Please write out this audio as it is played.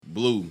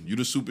Blue, you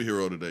the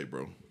superhero today,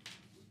 bro.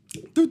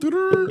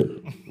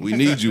 We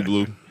need you,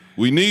 Blue.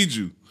 We need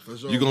you.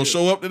 You gonna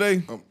show up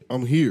today?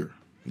 I'm here.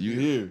 You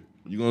here?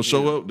 You gonna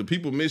show up? The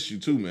people miss you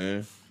too,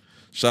 man.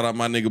 Shout out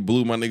my nigga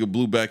Blue. My nigga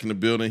Blue back in the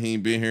building. He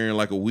ain't been here in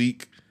like a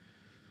week.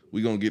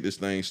 We gonna get this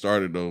thing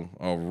started though.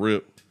 Off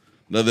rip.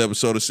 Another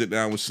episode of Sit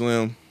Down with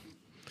Slim.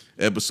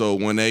 Episode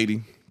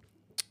 180.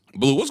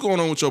 Blue, what's going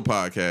on with your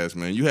podcast,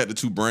 man? You had the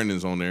two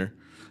Brandons on there.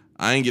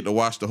 I ain't get to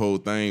watch the whole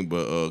thing,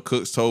 but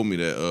Cooks told me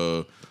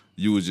that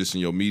you was just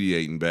in your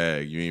mediating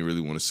bag. You ain't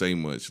really want to say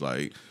much.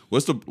 Like,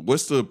 what's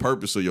the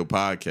purpose of your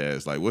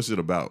podcast? Like, what's it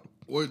about?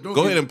 Well,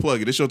 Go ahead and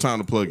plug it. It's your time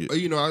to plug it.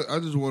 You know, I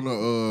just want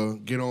to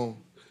get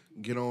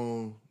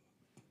on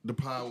the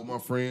pod with my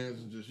friends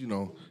and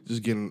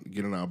just get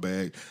in our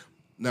bag.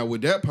 Now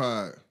with that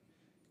pod,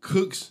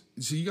 Cooks.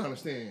 See, you gotta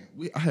understand.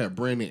 I had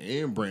Brandon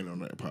and Brandon on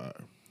that pod.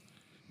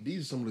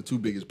 These are some of the two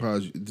biggest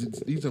pods.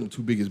 These are some of the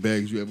two biggest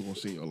bags you ever gonna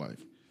see in your life.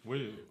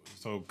 Wait,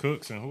 so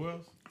Cooks and who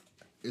else?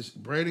 It's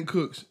Brandon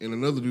Cooks and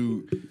another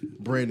dude,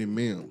 Brandon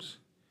Mims.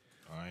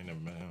 I ain't never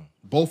met him.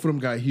 Both of them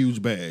got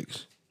huge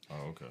bags.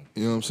 Oh, okay.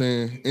 You know what I'm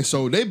saying? And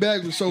so their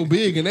bag was so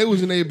big and they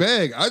was in their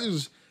bag.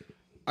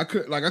 I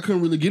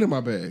couldn't really get in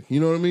my bag. You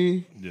know what I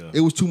mean? Yeah. It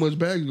was too much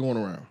bags going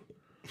around.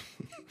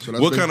 So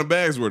What kind of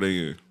bags were they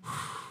in?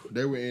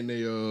 They were in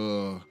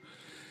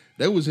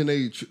they was in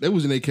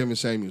a Kevin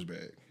Samuels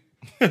bag.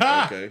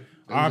 Okay.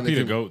 RP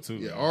the GOAT too.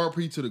 Yeah,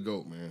 RP to the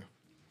GOAT, man.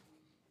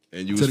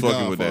 And you was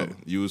fucking with that.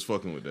 You was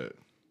fucking with that.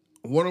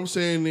 What I'm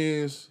saying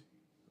is,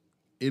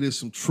 it is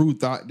some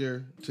truth out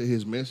there to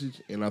his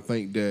message, and I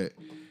think that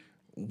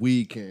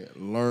we can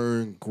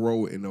learn,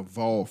 grow, and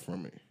evolve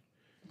from it.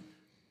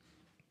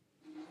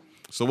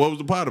 So what was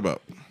the pod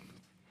about?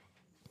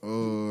 I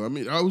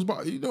mean, I was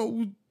about,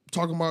 we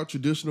talking about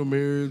traditional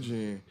marriage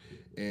and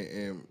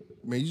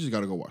man, you just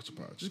gotta go watch the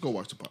pod. Just go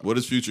watch the pod. What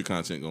is future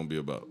content gonna be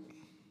about?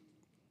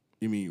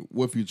 You mean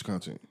what future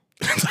content?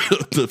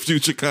 The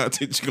future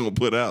content you gonna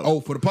put out. Oh,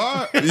 for the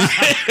pod?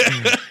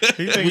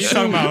 He think he's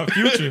talking about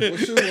future.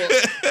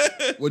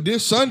 Well,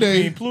 this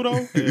Sunday,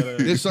 Pluto.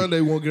 this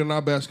Sunday we'll get in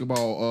our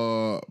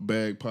basketball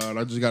bag pod.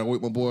 I just gotta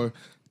wait. My boy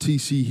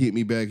TC hit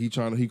me back. He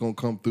gonna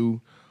come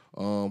through.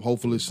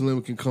 Hopefully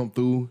Slim can come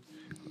through.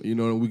 You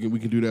know, we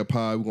can do that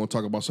pod. We're gonna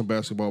talk about some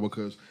basketball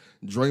because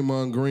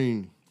Draymond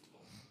Green.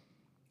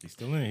 He's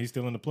still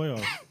in the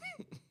playoffs.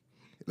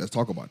 Let's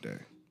talk about that.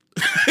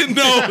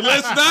 No,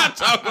 let's not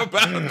talk about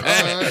that.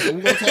 All right,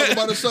 we're gonna talk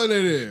about it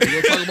Sunday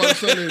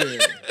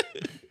then.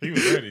 He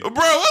was ready. Bro,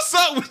 what's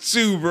up with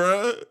you,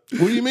 bro? What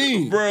do you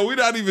mean? Bro, we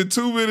not even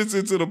 2 minutes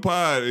into the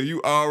pod and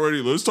you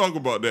already, let's talk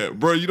about that.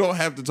 Bro, you don't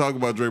have to talk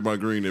about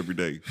Draymond Green every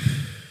day.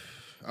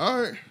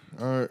 All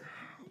right.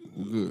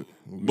 We're good.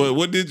 But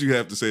what did you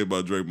have to say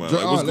about Draymond?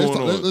 Like, what's going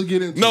on? Let's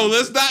get into it. No,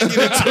 let's not get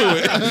into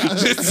it.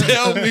 Just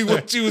tell me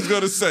what you was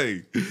going to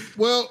say.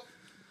 Well,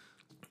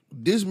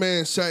 this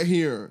man sat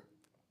here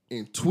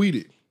and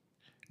tweeted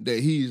that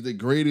he is the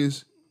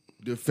greatest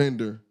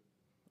defender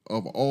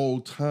of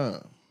all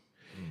time.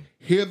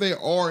 Here they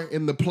are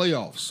in the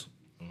playoffs.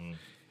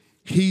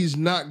 He's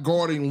not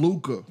guarding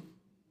Luka.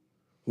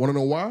 Want to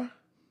know why?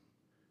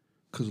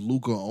 Because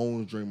Luka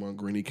owns Draymond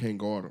Green. He can't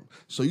guard him.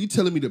 So you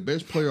telling me the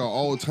best player of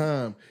all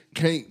time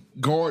can't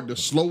guard the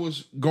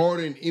slowest guard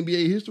in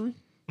NBA history?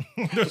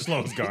 The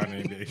slowest guard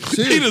in the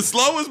NBA. He the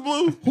slowest,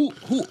 Blue?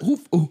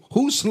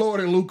 Who's slower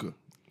than Luka?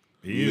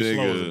 He is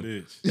slow as a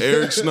bitch.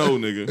 Eric Snow,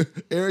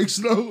 nigga. Eric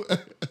Snow?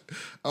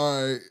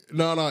 All right.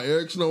 No,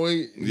 Eric Snow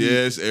ain't.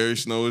 Yes, Eric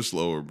Snow is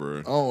slower, bro.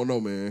 I don't know,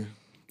 man.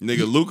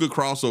 Nigga, Luka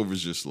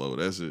crossover's just slow.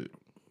 That's it.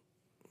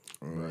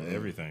 Bro,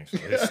 everything's slow.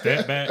 His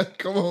step back.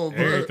 Come on,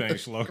 bro.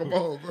 Everything's slow. Come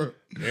on, bro.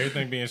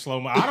 Everything being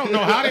slow. I don't know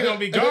how they gonna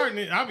be guarding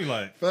it. I'll be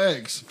like,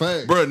 Facts. Bro,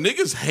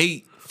 niggas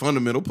hate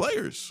fundamental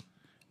players.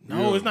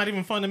 no, it's not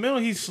even fundamental.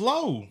 He's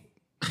slow.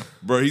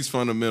 Bro, he's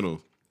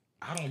fundamental.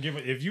 I don't give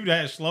a if you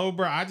that slow,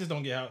 bro. I just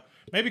don't get how.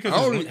 Maybe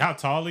because how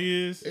tall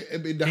he is.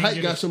 The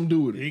height got something to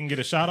do with He it. can get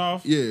a shot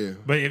off. Yeah.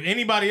 But if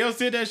anybody else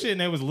did that shit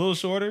and they was a little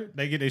shorter,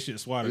 they get their shit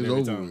swatted It's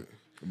every over time. with.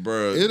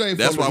 Bro, It ain't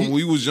that's fun why to- when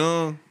we was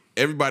young,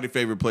 everybody's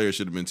favorite player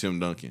should have been Tim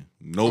Duncan.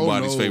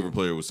 Nobody's no. favorite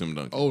player was Tim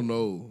Duncan. Oh,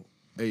 no.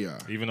 AI.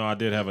 Even though I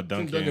did have a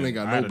Duncan. Duncan ain't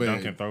got I had no a bag.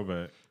 Duncan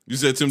throwback. You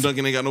said Tim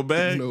Duncan ain't got no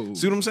bag? No.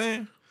 See what I'm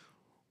saying?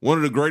 One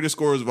of the greatest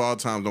scorers of all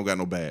time don't got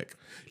no bag.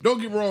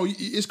 Don't get me wrong.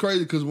 It's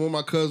crazy because one of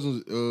my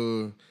cousins,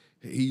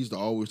 he used to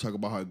always talk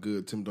about how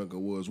good Tim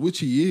Duncan was, which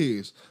he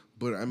is.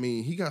 But, I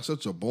mean, he got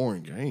such a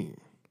boring game.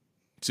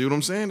 See what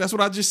I'm saying? That's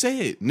what I just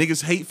said.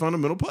 Niggas hate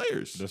fundamental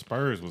players. The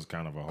Spurs was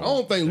kind of a hard. I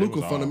don't think they Luka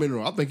was all-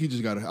 fundamental. I think he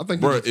just got to. I think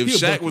Bro, he if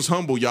just, Shaq was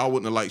humble, y'all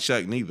wouldn't have liked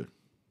Shaq neither.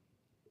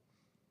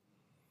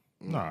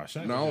 Nah,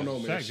 Shaq. No, I don't know,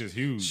 man. Shaq just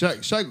huge.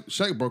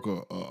 Shaq broke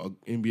a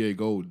NBA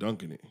gold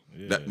dunking it.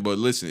 Yeah. But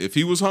listen, if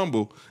he was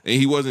humble and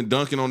he wasn't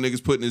dunking on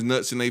niggas, putting his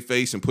nuts in their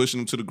face and pushing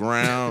them to the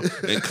ground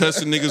and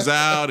cussing niggas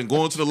out and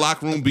going to the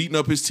locker room beating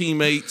up his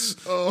teammates,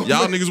 y'all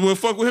niggas wouldn't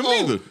fuck with him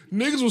either.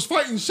 Niggas was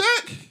fighting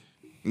Shaq.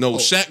 No,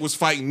 Shaq was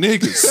fighting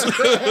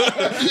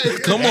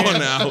niggas. Come on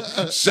now.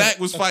 Shaq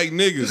was fighting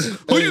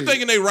niggas. Who you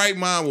thinking they right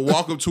mind will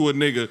walk up to a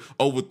nigga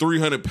over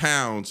 300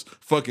 pounds,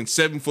 fucking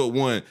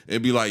 7'1",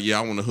 and be like, yeah,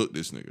 I want to hook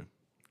this nigga?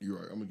 You're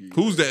right. I'm gonna give you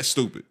Who's that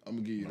stupid? I'm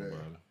gonna give you that.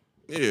 Brother.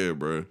 Yeah,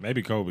 bro.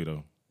 Maybe Kobe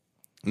though.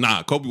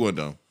 Nah, Kobe wasn't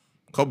dumb.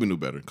 Kobe knew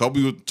better.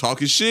 Kobe would talk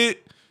his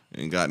shit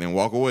and goddamn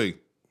walk away.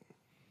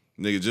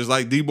 Nigga, just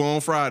like Debo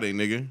on Friday,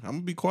 nigga. I'm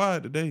gonna be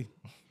quiet today.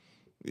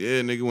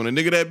 Yeah, nigga, when a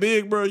nigga that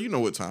big, bro, you know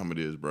what time it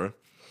is, bro.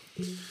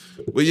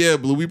 But yeah,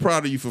 Blue, we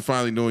proud of you for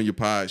finally doing your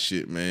pod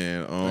shit,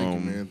 man. Thank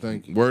you, man.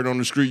 Thank you. Word on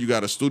the street, you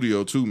got a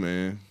studio too,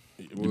 man.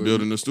 You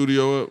building the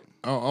studio up?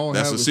 I don't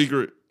That's have a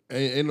secret.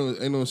 Ain't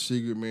no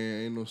secret,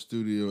 man. Ain't no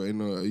studio.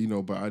 Ain't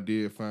no, but I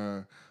did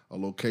find a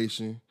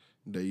location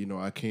that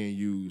I can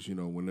use,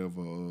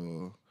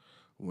 whenever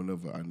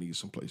I need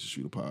some place to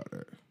shoot a pod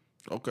at.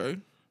 Okay.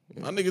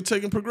 My nigga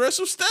taking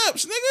progressive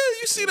steps,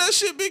 nigga. You see that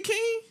shit, Big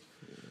King?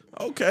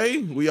 Okay.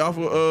 We off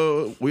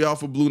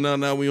of Blue now.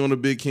 Now we on the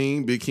Big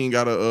King. Big King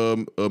got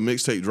a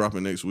mixtape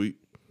dropping next week.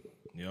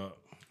 Yup.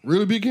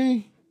 Really, Big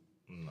King?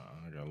 Nah,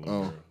 I got a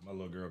little girl. My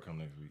little girl come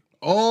next week.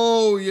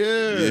 Oh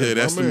yeah. Yeah,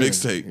 that's the man.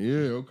 mixtape.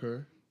 Yeah,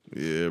 okay.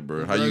 Yeah, bro.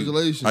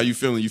 Congratulations. How you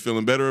feeling? You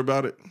feeling better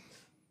about it?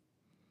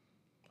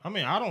 I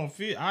mean, I don't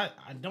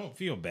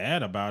feel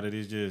bad about it.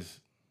 It's just,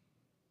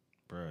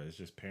 bro, it's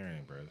just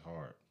parenting, bro. It's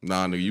hard.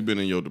 Nah, nigga, you been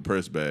in your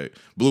depressed bag.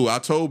 Blue, I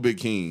told Big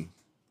King,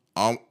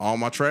 all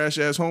my trash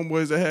ass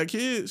homeboys that had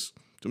kids,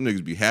 them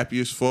niggas be happy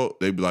as fuck.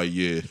 They be like,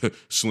 yeah,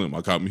 Slim,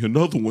 I got me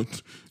another one.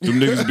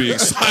 Them niggas be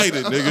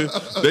excited,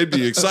 nigga. They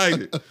be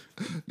excited.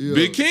 Yeah.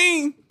 Big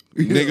King,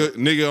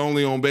 nigga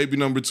only on baby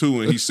number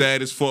 2, and he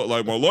sad as fuck.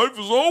 Like, my life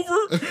is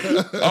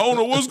over. I don't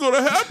know what's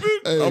gonna happen.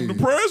 Hey. I'm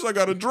depressed. I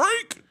got a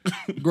drink.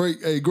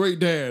 Great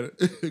dad.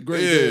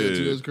 Great Yeah, dad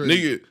too. That's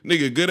crazy.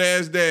 nigga, good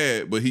ass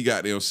dad, but he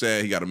got them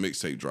sad. He got a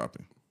mixtape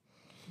dropping.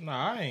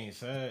 Nah, I ain't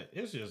sad.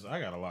 It's just I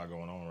got a lot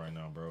going on right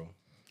now, bro.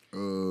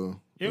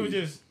 It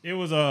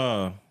was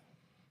the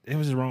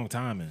wrong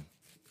timing.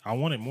 I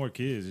wanted more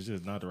kids. It's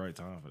just not the right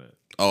time for that.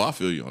 Oh, I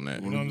feel you on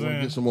that. You know what I'm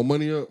saying? Get some more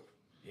money up.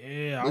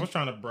 Yeah, I was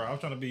trying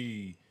to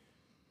be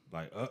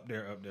like up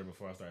there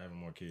before I start having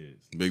more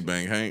kids. Big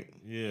Bang Hank.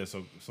 Yeah,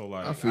 so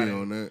like I feel you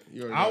on that.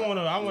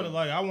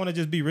 I want to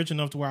just be rich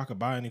enough to where I could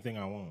buy anything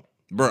I want.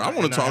 Bro, I want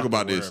And to not talk have to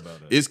about worry this. about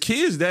that. Is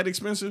kids that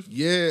expensive?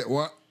 Yeah,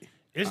 what?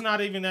 It's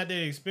not even that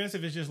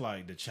expensive. It's just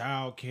like the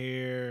child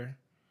care.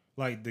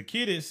 Like the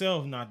kid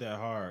itself, not that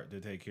hard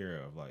to take care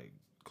of. Like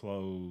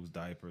clothes,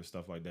 diapers,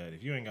 stuff like that.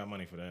 If you ain't got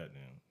money for that,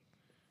 then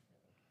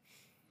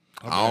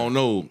I don't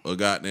know.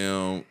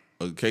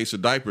 A case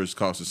of diapers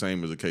costs the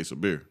same as a case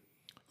of beer.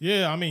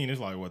 yeah, I mean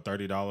it's like what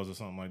 $30 or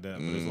something like that.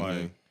 But it's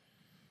like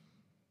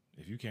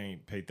if you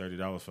can't pay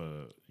 $30 for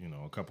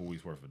a couple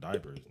weeks worth of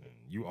diapers, then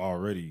you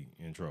already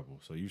in trouble.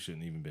 So you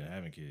shouldn't even been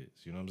having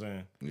kids. You know what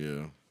I'm saying?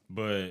 Yeah.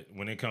 But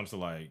when it comes to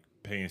like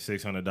paying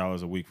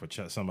 $600 a week for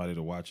somebody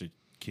to watch a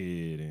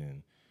kid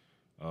and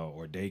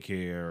or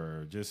daycare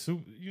or just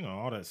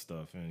all that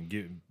stuff and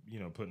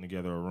putting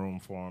together a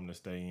room for them to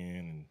stay in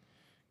and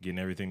getting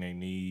everything they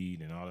need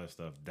and all that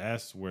stuff,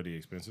 that's where the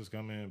expenses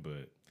come in.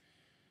 But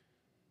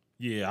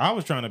yeah, I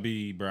was trying to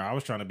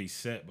be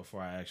set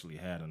before I actually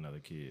had another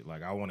kid.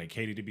 Like I wanted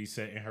Katie to be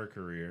set in her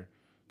career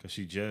because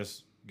she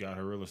just got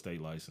her real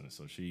estate license,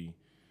 so she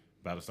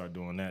about to start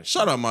doing that.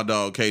 Shout out my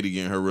dog Katie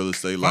getting her real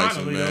estate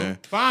license, man.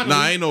 Finally.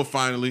 Nah, ain't no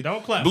finally.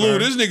 Don't clap Blue, for her.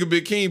 this nigga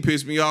Big King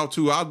pissed me off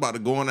too. I was about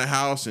to go in the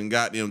house and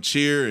goddamn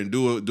cheer and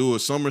do a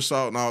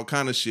somersault and all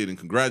kind of shit and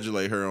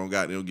congratulate her on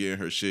goddamn getting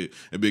her shit.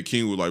 And Big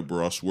King was like,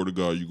 bro, I swear to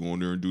God, you go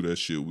in there and do that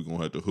shit. We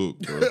gonna have to hook,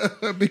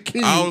 bro. Big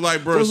King. I was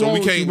like, bro, What's so wrong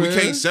we with you,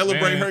 can't man?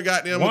 celebrate Man, her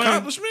goddamn one,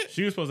 accomplishment?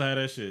 She was supposed to have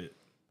that shit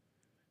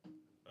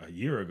a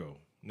year ago.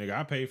 Nigga,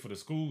 I paid for the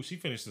school. She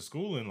finished the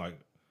school in like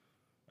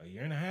a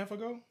year and a half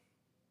ago.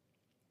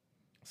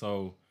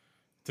 So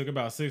took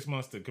about 6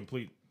 months to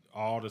complete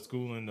all the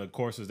schooling, the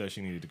courses that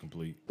she needed to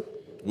complete.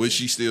 Which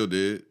she still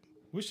did.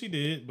 Which she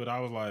did, but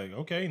I was like,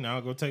 okay, now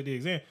go take the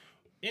exam.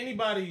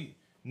 Anybody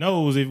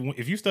knows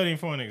if you studying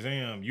for an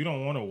exam, you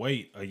don't want to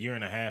wait a year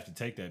and a half to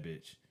take that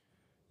bitch.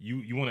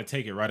 You want to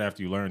take it right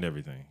after you learned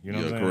everything. You know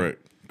what I'm saying?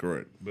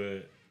 Correct.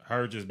 But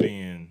her just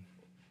being,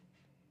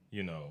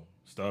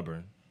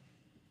 stubborn,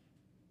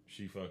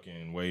 she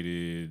fucking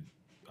waited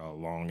a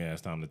long ass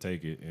time to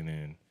take it, and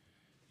then,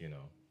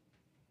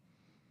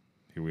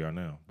 here we are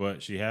now.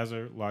 But she has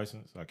her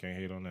license. I can't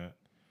hate on that.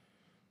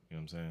 You know what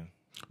I'm saying?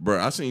 Bro,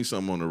 I seen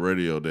something on the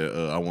radio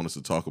that I want us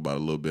to talk about a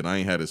little bit. I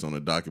ain't had this on the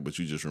docket, but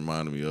you just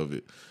reminded me of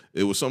it.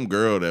 It was some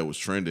girl that was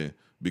trending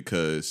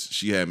because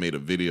she had made a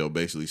video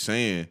basically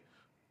saying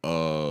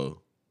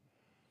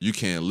you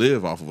can't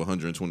live off of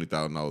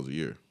 $120,000 a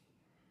year.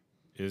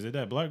 Is it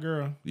that black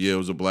girl? Yeah, it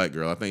was a black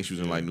girl. I think she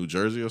was in like New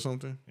Jersey or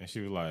something. And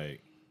she was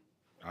like,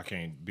 I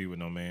can't be with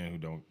no man who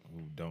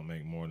don't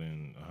make more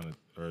than 100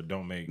 or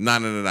don't make.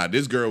 Nah.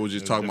 This girl was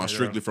just talking about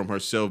different strictly girl? from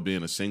herself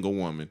being a single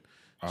woman.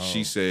 Oh.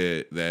 She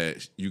said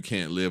that you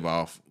can't live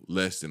off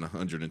less than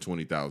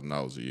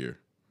 $120,000 a year.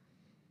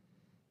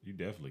 You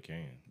definitely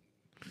can.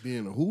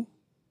 Being a who?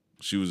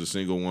 She was a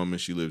single woman.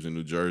 She lives in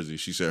New Jersey.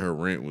 She said her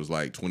rent was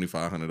like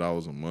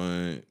 $2,500 a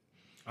month.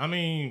 I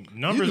mean, You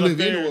numbers can up live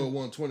there. anywhere with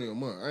 120 a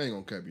month. I ain't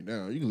gonna cap you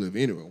down. You can live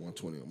anywhere with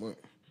 120 a month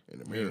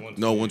in America.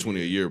 No,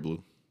 120 a year,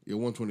 Blue. Yeah,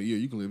 120 a year.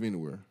 You can live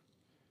anywhere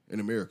in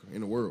America,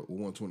 in the world, with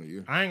 120 a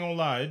year. I ain't gonna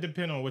lie. It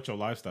depends on what your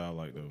lifestyle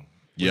like though.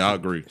 Yeah, I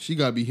agree. She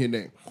gotta be hitting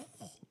that.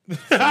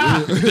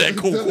 That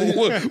cool.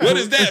 What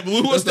is that,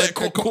 Blue? What's that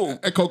cool?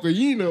 That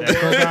cocaine, bro.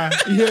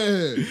 That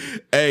Yeah.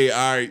 Hey,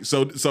 all right.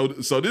 So this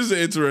is an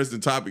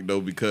interesting topic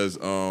though because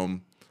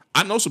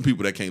I know some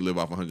people that can't live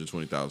off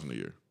 $120,000 a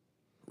year.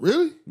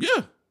 Really?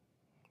 Yeah,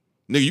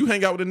 nigga, you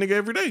hang out with a nigga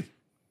every day.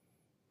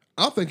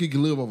 I think he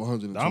can live off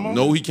 120. Damo?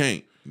 No, he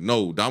can't.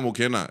 No, Damo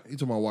cannot. He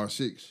talking about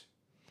Y6.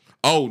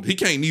 Oh, he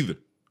can't neither.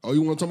 Oh,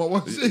 you want to talk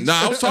about Y6?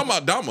 Nah, I was talking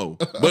about Damo,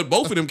 but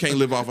both of them can't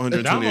live off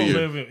 120 Damo a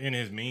year. live in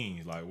his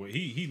means. Like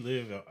he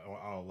lived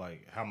on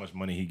like how much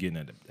money he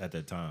getting at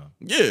that time.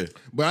 Yeah,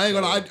 But I ain't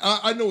gonna.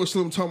 I know what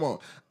Slim talking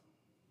about.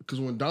 Because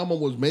when Damo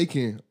was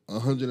making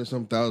 100 and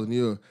some thousand a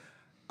year,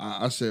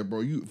 I said,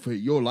 bro, you for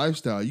your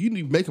lifestyle, you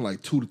need making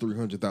like 200,000 to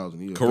 300,000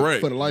 a year.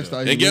 Correct. For the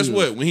lifestyle. he and guess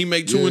lives. what? When he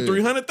make 200,000 and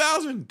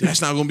 300,000,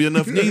 that's not gonna be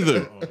enough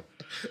neither.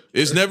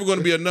 It's never going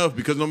to be enough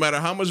because no matter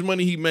how much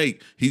money he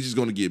make, he's just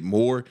going to get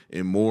more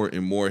and more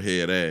and more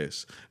head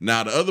ass.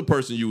 Now, the other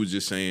person you was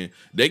just saying,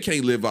 they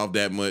can't live off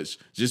that much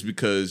just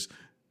because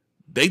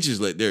they just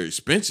let their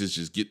expenses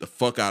just get the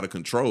fuck out of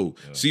control.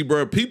 Yeah. See,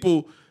 bro,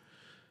 people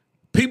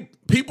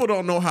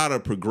don't know how to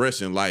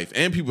progress in life,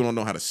 and people don't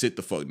know how to sit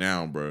the fuck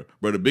down, bro.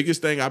 Bro, the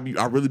biggest thing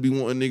I really be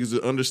wanting niggas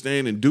to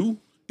understand and do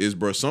is,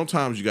 bro,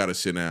 sometimes you got to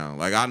sit down.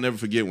 Like, I'll never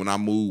forget when I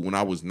moved, when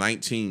I was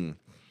 19,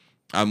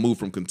 I moved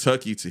from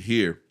Kentucky to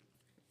here,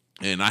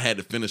 and I had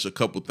to finish a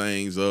couple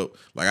things up.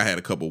 Like, I had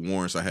a couple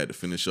warrants I had to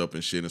finish up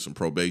and shit and some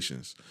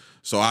probations.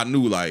 So I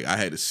knew, like, I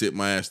had to sit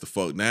my ass the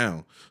fuck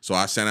down. So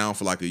I sat down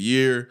for like a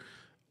year,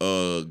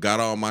 got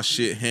all my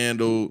shit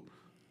handled,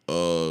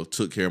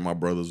 took care of my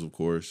brothers, of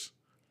course,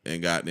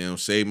 and goddamn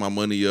saved my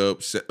money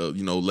up,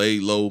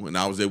 laid low, and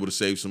I was able to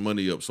save some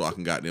money up so I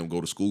can goddamn go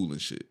to school and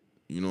shit.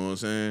 You know what I'm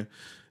saying?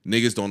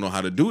 Niggas don't know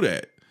how to do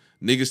that.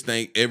 Niggas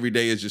think every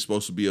day is just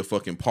supposed to be a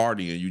fucking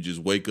party and you just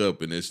wake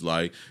up and it's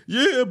like,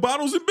 yeah,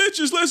 bottles and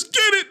bitches, let's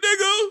get it,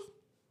 nigga.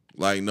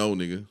 Like, no,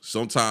 nigga.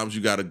 Sometimes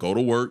you got to go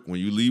to work. When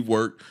you leave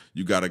work,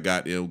 you got to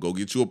goddamn go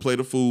get you a plate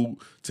of food,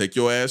 take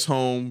your ass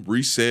home,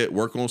 reset,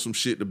 work on some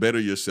shit to better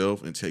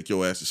yourself, and take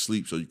your ass to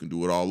sleep so you can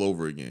do it all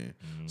over again.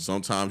 Mm-hmm.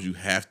 Sometimes you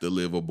have to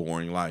live a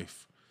boring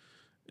life.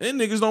 And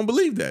niggas don't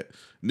believe that.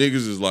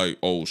 Niggas is like,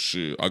 oh,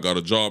 shit, I got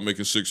a job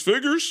making 6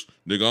 figures.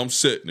 Nigga, I'm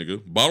set,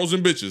 nigga. Bottles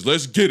and bitches,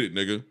 let's get it,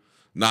 nigga.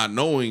 Not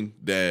knowing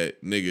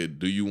that, nigga,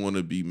 do you want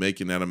to be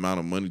making that amount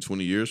of money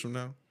 20 years from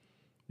now?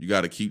 You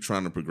got to keep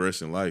trying to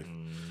progress in life.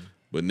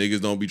 But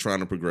niggas don't be trying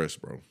to progress,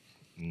 bro.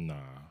 Nah.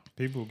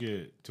 People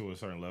get to a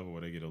certain level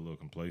where they get a little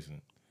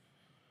complacent.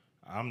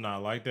 I'm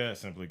not like that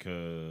simply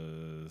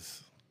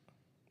because,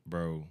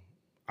 bro,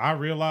 I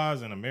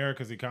realize in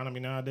America's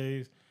economy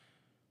nowadays,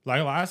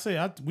 like I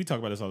say, we talk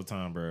about this all the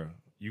time, bro.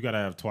 You got to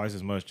have twice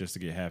as much just to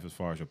get half as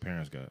far as your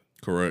parents got.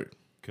 Correct.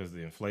 Because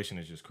the inflation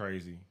is just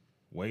crazy.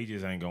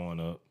 Wages ain't going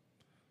up.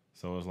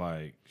 So it's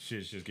like,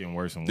 shit's just getting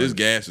worse and worse. This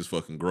gas is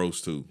fucking gross,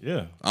 too.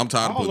 Yeah. I'm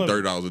tired of putting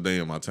 $30 a day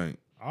in my tank.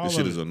 This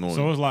shit is annoying.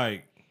 So it's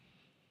like,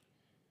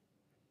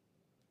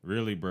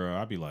 really, bro,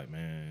 I'd be like,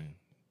 man,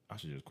 I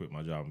should just quit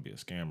my job and be a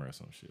scammer or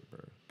some shit, bro.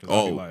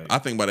 Oh, I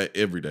think about that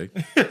every day.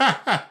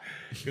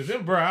 Because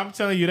then, bro, I'm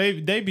telling you,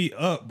 they be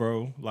up,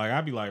 bro. Like,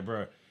 I'd be like,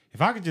 bro,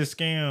 if I could just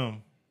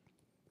scam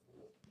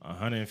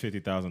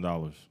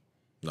 $150,000.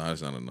 No,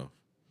 that's not enough.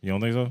 You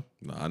don't think so?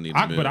 No, I need a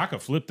million. But I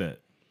could flip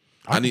that.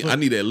 I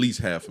need at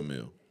least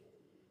 $500,000.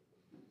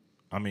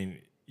 I mean,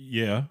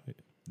 yeah,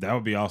 that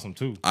would be awesome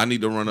too. I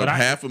need to run up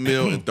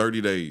 $500,000 in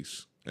 30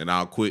 days, and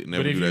I'll quit and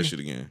never do that shit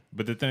again.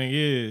 But the thing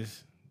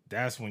is,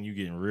 that's when you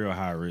getting real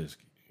high risk.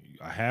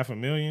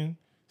 $500,000,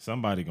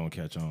 somebody gonna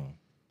catch on.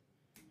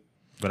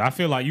 But I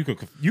feel like you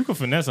could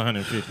finesse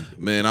 150.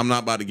 Man, I'm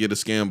not about to get a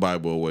scam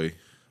Bible away,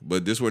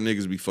 but this where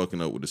niggas be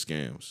fucking up with the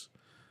scams.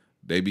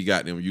 They be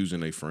goddamn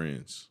using their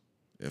friends.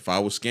 If I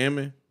was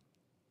scamming,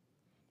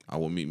 I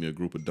would meet me a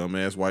group of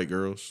dumbass white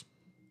girls,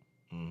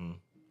 and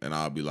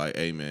I'll be like,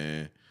 "Hey,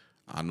 man,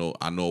 I know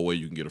a way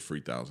you can get a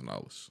free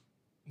 $1,000."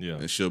 Yeah,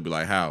 and she'll be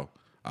like, "How?"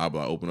 I'll be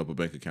like, "Open up a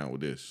bank account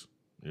with this."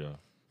 Yeah,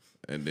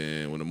 and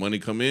then when the money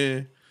come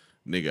in,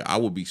 nigga, I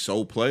would be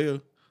so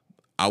player,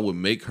 I would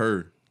make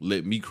her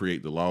let me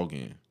create the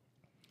login,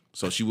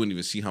 so she wouldn't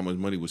even see how much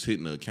money was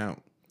hitting the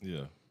account.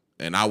 Yeah,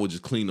 and I would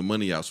just clean the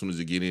money out as soon as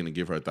it get in and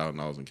give her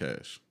 $1,000 in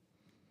cash.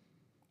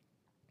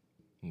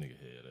 Nigga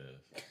head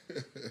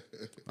ass.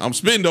 I'm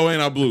spitting though,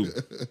 ain't I, Blue?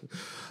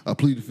 I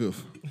plead the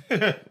fifth.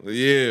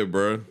 Yeah,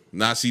 bro.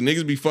 Now, see,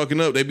 niggas be fucking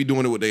up. They be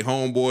doing it with their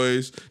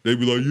homeboys. They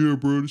be like, yeah,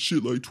 bro, this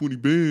shit like 20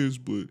 bands,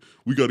 but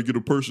we got to get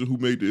a person who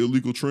made the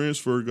illegal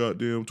transfer,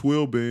 goddamn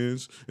 12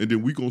 bands, and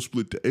then we gonna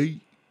split the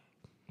 8.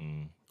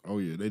 Oh,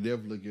 yeah, they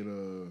definitely get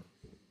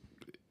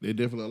They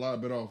definitely a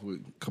lot better off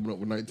with coming up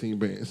with 19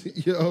 bands.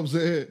 You know what I'm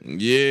saying?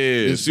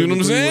 Yeah, see what I'm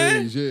 23 saying?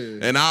 ways,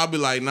 yeah. And I'll be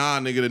like, nah,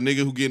 nigga, the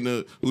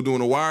nigga who doing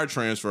a wire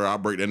transfer, I'll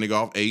break that nigga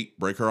off 8,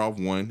 break her off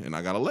 1, and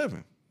I got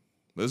 11.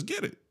 Let's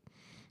get it.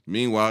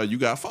 Meanwhile, you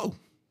got 4.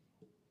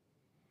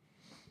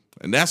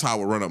 And that's how I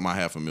would run up my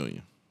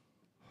 $500,000.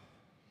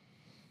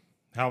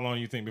 How long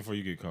you think before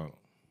you get caught?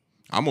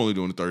 I'm only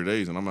doing it 30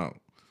 days and I'm out.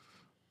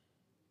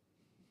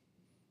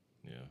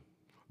 Yeah.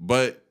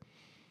 But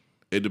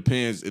it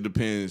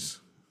depends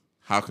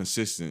how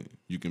consistent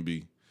you can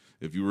be.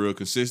 If you real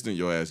consistent,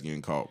 your ass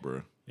getting caught,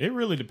 bro. It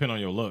really depend on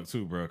your luck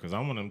too, bro. Because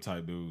I'm one of them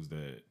type dudes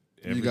that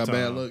You got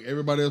bad luck.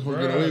 Everybody else want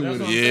to get away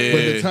with it. Yeah.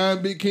 But the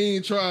time Big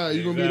King tried,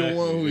 you're going to be the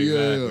one who,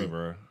 exactly,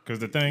 bro. Because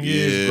the thing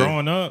is,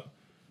 growing up,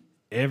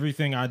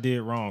 everything I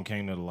did wrong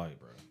came to the light,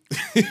 bro.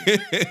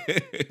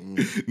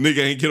 Nigga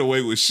ain't get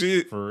away with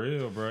shit. For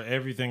real, bro.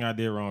 Everything I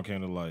did wrong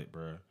came to the light,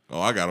 bro. Oh,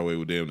 I got away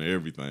with damn near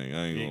everything.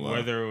 I ain't gonna lie.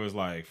 Whether it was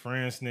like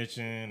friend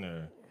snitching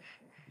or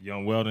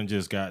Young Weldon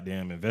just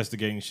goddamn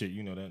investigating shit,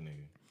 you know that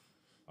nigga.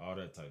 All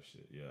that type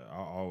shit. Yeah, I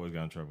always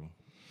got in trouble.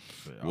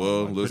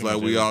 Well, looks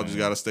like we all just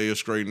gotta stay a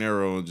straight and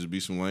narrow and just be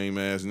some lame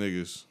ass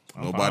niggas.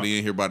 Nobody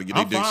in here about to get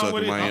their dick sucked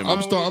in Miami.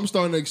 I'm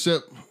starting to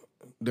accept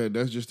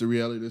that's just the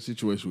reality of the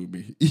situation with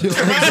me. You know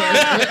what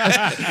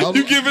I'm saying?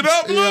 You give it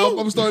up, Lou?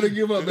 Yeah, I'm starting to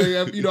give up,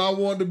 man. You know, I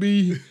want to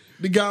be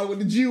the guy with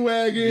the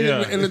G-Wagon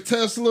and the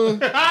Tesla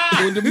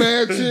with the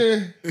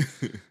mansion.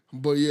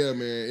 But yeah,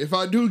 man, if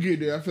I do get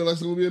there, I feel like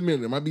it's going to be a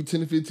minute. It might be 10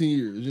 to 15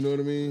 years. You know what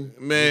I mean?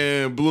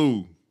 Man,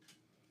 Blue,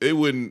 it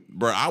wouldn't,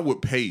 bro. I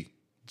would pay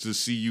to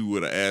see you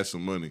with an ass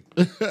of money.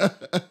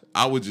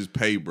 I would just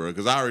pay, bro,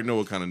 because I already know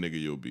what kind of nigga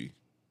you'll be.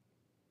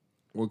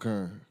 What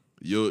kind?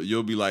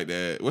 You'll be like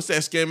that. What's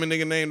that scamming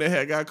nigga name that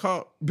had got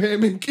caught?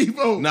 Bandman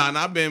Kivo. Nah,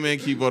 not Bandman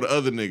Kivo. The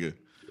other nigga.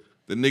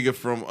 The nigga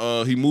from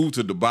he moved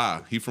to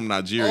Dubai. He from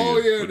Nigeria. Oh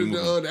yeah,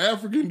 the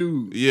African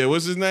dude. Yeah,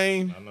 what's his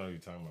name? I know who you're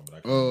talking about, but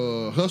I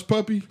can't Hush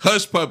Puppy.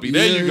 Hush Puppy.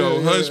 There you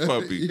go. Yeah. Hush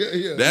Puppy.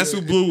 Yeah, That's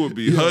who Blue would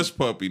be. Hush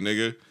Puppy,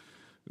 nigga.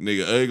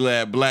 Nigga, ugly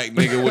ass black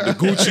nigga with the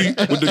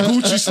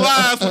Gucci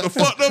slides with the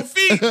fucked up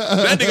feet.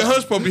 That nigga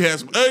Hush Puppy had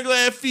some ugly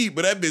ass feet,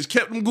 but that bitch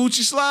kept them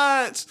Gucci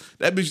slides.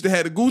 That bitch used to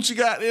have the Gucci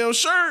goddamn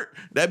shirt.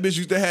 That bitch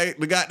used to have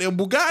the goddamn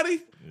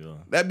Bugatti. Yeah.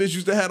 That bitch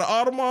used to have the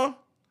Audemars.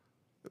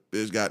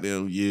 Bitch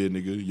goddamn, yeah,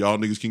 nigga. Y'all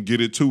niggas can get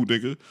it too,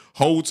 nigga.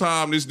 Whole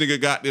time this nigga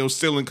goddamn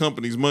stealing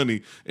companies'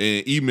 money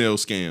and email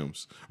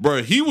scams.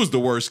 Bruh, he was the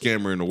worst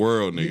scammer in the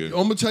world, nigga.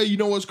 I'm gonna tell you, you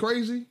know what's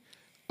crazy?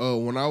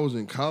 When I was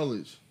in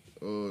college,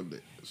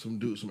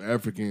 some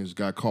Africans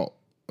got caught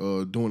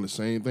doing the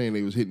same thing.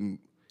 They was hitting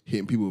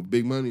people with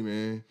big money,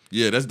 man.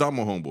 Yeah, that's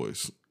Dama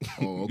Homeboys.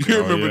 Oh, okay.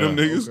 You remember them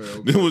niggas?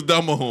 Okay. Them was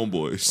Dama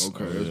Homeboys.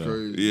 Okay, that's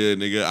crazy. Yeah,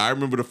 nigga. I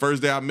remember the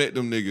first day I met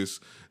them niggas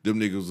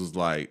was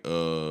like,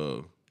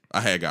 I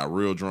had got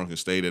real drunk and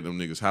stayed at them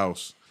niggas'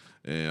 house.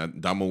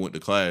 And Dama went to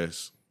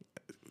class.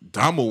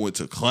 That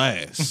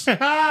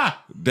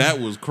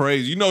was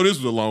crazy. You know, this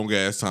was a long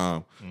ass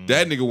time.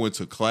 That nigga went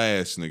to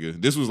class,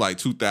 nigga. This was like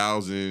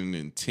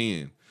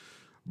 2010.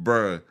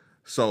 Bruh.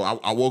 So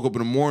I woke up in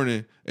the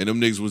morning and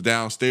them niggas was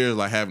downstairs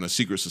like having a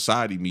secret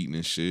society meeting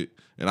and shit.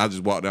 And I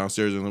just walked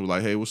downstairs and they was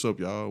like, hey, what's up,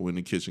 y'all? Went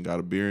in the kitchen,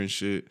 got a beer and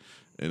shit.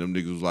 And them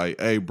niggas was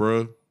like, hey,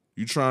 bruh,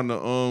 you trying to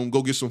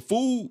go get some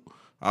food?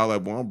 I was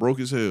like, boy, I'm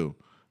broke as hell.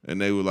 And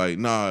they were like,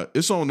 nah,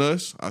 it's on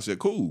us. I said,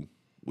 cool.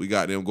 We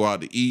got them go out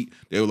to eat.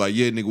 They were like,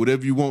 yeah, nigga,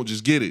 whatever you want,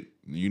 just get it.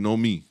 You know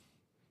me.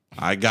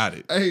 I got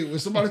it. Hey, when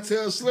somebody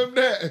tells Slim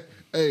that,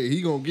 hey,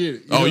 he gonna get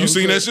it. You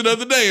seen that shit the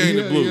other day, ain't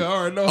it, Blue? Yeah,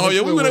 all right, no. Oh, yeah,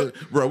 we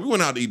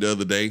went out to eat the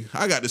other day.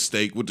 I got the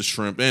steak with the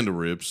shrimp and the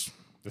ribs.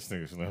 This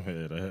nigga Slim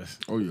had ass.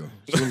 Oh, yeah.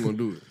 Slim gonna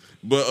do it.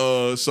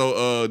 But,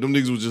 so them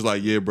niggas was just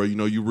like, yeah, bro, you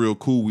know, you real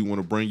cool. We want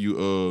to bring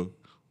you,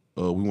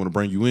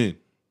 in.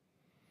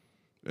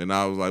 And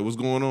I was like, what's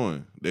going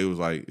on? They was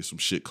like, it's some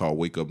shit called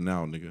Wake Up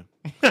Now, nigga.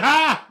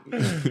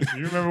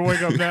 You remember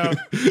Wake Up Now?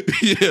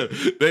 Yeah.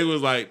 They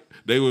was like,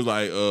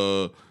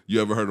 you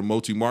ever heard of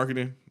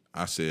multi-marketing?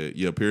 I said,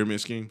 yeah,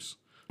 pyramid schemes.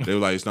 They were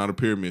like, it's not a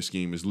pyramid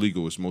scheme. It's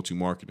legal. It's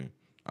multi-marketing.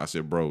 I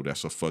said, bro,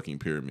 that's a fucking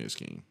pyramid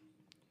scheme.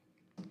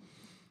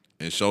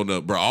 And sure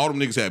enough, bro, all them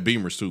niggas had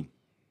Beamers too.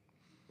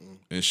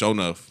 And sure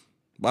enough,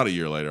 about a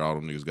year later, all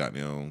them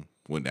niggas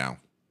went down.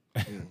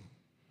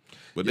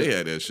 But they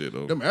had that shit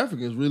though. Them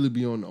Africans really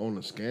be on the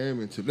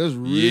scamming tip. That's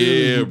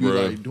really who be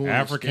bro. like doing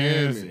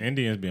Africans, scamming.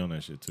 Indians be on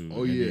that shit too.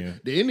 Oh yeah,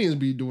 the Indians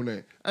be doing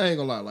that. I ain't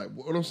gonna lie. Like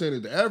what I'm saying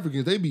is the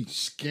Africans they be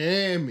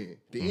scamming.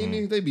 The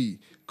Indians they be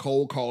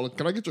cold calling.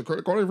 Can I get your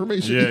credit card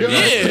information? Yeah, you know what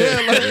I'm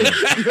saying?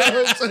 Like, you know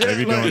what I'm saying? They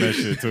be doing that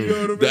shit too. You know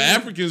what I mean? The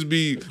Africans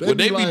be what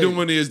they be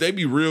doing is they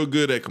be real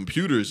good at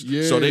computers.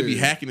 Yeah. So they be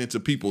hacking into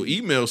people's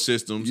email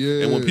systems.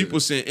 Yeah. And when people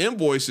send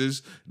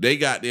invoices, they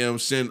got them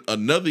send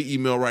another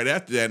email right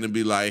after that and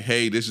be like,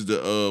 hey, this is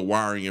the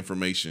wiring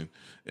information.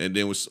 And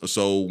then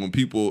so when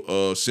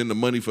people send the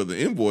money for the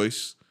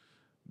invoice,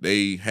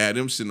 they had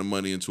them send the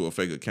money into a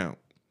fake account.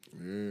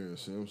 Yeah,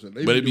 see what I'm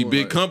saying? But it be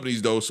big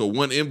companies though, so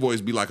one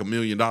invoice be like $1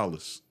 million. See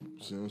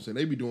what I'm saying?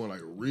 They be doing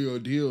like real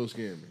deal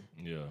scamming.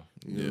 Yeah.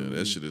 Yeah,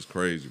 that shit is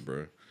crazy,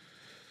 bro.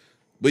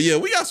 But yeah,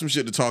 we got some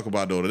shit to talk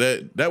about though.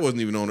 That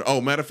wasn't even on there.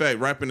 Oh, matter of fact,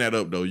 wrapping that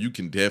up though, you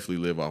can definitely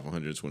live off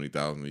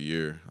 $120,000 a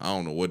year. I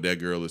don't know what that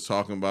girl is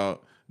talking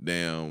about.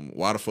 Damn,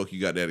 why the fuck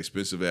you got that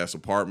expensive ass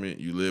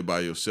apartment? You live by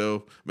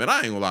yourself, man.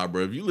 I ain't gonna lie,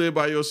 bro. If you live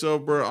by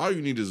yourself, bro, all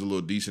you need is a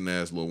little decent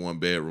ass little 1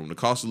 bedroom. The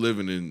cost of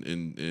living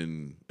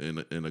in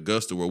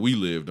Augusta where we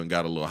live done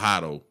got a little high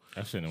though.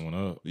 That shit done went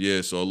up.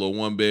 Yeah, so a little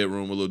 1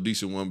 bedroom, a little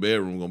decent 1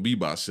 bedroom gonna be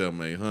about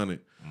 $700-800.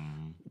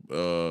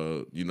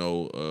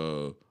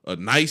 A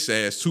nice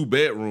ass 2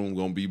 bedroom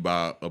gonna be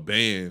by a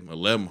band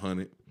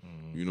 $1,100.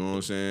 You know what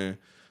I'm saying?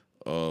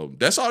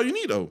 That's all you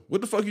need though.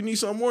 What the fuck you need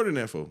something more than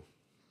that for?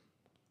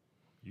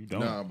 You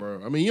don't. Nah,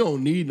 bro. I mean, you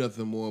don't need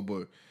nothing more,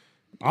 but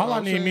All I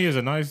need me is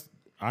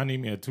I need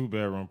me a 2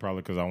 bedroom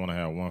probably because I want to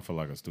have one for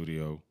like a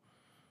studio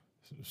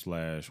 /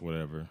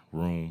 whatever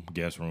room,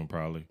 guest room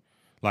probably.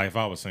 Like if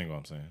I was single,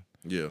 I'm saying.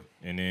 Yeah.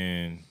 And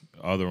then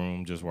other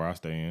room just where I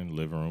stay in,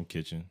 living room,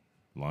 kitchen,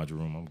 laundry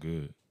room. I'm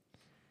good.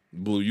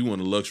 Blue, you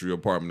want a luxury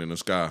apartment in the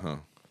sky, huh?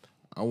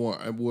 I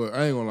ain't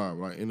gonna lie.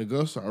 Like in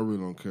Augusta, I really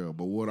don't care.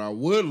 But what I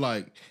would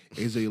like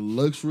is a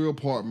luxury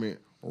apartment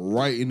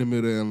right in the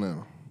middle of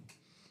Atlanta.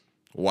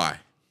 Why?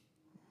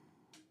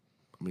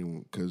 I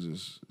mean, because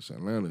it's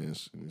Atlanta,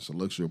 it's a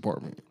luxury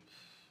apartment,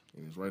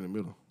 and it's right in the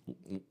middle.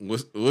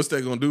 What's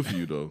that gonna do for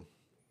you though?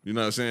 You're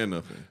not saying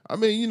nothing. I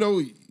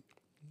mean,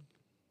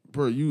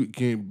 bro, you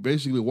can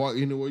basically walk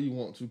anywhere you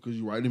want to because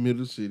you're right in the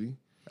middle of the city.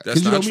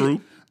 That's not true.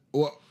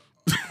 Well,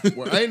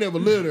 I ain't never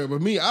lived there,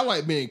 but me, I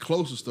like being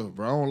close to stuff,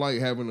 bro. I don't like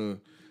having to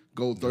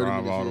go 30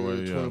 Drive minutes all the here,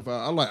 way,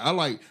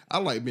 25. I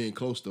like being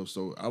close to stuff.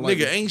 So I like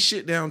Nigga, ain't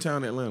shit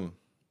downtown Atlanta.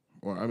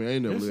 Well, I mean, I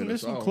ain't never lived there.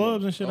 There's so some I don't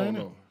clubs know. and shit, I don't ain't it?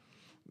 know.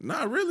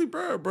 Not really,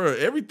 bro.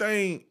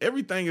 Everything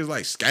is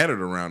like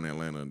scattered around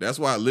Atlanta. That's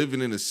why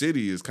living in the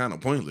city is kind of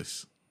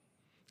pointless.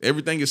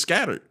 Everything is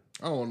scattered.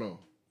 I don't know.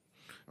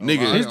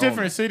 Nigga, There's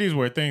different cities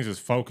where things is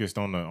focused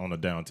on the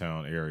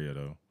downtown area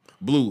though.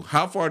 Blue,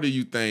 how far do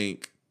you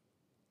think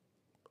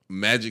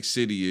Magic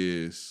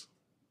City is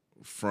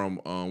from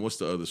what's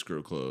the other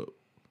strip club?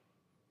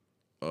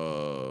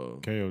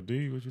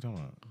 KOD, what you talking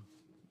about?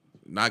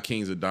 Not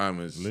Kings of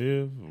Diamonds.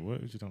 Live?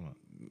 What you talking about?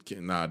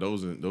 Nah,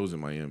 those in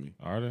Miami.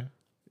 Are they?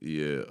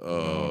 Yeah.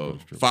 go to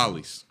strip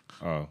Follies.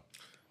 Oh.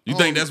 You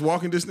think that's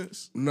walking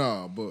distance?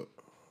 Nah, but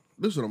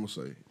this is what I'm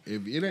gonna say.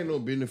 If it ain't no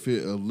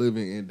benefit of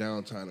living in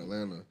downtown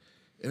Atlanta,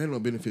 it ain't no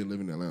benefit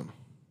living in Atlanta.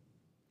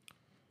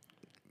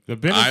 The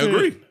benefit, I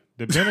agree.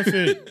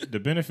 The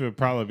benefit would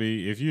probably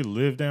be if you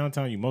live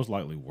downtown, you most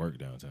likely work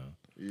downtown.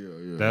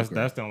 Yeah. That's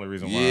the only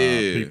reason why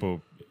Yeah.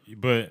 people.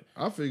 But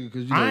I figure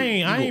because I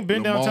ain't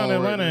been downtown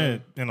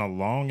Atlanta in a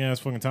long ass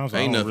fucking time. So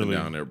Ain't I don't nothing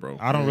really, down there, bro.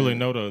 I don't really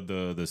know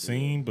the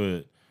scene,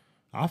 but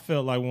I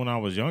felt like when I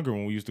was younger,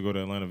 when we used to go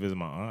to Atlanta visit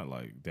my aunt,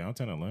 like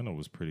downtown Atlanta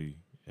was pretty.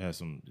 It had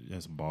some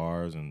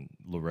bars and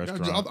little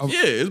restaurants.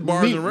 Yeah, it's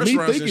bars and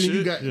restaurants and shit.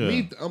 You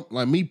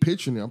got me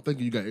picturing it. I'm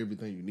thinking you got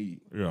everything you need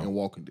in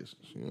walking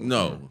distance. You know?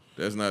 No,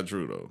 that's not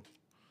true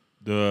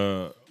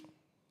though.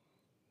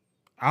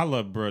 I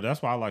love, bro.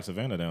 That's why I like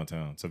Savannah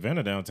downtown.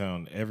 Savannah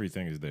downtown,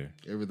 everything is there.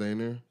 Everything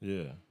there.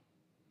 Yeah.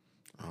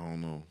 I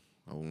don't know.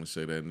 I wouldn't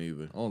say that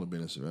neither. I only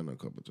been in Savannah a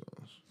couple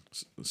times.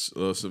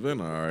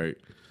 Savannah, all right.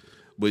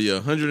 But yeah,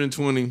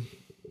 120.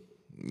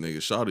 Nigga,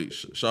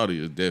 Shawty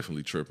is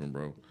definitely tripping,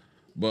 bro.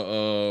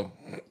 But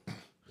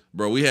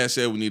bro, we had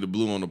said we need a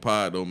Blue on the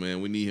pod though,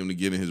 man. We need him to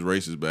get in his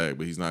races back,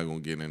 but he's not gonna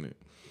get in it.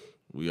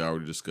 We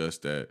already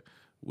discussed that.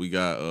 We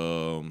got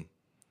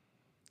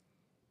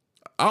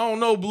I don't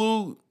know,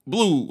 Blue,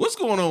 what's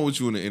going on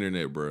with you on the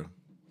internet, bro?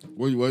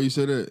 Why you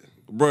say that?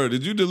 Bro,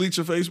 did you delete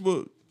your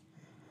Facebook?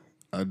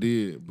 I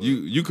did. But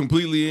You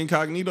completely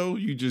incognito?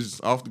 You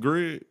just off the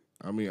grid?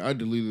 I mean, I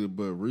deleted it,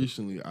 but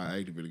recently I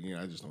activated it again.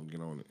 I just don't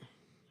get on it.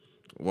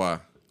 Why?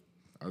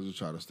 I just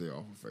try to stay off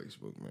of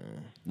Facebook,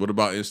 man. What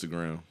about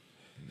Instagram?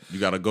 You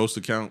got a ghost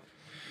account?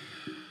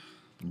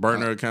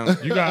 Burner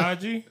account? You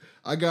got IG?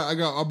 I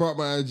brought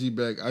my IG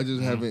back. I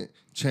just haven't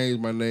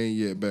changed my name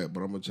yet back,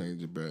 but I'm gonna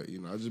change it back.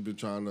 I just been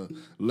trying to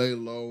lay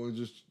low and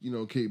just,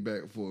 kick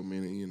back for a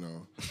minute,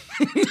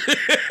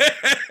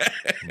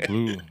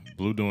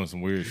 Blue doing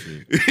some weird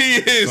shit. He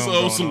is Something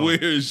on going some on.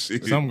 weird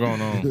shit. Something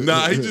going on.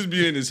 Nah, he just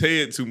be in his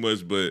head too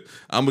much, but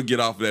I'm gonna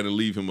get off of that and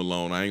leave him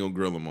alone. I ain't gonna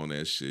grill him on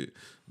that shit.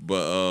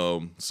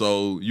 But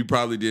so you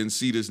probably didn't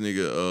see this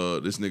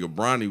nigga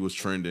Bronny was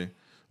trending,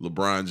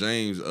 LeBron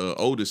James'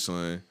 oldest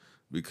son,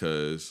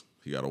 because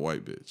he got a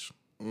white bitch.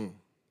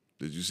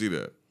 Did you see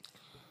that?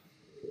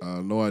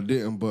 No, I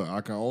didn't, but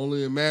I can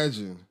only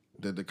imagine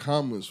that the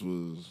comments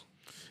was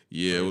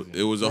Yeah,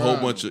 it was a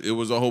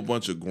whole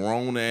bunch of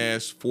grown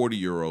ass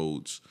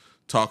 40-year-olds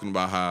talking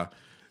about how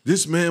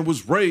this man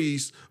was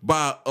raised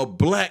by a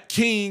black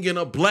king and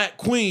a black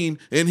queen,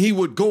 and he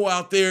would go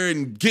out there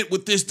and get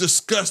with this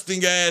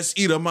disgusting ass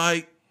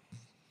Edomite.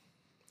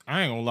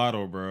 I ain't gonna lie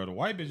though, bro. The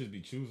white bitches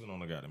be choosing on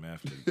the goddamn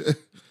athletes.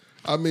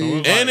 I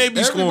mean, And they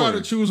be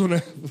everybody scoring. choose on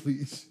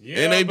athletes.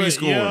 Yeah, And they be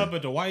scoring. Yeah,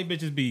 but the white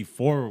bitches be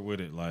forward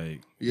with it.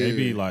 Like they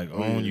be like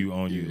on you.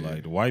 Yeah.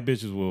 Like the white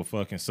bitches will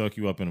fucking suck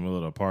you up in the middle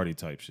of the party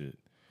type shit.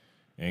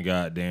 And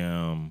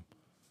goddamn,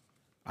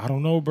 I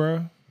don't know,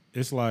 bro.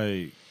 It's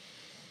like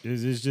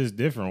it's just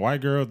different.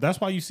 White girls. That's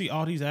why you see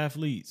all these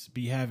athletes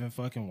be having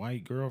fucking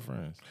white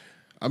girlfriends.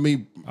 I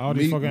mean, All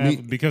these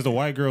because the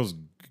white girls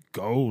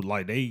go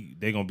like they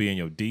gonna be in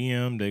your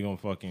DM. They gonna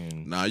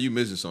fucking Nah, you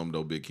missing something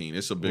though, Big King.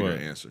 It's a bigger What?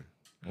 answer.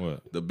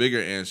 what? The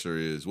bigger answer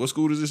is, what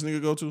school does this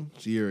nigga go to?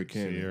 Sierra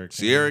Canyon.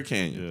 Sierra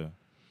Canyon. Yeah.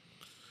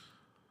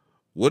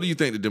 What do you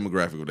think the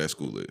demographic of that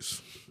school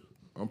is?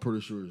 I'm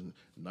pretty sure it's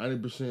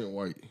 90%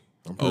 white.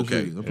 I'm pretty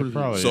Okay. sure. I'm pretty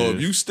sure. probably So is.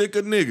 if you stick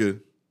a nigga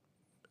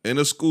in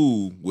a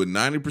school with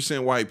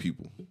 90% white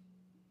people,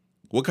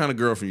 what kind of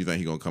girlfriend you think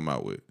he gonna come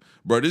out with?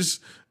 Bro, this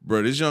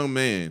young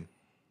man,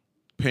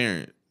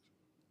 parent,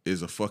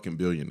 is a fucking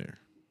billionaire.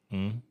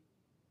 Mhm.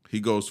 He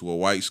goes to a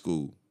white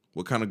school.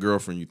 What kind of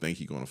girlfriend you think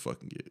he gonna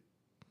fucking get?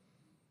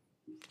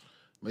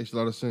 Makes a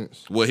lot of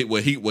sense. What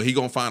he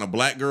gonna find a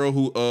black girl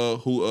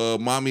who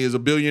mommy is a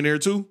billionaire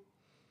too?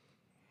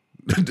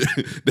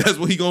 That's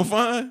what he gonna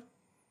find?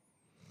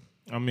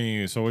 I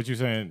mean, so what you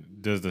saying?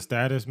 Does the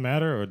status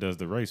matter or does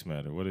the race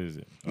matter? What is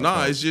it?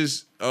 Nah, it's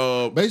just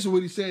Basically,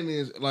 what he's saying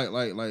is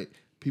like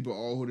people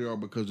are who they are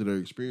because of their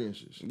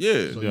experiences.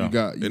 yeah. So Yeah. you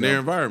got In their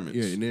environments.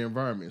 Yeah, in their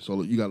environment.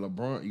 So you got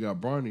LeBron, you got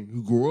Bronny,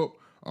 who grew up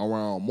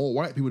around more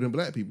white people than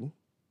black people.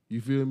 You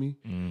feel me?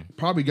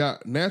 Probably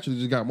naturally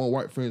just got more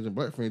white friends than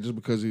black friends just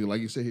because he, like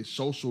you said, his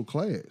social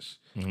class.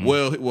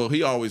 Well,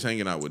 he always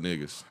hanging out with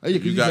niggas. Yeah,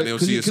 You got them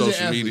see his social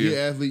athlete, media. He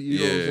athlete, you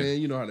know what I'm Yeah.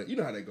 saying? You know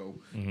how that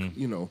go.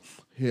 You know,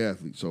 he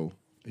athlete, so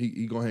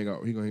he gonna hang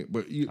out. He gonna hang,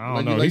 but you, I don't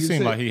like know. you- like He you seemed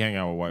said, like he hang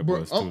out with white bro,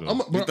 boys too.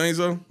 Though. You think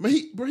so? Man,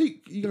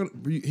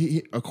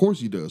 he of course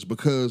he does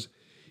because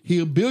he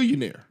a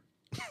billionaire.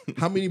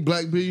 How many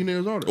black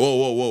billionaires are there?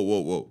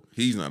 Whoa.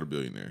 He's not a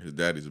billionaire. His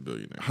daddy's a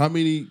billionaire. How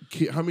many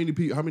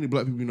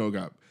black people you know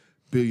got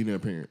billionaire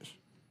parents?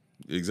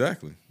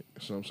 Exactly.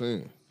 That's what I'm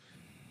saying.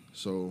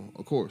 So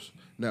of course.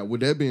 Now with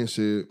that being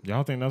said,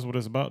 Y'all think that's what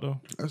it's about though?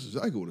 that's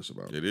exactly what it's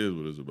about. It is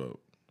what it's about.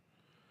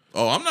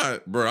 Oh,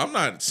 I'm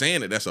not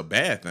saying that that's a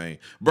bad thing.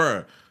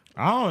 Bro,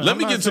 I'm let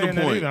me not get to the saying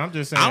that point. either. I'm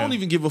just saying. I don't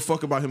even give a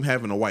fuck about him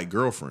having a white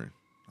girlfriend.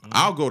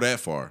 I'll go that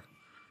far.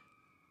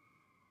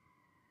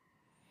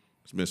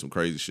 There's been some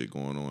crazy shit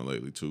going on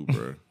lately too,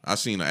 bro. I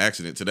seen an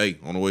accident today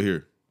on the way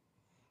here.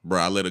 Bro,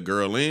 I let a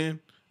girl in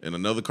and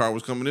another car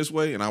was coming this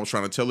way and I was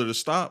trying to tell her to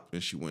stop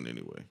and she went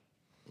anyway.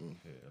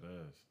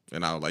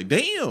 And I was like,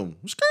 damn,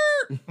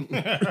 skirt.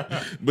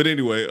 But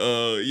anyway,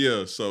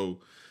 yeah, so,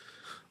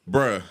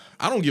 bruh,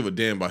 I don't give a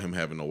damn about him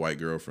having a white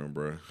girlfriend,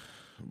 bruh.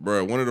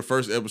 Bruh, one of the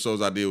first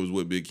episodes I did was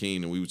with Big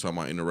King, and we were talking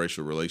about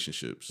interracial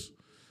relationships.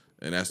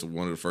 And that's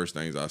one of the first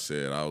things I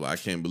said. I was like,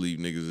 I can't believe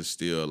niggas is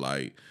still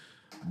like,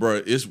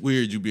 bruh, it's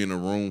weird you be in a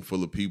room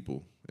full of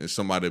people, and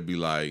somebody be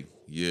like,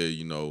 yeah,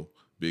 you know,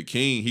 Big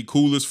King, he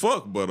cool as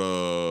fuck, but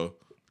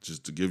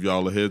just to give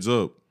y'all a heads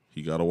up,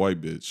 he got a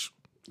white bitch.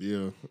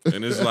 Yeah.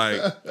 And it's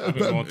like, I've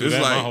been going through it's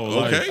that my like, whole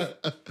life. okay.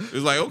 It's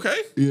like, okay.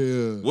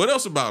 Yeah. What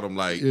else about him?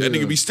 Like, Yeah. that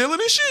nigga be stealing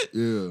this shit?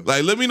 Yeah.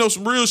 Like, let me know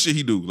some real shit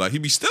he do. Like, he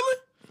be stealing?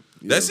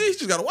 That's it? He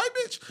just got a white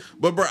bitch?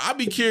 But, bro, I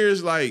be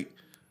curious, like,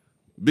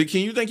 Big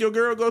King, you think your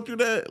girl go through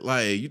that?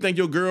 Like, you think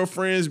your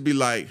girlfriends be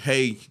like,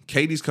 hey,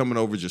 Katie's coming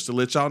over just to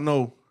let y'all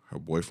know her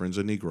boyfriend's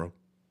a Negro?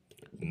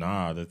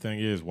 Nah, the thing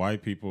is,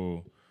 white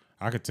people,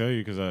 I could tell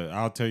you because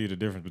I'll tell you the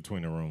difference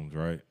between the rooms,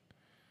 right?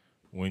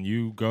 When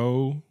you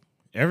go,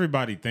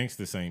 everybody thinks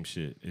the same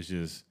shit. It's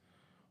just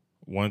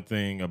one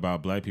thing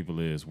about black people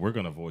is we're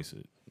going to voice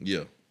it.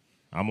 Yeah.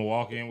 I'm going to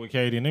walk in with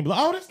Katie and they be like,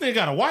 oh, this nigga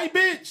got a white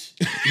bitch.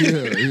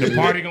 Yeah. The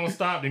party going to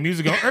stop. The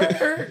music going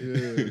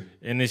to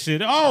And this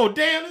shit, oh,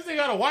 damn, this nigga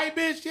got a white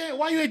bitch. Yeah,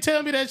 why you ain't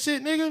telling me that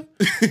shit, nigga?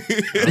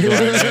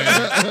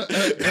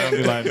 I'll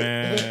be like,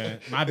 man,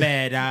 my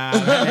bad,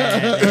 dog. My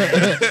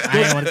bad, man.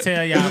 I ain't want to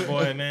tell y'all,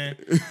 boy, man.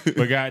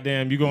 But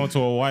goddamn, you go into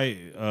a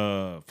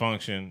white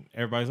function,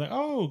 everybody's like,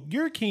 oh,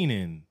 you're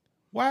Keenan.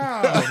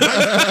 Wow.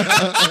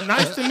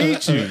 Nice to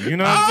meet you. You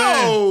know what I'm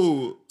saying?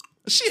 Oh,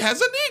 she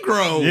has a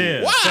Negro.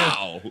 Yeah.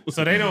 Wow.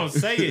 So they don't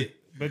say it,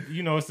 but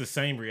you know, it's the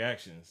same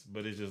reactions.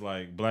 But it's just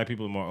like black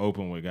people are more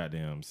open with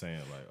goddamn saying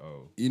like,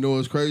 oh. You know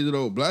what's crazy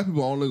though? Black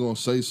people only gonna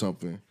say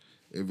something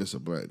if it's a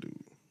black dude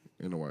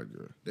and a white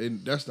girl.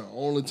 That's the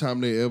only time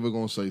they ever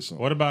gonna say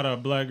something. What about a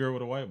black girl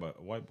with a white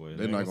boy?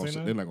 They're not gonna say.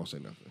 nothing? They're not gonna say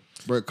nothing.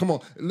 Bro, come on.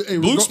 Hey,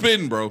 Blue go,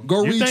 spitting, bro.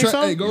 Go You read. think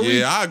so? Hey, go read.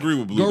 Yeah, I agree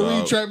with Blue. Go dog.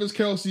 read Travis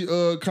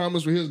Kelce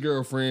comments with his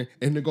girlfriend,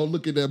 and then go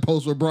look at that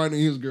post with Brian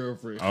and his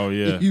girlfriend. Oh,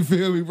 yeah. You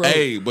feel me, bro?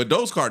 Hey, but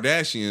those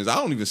Kardashians, I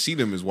don't even see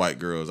them as white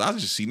girls. I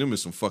just see them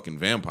as some fucking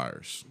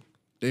vampires.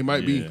 They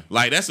might be. Yeah.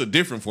 Like, that's a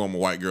different form of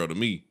white girl to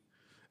me.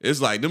 It's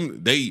like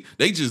them, they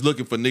just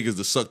looking for niggas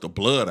to suck the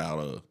blood out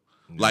of.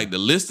 Like the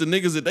list of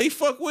niggas that they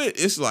fuck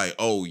with, it's like,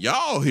 oh,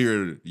 y'all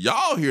here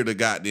the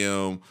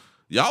goddamn,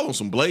 y'all on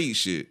some Blade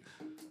shit.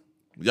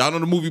 Y'all know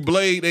the movie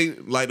Blade, they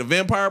like the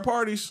vampire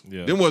parties?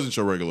 Yeah. Them wasn't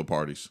your regular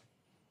parties.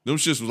 Them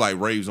shits was like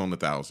raves on the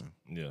 1,000.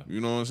 Yeah.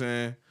 You know what I'm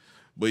saying?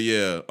 But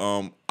yeah,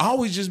 I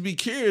always just be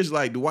curious,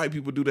 like, do white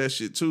people do that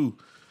shit too?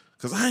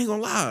 Cause I ain't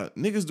gonna lie,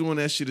 niggas doing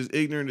that shit is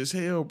ignorant as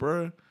hell,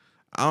 bruh.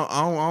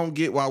 I don't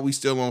get why we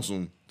still on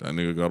some That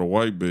nigga got a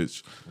white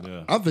bitch.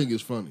 Yeah. I think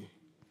it's funny.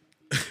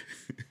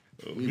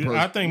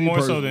 I think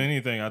more so than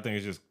anything, I think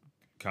it's just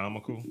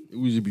comical.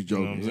 We should be You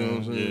know what joking. I'm You know what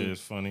I'm saying? saying? Yeah,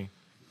 it's funny.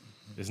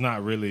 It's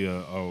not really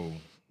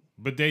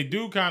but they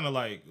do kind of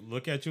like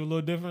look at you a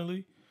little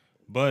differently.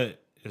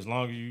 But as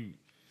long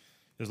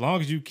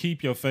as you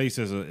keep your face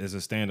as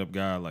a stand up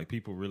guy, like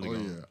people really. Oh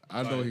gonna, yeah,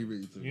 I know he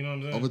really too. You know what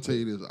I'm saying? I'm gonna tell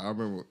you this. I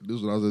remember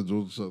this when I was at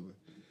Georgia Southern.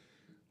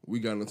 We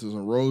got into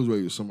some road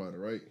rage with somebody,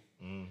 right?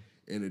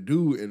 And the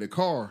dude in the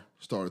car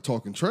started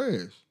talking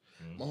trash.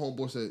 My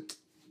homeboy said,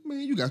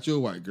 "Man, you got your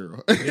white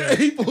girl."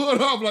 He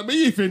pulled off like, "Man,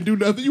 you ain't finna do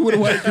nothing. You with a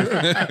white girl."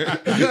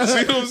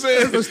 See what I'm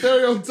saying? It's a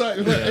stereotype.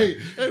 Like, hey,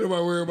 ain't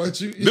nobody worried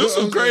about you. There's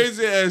some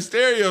crazy ass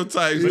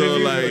stereotypes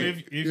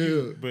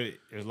though. But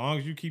as long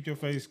as you keep your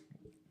face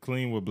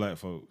clean with black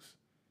folks,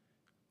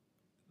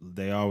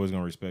 they always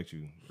gonna respect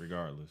you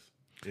regardless.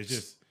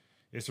 It's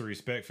a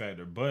respect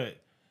factor,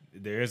 but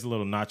there is a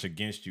little notch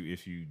against you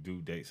if you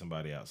do date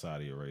somebody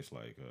outside of your race,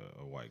 like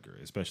a white girl,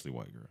 especially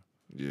white girl.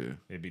 Yeah.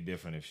 It'd be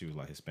different if she was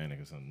like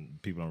Hispanic or something.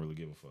 People don't really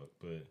give a fuck.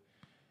 But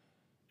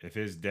if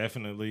it's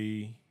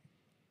definitely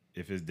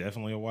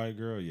a white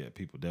girl, yeah,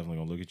 people definitely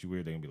gonna look at you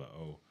weird. They gonna be like,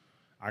 oh,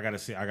 I gotta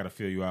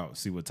feel you out,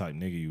 see what type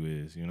nigga you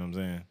is. You know what I'm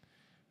saying?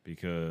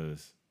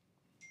 Because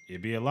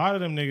it be a lot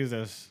of them niggas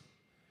that's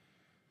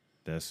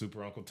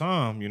super Uncle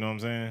Tom, you know what I'm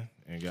saying?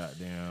 And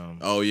goddamn.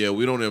 Oh yeah,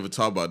 we don't ever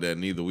talk about that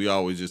neither. We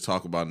always just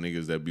talk about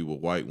niggas that be with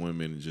white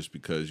women just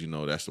because, you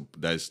know, that's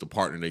the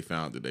partner they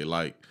found that they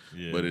like.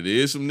 Yeah. But it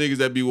is some niggas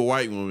that be with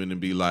white women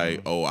and be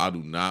like, oh, I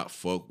do not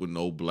fuck with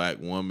no black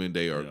woman.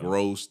 They are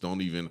gross. I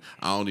don't even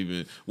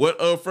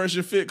what Fresh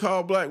and Fit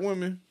called black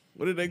women?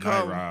 What did they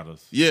call them? Night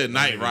Riders. Yeah,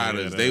 Night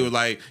Riders. They were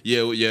like,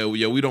 yeah,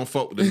 we don't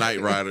fuck with the Night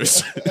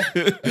Riders.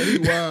 Hey,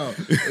 wow.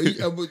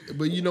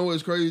 But you know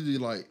what's crazy?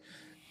 Like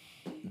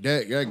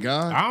that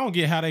guy. I don't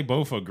get how they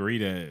both agree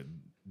that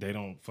they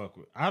don't fuck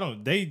with.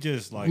 They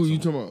just like. Who you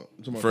talking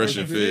about? Fresh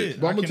and Fit.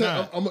 But I'm gonna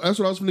tell. That's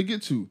what I was gonna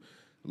get to.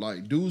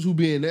 Like dudes who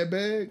be in that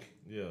bag.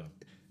 Yeah.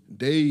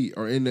 They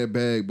are in that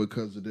bag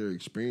because of their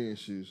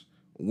experiences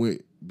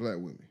with black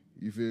women.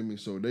 You feel me?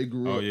 So they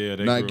grew up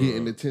not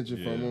getting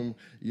attention from them.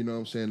 You know what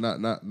I'm saying?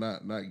 Not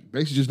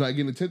basically just not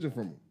getting attention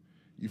from them.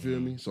 You feel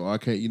me? So I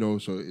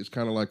can't, so it's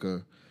kind of like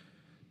a,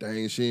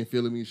 dang, she ain't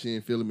feeling me. I'm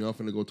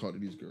finna go talk to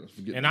these girls.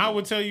 And I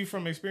would tell you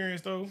from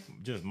experience though,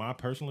 just my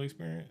personal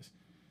experience,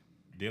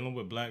 dealing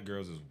with black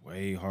girls is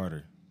way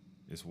harder.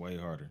 It's way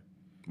harder.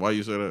 Why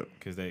you say that?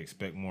 Because they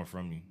expect more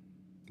from you.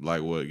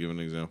 Like what? Give an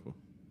example.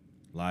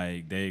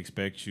 Like they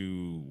expect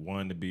you,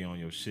 1, to be on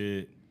your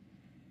shit,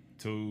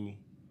 2,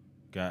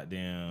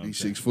 goddamn. Be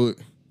 6 foot.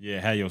 Yeah,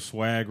 have your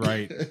swag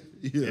right.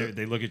 Yeah.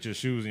 They look at your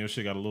shoes and your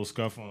shit got a little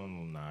scuff on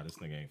them. Nah, this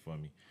nigga ain't for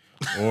me.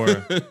 Or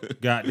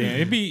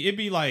goddamn, it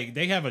be like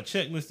they have a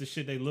checklist of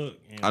shit they look.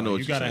 And I know like, what you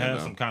you're gotta saying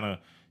have now.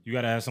 you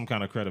gotta have some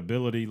kind of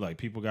credibility. Like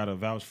people gotta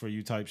vouch for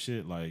you type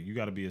shit. Like you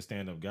gotta be a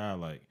stand up guy.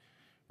 Like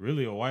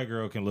really, a white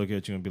girl can look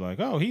at you and be like,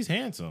 "Oh, he's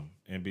handsome,"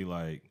 and be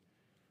like,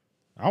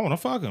 "I want to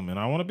fuck him and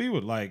I want to be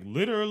with." Like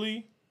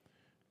literally,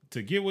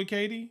 to get with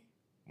Katie,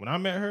 when I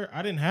met her,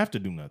 I didn't have to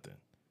do nothing.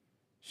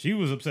 She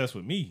was obsessed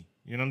with me.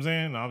 You know what I'm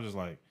saying? And I was just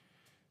like,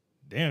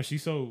 damn,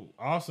 she's so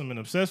awesome and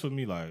obsessed with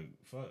me. Like,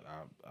 fuck,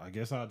 I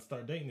guess I'd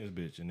start dating this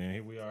bitch. And then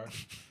here we are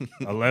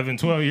 11,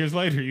 12 years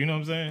later. You know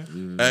what I'm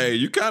saying? Hey,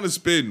 you kind of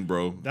spitting,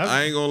 bro.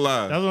 I ain't gonna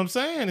lie. That's what I'm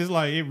saying. It's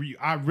like,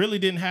 I really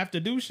didn't have to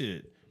do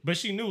shit. But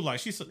she knew, like,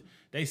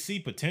 they see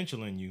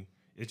potential in you.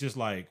 It's just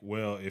like,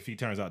 well, if he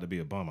turns out to be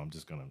a bum, I'm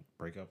just going to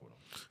break up with him.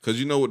 Because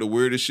you know what the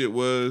weirdest shit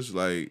was?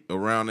 Like,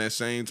 around that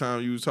same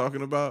time you was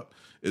talking about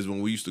is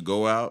when we used to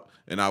go out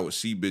and I would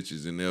see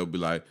bitches and they'll be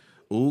like,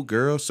 "Ooh,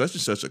 girl, such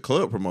and such a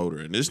club promoter,"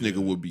 and this nigga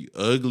would be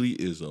ugly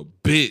as a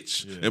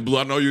bitch. Yeah. And Blue,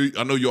 I know you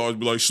always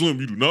be like, "Slim,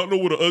 you do not know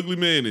what an ugly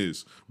man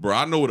is." Bro,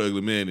 I know what an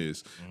ugly man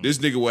is. Mm-hmm. This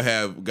nigga would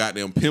have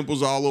goddamn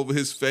pimples all over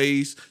his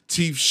face,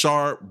 teeth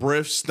sharp,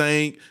 breath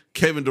stank,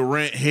 Kevin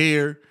Durant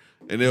hair.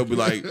 And they'll be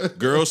like,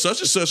 "Girl, such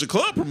and such a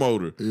club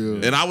promoter."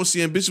 Yeah. And I was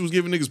seeing bitches was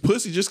giving niggas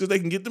pussy just because they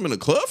can get them in a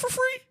club for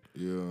free.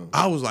 Yeah.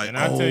 I was like,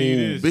 I tell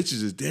you this,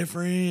 bitches is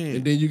different.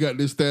 And then you got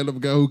this stand-up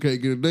guy who can't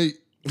get a date.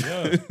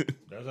 Yeah,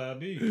 that's how it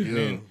be.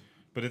 Yeah.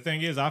 But the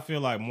thing is, I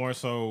feel like more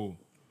so,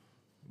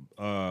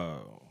 I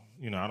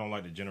don't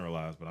like to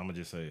generalize, but I'm going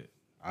to just say it.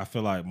 I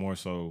feel like more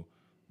so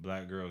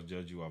black girls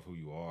judge you off who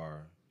you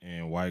are,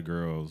 and white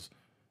girls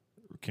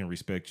can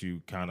respect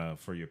you kind of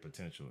for your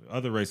potential.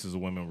 Other races of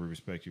women will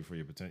respect you for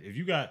your potential. If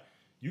you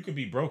could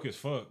be broke as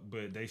fuck,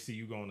 but they see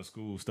you going to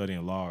school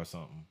studying law or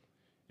something,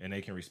 and they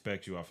can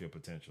respect you off your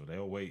potential.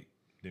 They'll wait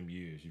them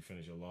years. You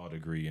finish your law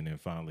degree and then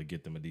finally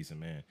get them a decent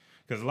man.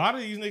 Because a lot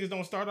of these niggas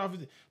don't start off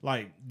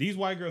like these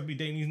white girls be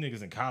dating these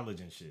niggas in college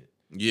and shit.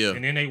 Yeah.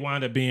 And then they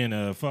wind up being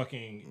a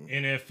fucking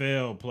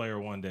NFL player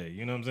one day.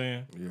 You know what I'm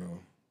saying? Yeah.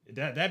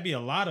 That'd be a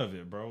lot of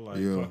it, bro. Like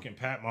fucking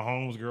Pat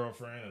Mahomes'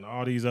 girlfriend and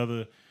all these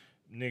other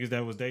niggas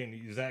that was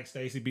dating. Zach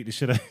Stacy beat the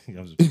shit out of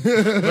him. Yeah.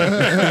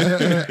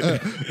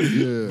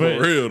 But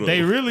For real, though.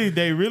 they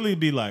really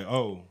be like,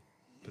 oh,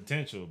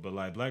 potential, but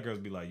like black girls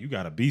be like, you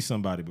gotta be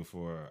somebody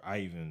before I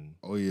even.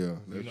 Oh yeah,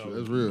 that's, know,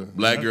 that's real.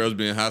 Black girls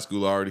being in high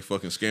school are already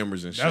fucking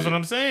scammers and shit. That's what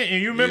I'm saying.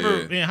 And you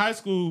remember Yeah. in high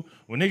school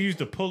when niggas used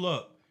to pull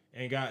up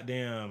and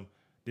goddamn,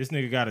 this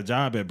nigga got a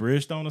job at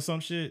Bridgestone or some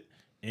shit,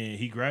 and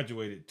he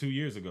graduated 2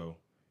 years ago,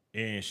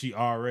 and she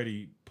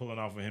already pulling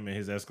off of him in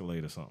his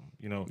Escalade or something.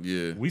 You know,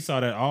 Yeah. we saw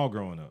that all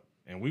growing up,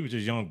 and we were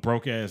just young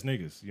broke ass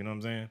niggas. You know what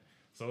I'm saying?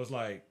 So it's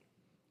like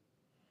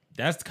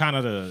that's kind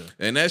of the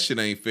And that shit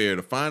ain't fair.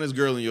 The finest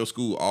girl in your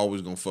school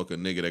always gonna fuck a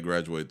nigga that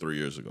graduated 3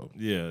 years ago.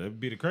 yeah, it'd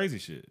be the crazy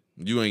shit.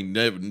 You ain't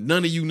never,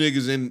 none of you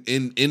niggas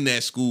in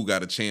that school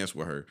got a chance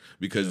with her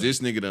because this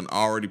nigga done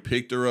already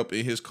picked her up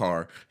in his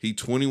car. He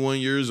 21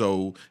 years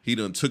old. He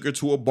done took her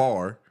to a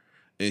bar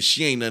and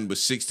she ain't nothing but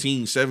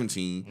 16,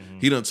 17.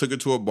 He done took her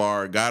to a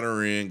bar, got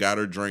her in, got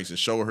her drinks and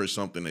show her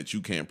something that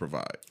you can't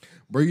provide.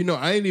 Bro, you know,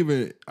 I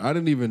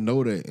didn't even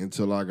know that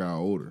until I got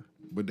older.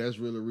 But that's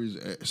really the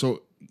reason.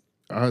 So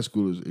high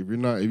schoolers,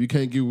 if you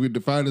can't get with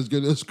the finest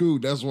girl in school,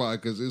 that's why.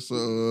 Because it's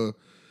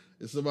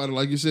somebody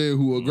like you said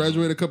who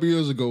graduated a couple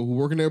years ago, who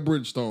working at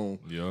Bridgestone.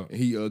 Yeah. And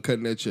he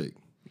cutting that check.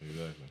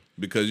 Exactly.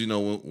 Because you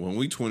know when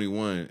we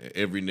 21,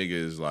 every nigga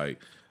is like,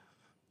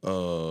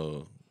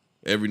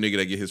 every nigga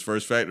that get his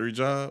first factory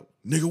job,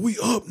 nigga, we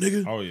up,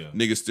 nigga. Oh yeah.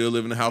 Nigga still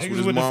live in the house with Niggas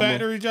his with mama. the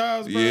factory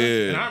jobs, bro.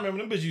 Yeah. And I remember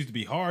them bitches used to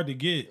be hard to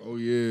get. Oh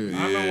yeah.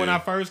 I remember when I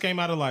first came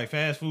out of like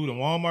fast food and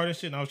Walmart and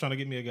shit, and I was trying to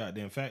get me a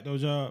goddamn facto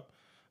job.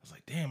 I was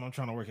like, damn, I'm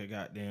trying to work at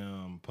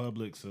goddamn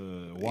Publix,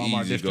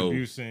 Walmart Easy Go.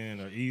 Distribution,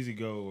 or Easy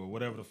Go, or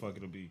whatever the fuck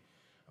it'll be.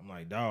 I'm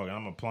like, dog,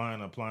 I'm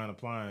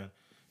applying.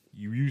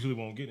 You usually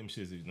won't get them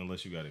shits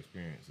unless you got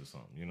experience or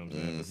something. You know what I'm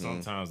saying? But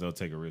sometimes they'll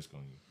take a risk on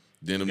you.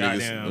 Then them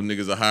Goddamn.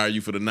 niggas will hire you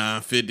for the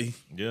 $9.50.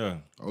 Yeah.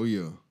 Oh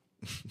yeah.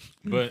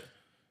 But,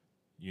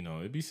 you know,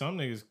 it'd be some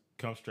niggas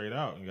come straight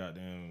out and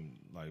goddamn,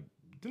 like,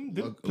 them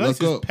Look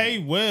places up. pay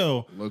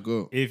well Look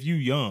up. if you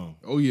young.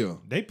 Oh yeah.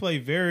 They play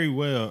very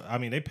well. I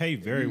mean, they pay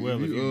very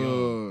well if you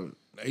young.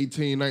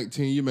 18,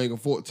 19, you making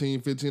 14,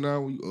 15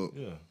 hours, you up.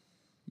 Yeah.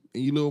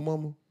 And you little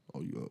mama,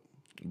 oh you up.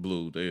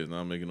 Blue, they is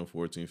not making no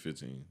 14,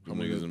 15. Them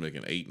much niggas is- is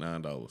making $8,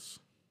 $9.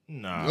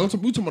 Nah. We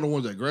talking about the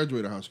ones that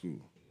graduated high school.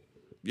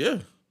 Yeah.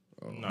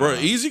 Nah. Bro,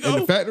 Easy In the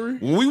Go. factory?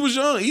 When we was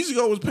young, Easy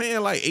Go was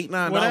paying like $8,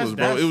 $9, Well,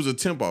 bro. It was a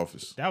temp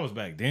office. That was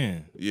back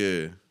then.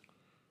 Yeah.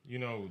 You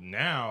know,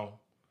 now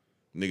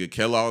Nigga,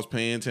 Kellogg's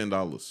paying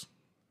 $10.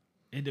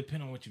 it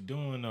depends on what you're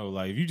doing though.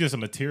 Like if you just a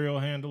material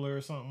handler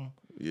or something,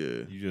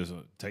 Yeah. you just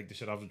take the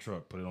shit off the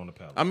truck, put it on the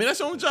pallet. I mean, that's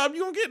the only job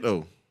you gonna get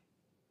though.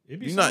 It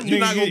be you're not- some you're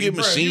niggas not gonna get bruh,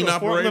 machine you a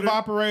operator? forklift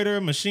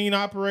operator, machine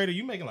operator.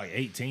 You making like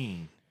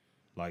 18,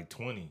 like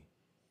 20.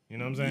 You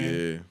know what I'm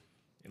saying? Yeah.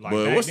 Like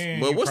But back what's then,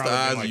 but you what's the probably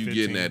odds been of like you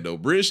 15. getting that though?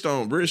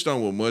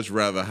 Bridgestone would much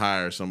rather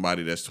hire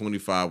somebody that's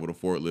 25 with a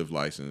forklift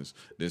license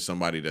than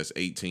somebody that's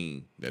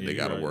 18 that Yeah, they you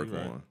got to right, work you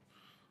right. on.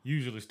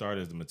 Usually start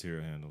as the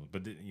material handler,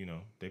 but you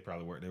know they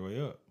probably work their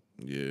way up.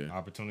 Yeah.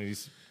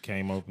 Opportunities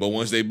came open. But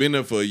once they been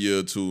there for a year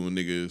or two,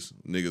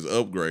 niggas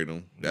upgrade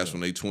them. That's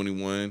when they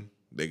 21.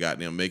 They got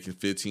them making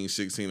 15,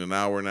 16 an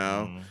hour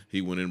now. He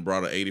went and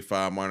brought an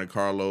 85 Monte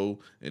Carlo,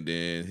 and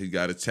then he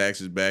got his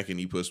taxes back, and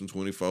he put some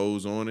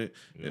 24s on it.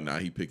 And now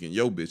he picking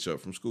your bitch up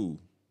from school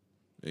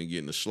and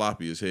getting the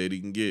sloppiest head he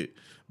can get.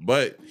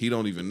 But he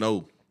don't even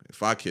know.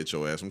 If I catch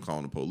your ass, I'm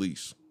calling the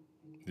police.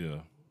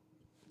 Yeah.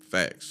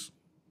 Facts.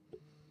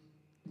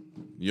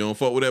 You don't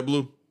fuck with that,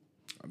 Blue?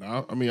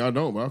 I mean, I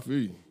don't, but I feel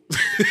you.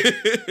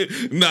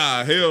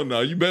 Nah, hell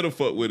no. You better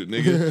fuck with it,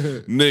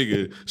 nigga.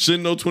 Nigga.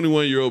 Shouldn't no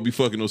 21-year-old be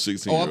fucking no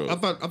 16-year-old. I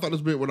thought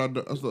this meant what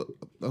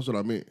that's what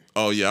I meant.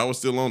 Oh, yeah, I was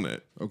still on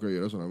that. Okay,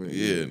 yeah, that's what I meant.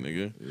 Yeah,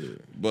 nigga.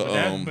 But,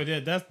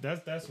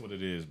 That's what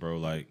it is, bro.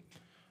 Like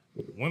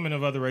women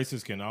of other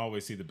races can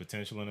always see the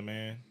potential in a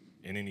man,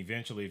 and then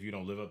eventually, if you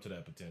don't live up to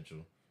that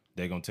potential,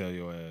 they gonna tell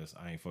your ass,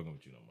 "I ain't fucking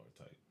with you no more."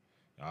 Type,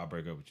 I'll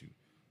break up with you.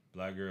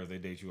 Black girls, they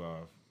date you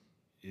off.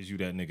 Is you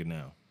that nigga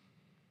now?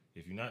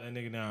 If you're not that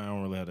nigga now, I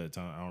don't really have that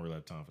time. I don't really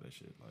have time for that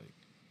shit. Like,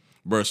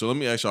 bro, so let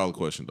me ask y'all a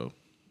question, though.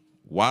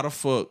 Why the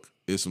fuck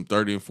is some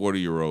 30 and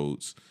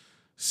 40-year-olds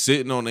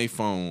sitting on their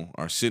phone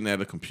or sitting at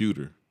a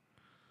computer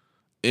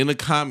in the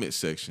comment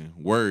section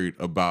worried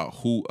about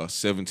who a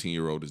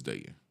 17-year-old is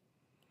dating?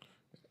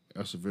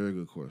 That's a very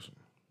good question.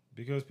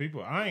 because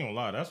people, I ain't gonna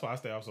lie, that's why I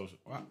stay off social.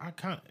 I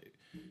kind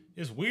of,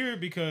 it's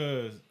weird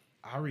because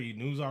I read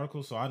news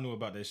articles, so I knew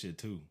about that shit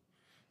too.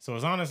 So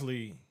it's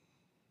honestly,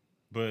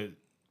 but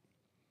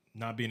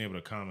not being able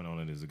to comment on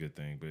it is a good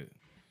thing. But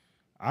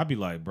I'd be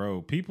like,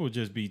 bro, people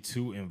just be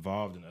too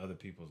involved in other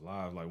people's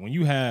lives. Like when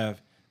you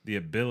have the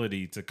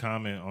ability to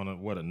comment on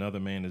what another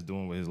man is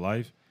doing with his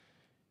life,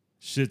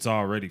 shit's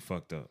already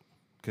fucked up.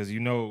 Because you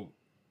know,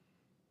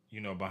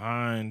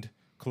 behind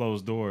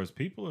closed doors,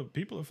 people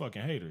are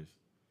fucking haters.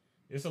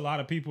 It's a lot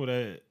of people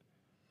that,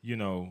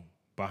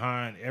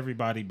 behind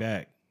everybody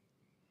back,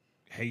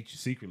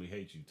 secretly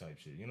hate you type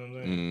shit. You know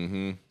what I'm saying?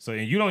 Mm-hmm. So,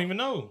 and you don't even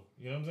know.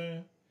 You know what I'm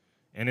saying?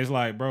 And it's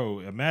like, bro,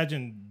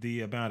 imagine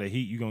the amount of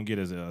heat you're going to get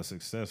as a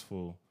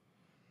successful,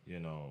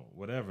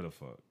 whatever the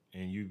fuck.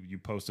 And you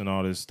posting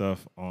all this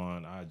stuff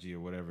on IG or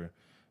whatever.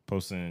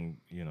 posting,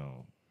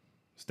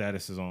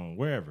 statuses on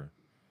wherever.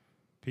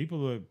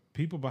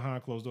 People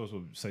behind closed doors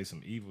will say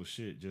some evil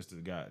shit just to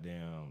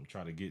goddamn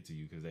try to get to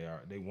you because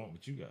they want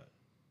what you got,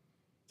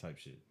 type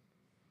shit.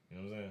 You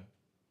know what I'm saying?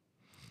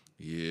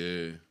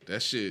 Yeah,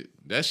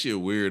 that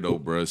shit weird though,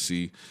 bro.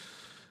 See,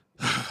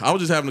 I was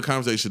just having a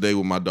conversation today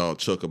with my dog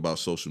Chuck about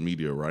social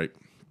media, right?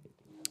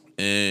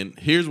 And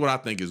here's what I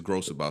think is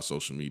gross about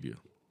social media.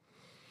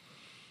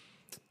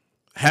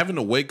 Having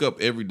to wake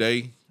up every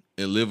day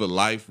and live a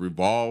life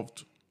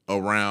revolved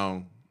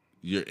around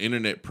your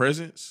internet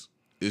presence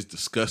is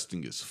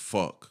disgusting as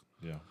fuck.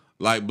 Yeah.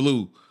 Like,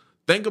 Blue,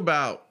 think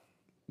about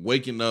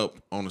waking up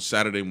on a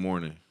Saturday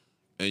morning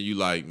and you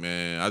like,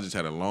 man, I just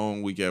had a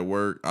long week at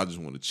work. I just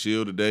want to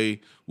chill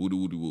today.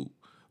 Woo-doo-woo-doo-woo.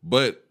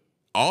 But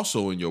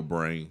also in your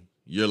brain,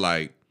 you're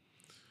like,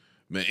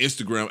 man,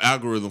 Instagram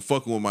algorithm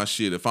fucking with my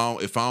shit. If I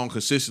don't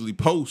consistently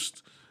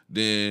post,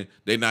 then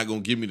they're not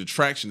gonna give me the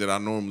traction that I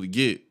normally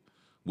get.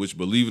 Which,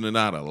 believe it or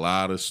not, a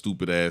lot of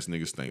stupid ass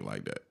niggas think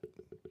like that.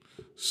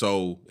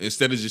 So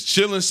instead of just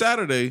chilling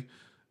Saturday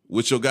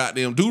with your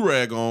goddamn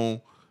do-rag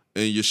on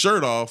and your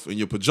shirt off and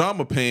your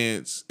pajama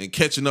pants and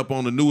catching up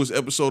on the newest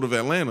episode of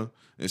Atlanta,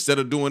 instead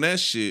of doing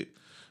that shit,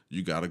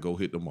 you gotta go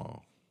hit the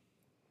mall.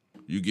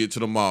 You get to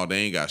the mall, they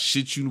ain't got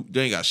shit you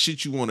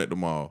want at the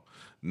mall.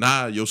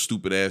 Nah, your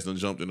stupid ass done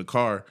jumped in the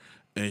car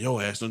and your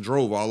ass done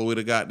drove all the way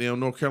to goddamn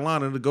North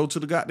Carolina to go to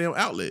the goddamn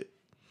outlet.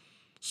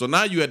 So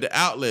now you at the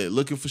outlet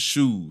looking for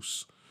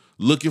shoes,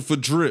 looking for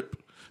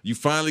drip. You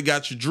finally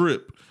got your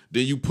drip.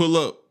 Then you pull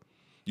up.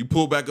 You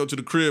pull back up to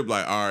the crib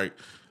like, all right,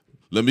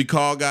 let me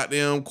call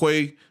goddamn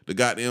Quay to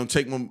goddamn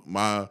take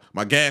my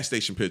gas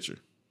station picture.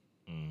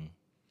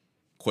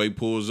 Quay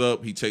pulls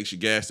up. He takes your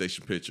gas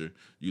station picture.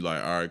 You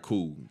like, all right,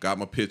 cool. Got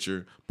my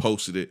picture,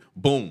 posted it.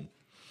 Boom.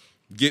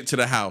 Get to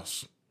the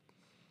house.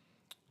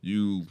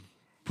 You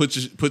put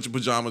your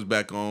pajamas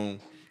back on.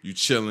 You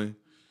chilling.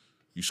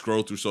 You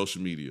scroll through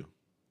social media.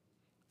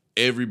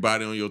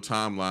 Everybody on your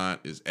timeline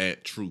is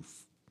at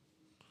Truth.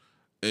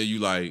 And you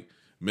like,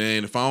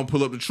 man, if I don't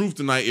pull up the Truth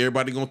tonight,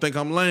 everybody gonna think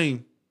I'm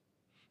lame.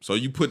 So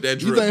you put that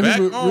drip back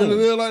on. Really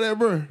live like that,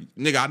 bro?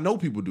 Nigga, I know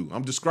people do.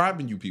 I'm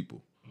describing you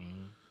people.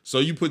 So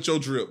you put your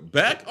drip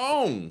back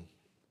on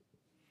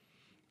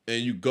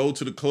and you go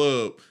to the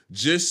club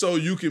just so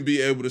you can be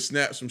able to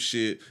snap some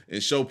shit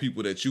and show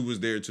people that you was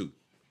there too.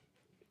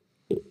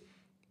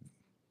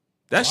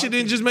 That shit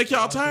didn't just make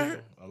y'all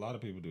tired? A lot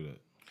of people do that.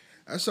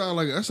 That sound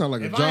like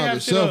a job have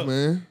itself, shit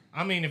man.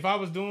 I mean, if I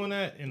was doing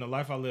that in the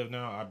life I live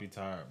now, I'd be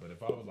tired. But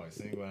if I was like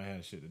single and I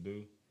had shit to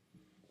do,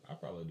 I'd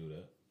probably do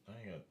that. I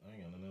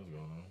ain't got nothing else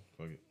going on.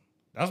 Fuck it.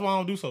 That's why I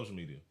don't do social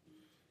media.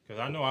 Cause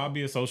I know I'll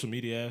be a social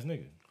media ass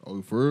nigga.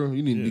 Oh, for real?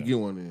 You need to get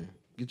one in.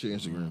 Get your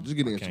Instagram. Just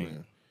get an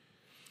Instagram.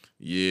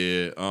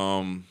 Yeah,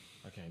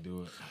 I can't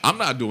do it. I'm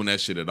not doing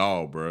that shit at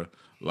all, bro.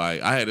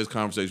 Like, I had this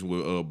conversation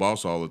with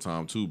Boss all the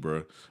time too,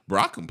 bro. Bro,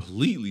 I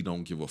completely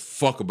don't give a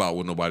fuck about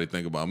what nobody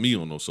think about me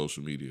on no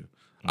social media.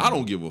 I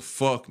don't give a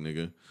fuck,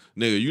 nigga.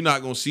 Nigga, you're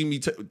not gonna see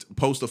me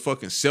post a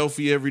fucking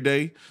selfie every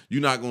day.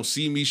 You're not gonna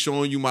see me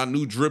showing you my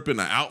new drip in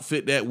the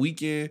outfit that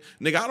weekend.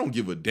 Nigga, I don't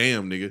give a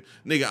damn, nigga.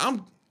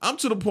 Nigga, I'm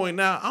to the point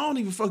now, I don't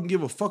even fucking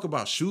give a fuck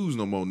about shoes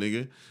no more,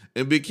 nigga.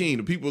 And Big King,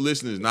 the people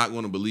listening is not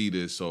gonna believe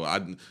this, so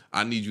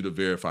I need you to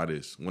verify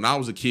this. When I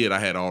was a kid, I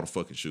had all the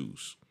fucking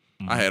shoes.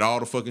 I had all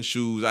the fucking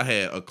shoes. I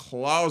had a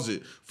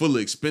closet full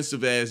of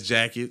expensive ass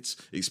jackets,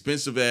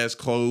 expensive ass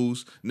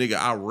clothes. Nigga,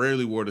 I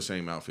rarely wore the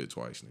same outfit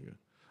twice, nigga.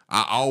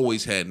 I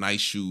always had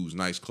nice shoes,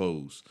 nice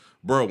clothes.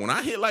 Bro, when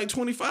I hit like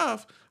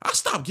 25, I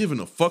stopped giving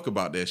a fuck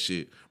about that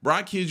shit. Bro,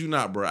 I kid you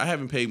not, bro. I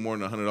haven't paid more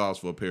than $100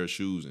 for a pair of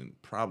shoes in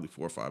probably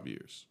 4 or 5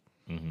 years.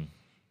 Mm-hmm.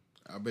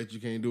 I bet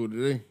you can't do it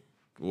today.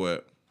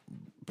 What?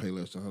 Pay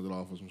less than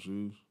 $100 for some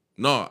shoes.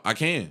 No, I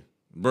can.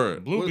 Bro,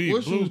 What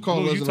shoes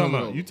cost less than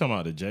 $100? You talking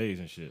about the J's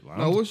and shit? Like,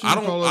 No, what shoes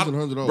cost less than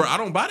 $100? Bro, I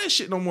don't buy that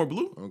shit no more,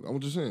 Blue. I'm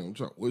just saying.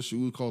 What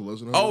shoes cost less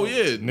than $100? Oh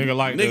yeah,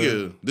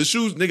 nigga, the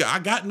shoes, nigga. I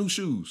got new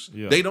shoes.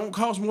 Yeah. They don't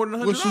cost more than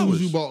 $100. What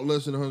shoes you bought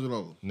less than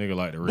 $100? nigga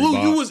like the Reebok. Blue,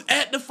 you was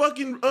at the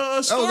fucking store That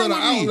was at with an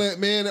me. outlet,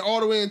 man,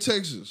 all the way in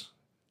Texas.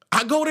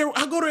 I go there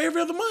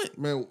every other month.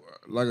 Man,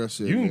 like I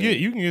said, You can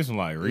man. get some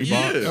like Reebok.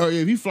 Yeah. Oh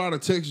yeah, if you fly to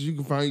Texas, you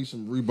can find you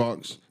some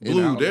Reeboks. in the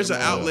Blue, outlet there's an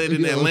mall. outlet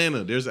in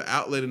Atlanta. There's an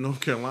outlet in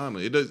North Carolina.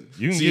 It does.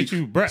 You can get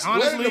you, bro. What in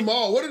Honestly, the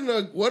mall? What in the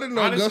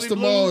Honestly, Augusta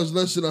Blue, Mall is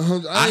less than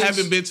 $100? I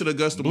haven't been to the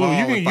Augusta Blue, Mall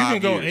you in can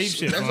 5 go years. ape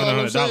shit for That's all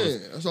I'm $100.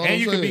 saying. That's all And I'm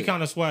you can be saying.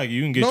 kind of swaggy.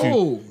 You can get No,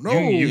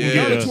 you can not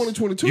get in a-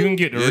 2022. You can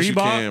get the Yes, you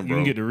Reebok. can, You bro.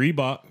 can get the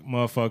Reebok,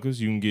 motherfuckers.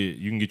 You can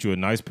get you a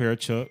nice pair of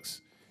Chucks.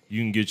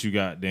 You can get you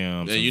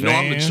goddamn. And some you know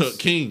I'm the Vans. Chuck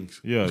King.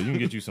 Yeah, you can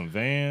get you some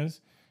Vans.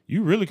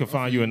 You really could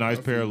find you a nice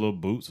pair of little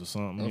boots or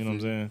something. You know what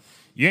I'm saying?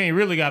 You ain't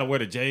really got to wear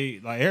the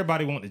J. Like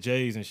everybody want the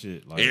J's and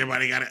shit. Like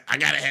Everybody got it. I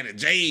gotta have the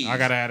J's. I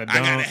gotta have the I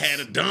gotta dunks. have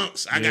the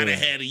dunks. I gotta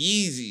have the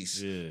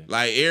Yeezys. Yeah.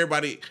 Like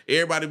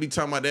everybody be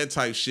talking about that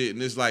type shit,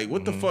 and it's like,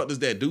 what the fuck does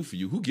that do for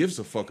you? Who gives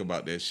a fuck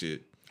about that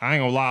shit? I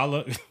ain't gonna lie.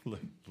 Look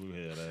blue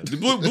head ass. The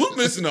Blue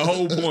missing the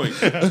whole point.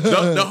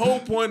 The whole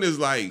point is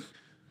like,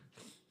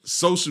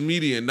 social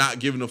media and not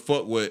giving a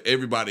fuck what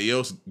everybody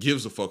else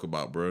gives a fuck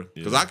about, bro.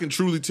 Because I can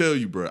truly tell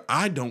you, bro,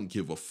 I don't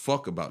give a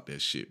fuck about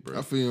that shit, bro.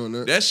 I feel you on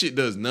that. That shit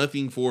does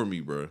nothing for me,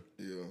 bro.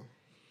 Yeah.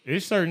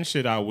 It's certain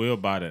shit I will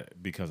buy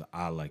that because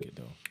I like it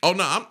though. Oh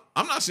no,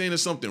 I'm not saying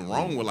there's something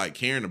wrong with like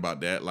caring about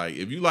that. Like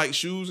if you like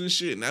shoes and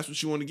shit and that's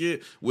what you want to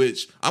get,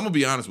 which I'm gonna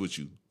be honest with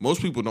you, most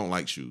people don't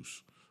like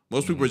shoes.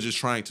 Most people are just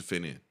trying to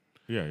fit in.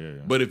 Yeah.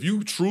 But if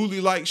you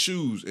truly like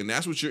shoes and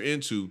that's what you're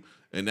into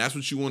and that's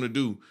what you want to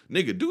do,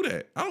 nigga, do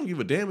that. I don't give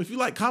a damn. If you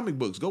like comic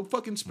books, go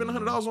fucking spend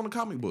 $100 on a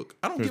comic book.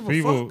 I don't give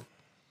a fuck.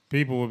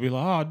 People would be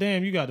like, "Oh,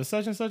 damn, you got the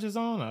such and such is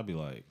on." I'd be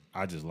like,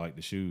 "I just like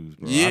the shoes,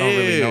 bro. Yeah. I don't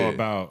really know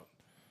about.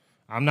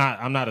 I'm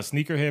not a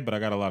sneakerhead, but I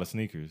got a lot of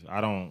sneakers.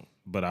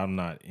 But I'm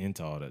not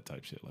into all that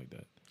type shit like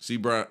that. See,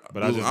 bro,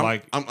 But I just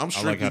I'm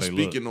strictly how they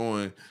speaking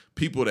on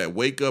people that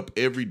wake up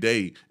every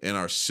day and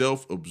are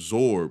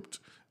self-absorbed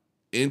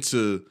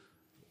into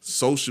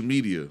social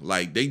media.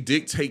 Like they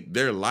dictate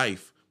their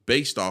life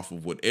based off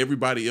of what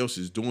everybody else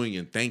is doing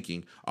and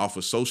thinking off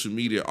of social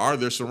media or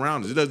their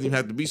surroundings. It doesn't even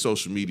have to be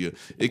social media.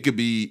 It could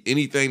be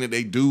anything that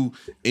they do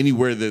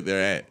anywhere that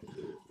they're at.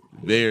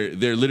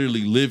 They're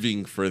literally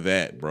living for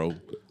that, bro.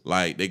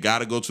 Like they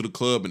gotta go to the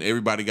club and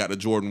everybody got the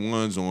Jordan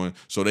 1s on,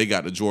 so they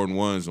got the Jordan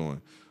 1s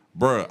on.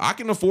 Bruh, I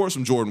can afford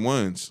some Jordan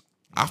 1s.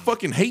 I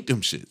fucking hate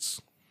them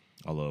shits.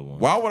 I love one.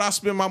 Why would I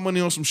spend my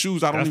money on some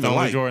shoes I don't That's even the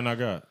only like? Jordan I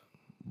got.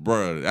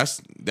 Bruh,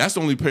 that's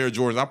the only pair of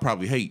Jordans I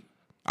probably hate.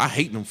 I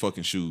hate them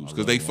fucking shoes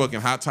because they fucking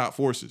high top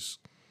forces.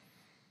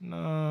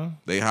 Nah.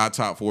 They high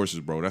top forces,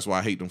 bro. That's why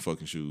I hate them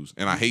fucking shoes.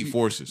 And I hate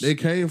forces. They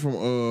came from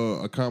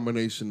a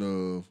combination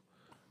of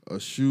a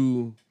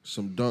shoe,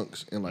 some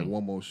dunks, and like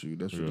one more shoe.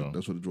 That's where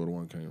the Jordan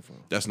 1 came from.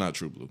 That's not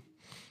true, Blue.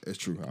 It's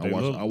true. I They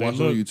watched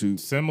look on YouTube.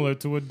 Similar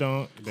to a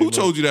dunk. Who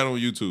told you that on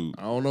YouTube?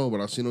 I don't know,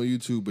 but I seen on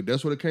YouTube. But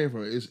that's where it came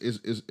from.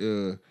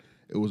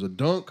 It was a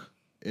dunk,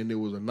 and it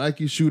was a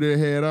Nike shoe they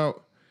had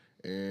out,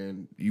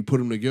 and you put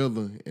them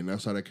together, and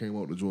that's how they came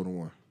up with the Jordan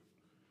 1.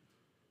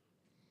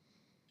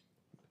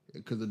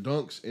 Because the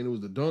dunks, and it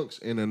was the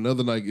dunks and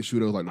another Nike shoe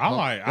that was like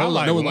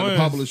the ones.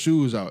 popular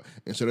shoes out,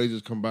 and so they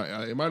just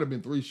combined. It might have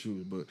been 3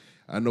 shoes, but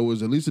I know it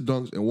was at least the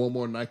dunks and one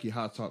more Nike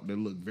high top that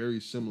looked very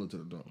similar to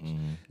the dunks.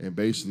 And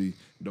basically,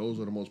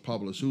 those are the most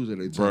popular shoes that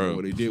they took. Bro,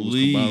 What they did was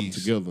combine them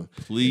together.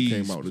 Please,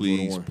 and came out with the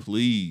Jordan 1.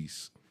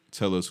 please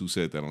tell us who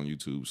said that on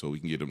YouTube so we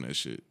can get them that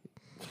shit.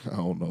 I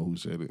don't know who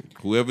said it.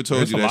 Whoever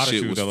told There's you a that lot of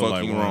shit shoes was that look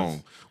fucking like wrong.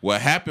 ones.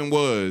 What happened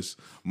was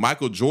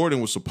Michael Jordan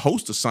was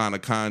supposed to sign a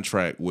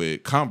contract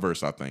with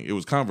Converse, I think. It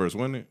was Converse,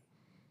 wasn't it?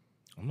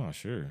 I'm not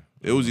sure.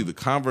 It was either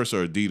Converse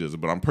or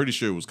Adidas, but I'm pretty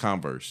sure it was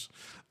Converse.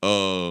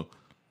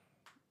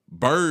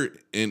 Bird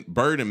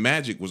and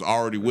Magic was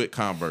already with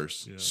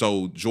Converse,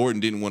 so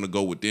Jordan didn't want to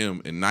go with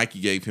them, and Nike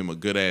gave him a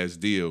good ass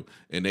deal,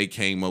 and they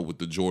came up with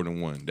the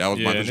Jordan 1. That was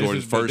Michael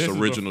Jordan's first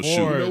original shoe.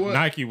 You know what?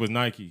 Nike was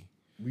Nike.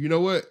 You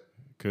know what?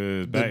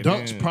 Cause The back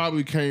dunks then,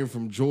 probably came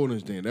from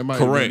Jordans then. That might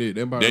Correct. have been it.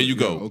 That might There have- you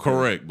go. yeah, okay.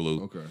 Correct,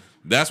 Blue. Okay.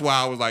 That's why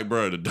I was like,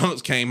 bro, the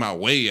dunks came out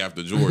way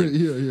after Jordan.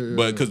 Yeah.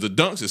 But because the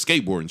dunks is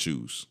skateboarding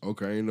shoes.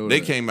 Okay, I ain't know They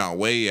that. came out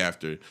way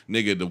after.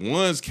 Nigga, the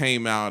ones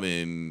came out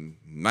in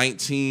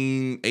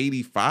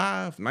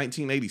 1985,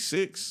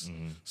 1986,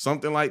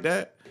 something like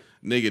that.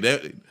 Nigga,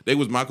 that they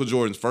was Michael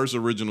Jordan's first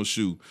original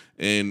shoe.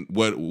 And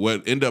what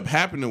ended up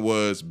happening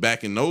was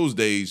back in those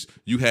days,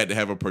 you had to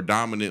have a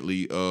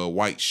predominantly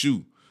white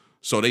shoe.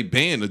 So they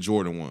banned the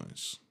Jordan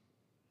 1s.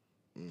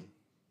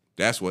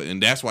 That's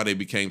why they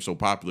became so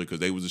popular, because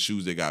they was the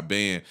shoes that got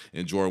banned,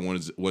 and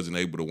Jordan wasn't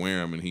able to wear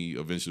them, and he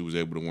eventually was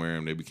able to wear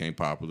them. They became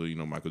popular. You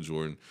know, Michael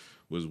Jordan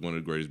was one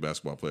of the greatest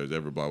basketball players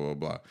ever, blah, blah,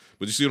 blah.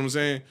 But you see what I'm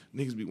saying?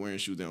 Niggas be wearing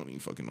shoes they don't even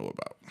fucking know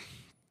about.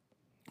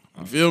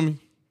 You feel me?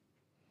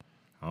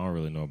 I don't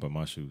really know about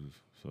my shoes,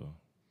 so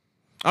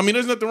I mean,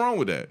 there's nothing wrong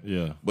with that.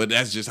 yeah. But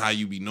that's just how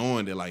you be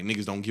knowing that, like,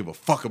 niggas don't give a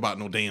fuck about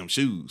no damn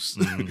shoes.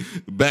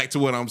 Back to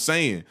what I'm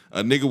saying.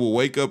 A nigga will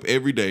wake up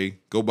every day,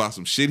 go buy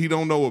some shit he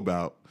don't know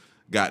about,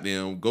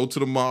 goddamn, go to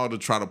the mall to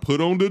try to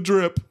put on the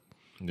drip,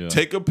 Yeah.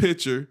 take a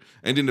picture,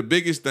 and then the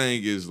biggest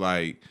thing is,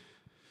 like,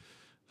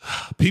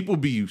 people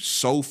be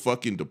so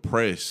fucking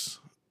depressed,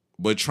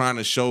 but trying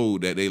to show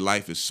that their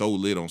life is so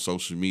lit on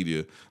social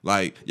media.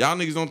 Like, y'all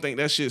niggas don't think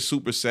that shit's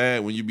super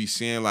sad when you be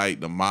seeing, like,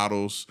 the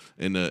models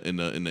and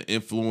the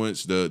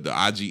influence, the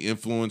IG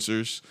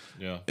influencers,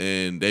 Yeah.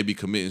 and they be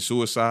committing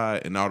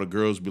suicide, and all the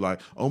girls be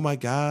like, oh my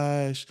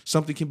gosh,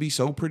 something can be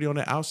so pretty on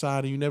the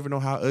outside and you never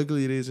know how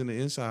ugly it is in the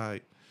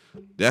inside.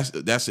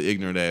 That's an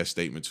ignorant ass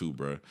statement too,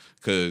 bro.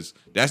 Because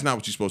that's not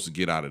what you're supposed to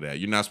get out of that.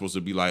 You're not supposed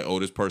to be like, oh,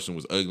 this person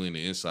was ugly in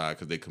the inside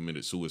because they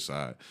committed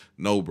suicide.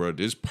 No, bro.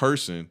 This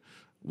person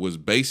was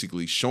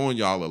basically showing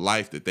y'all a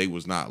life that they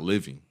was not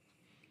living.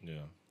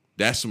 Yeah.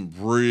 That's some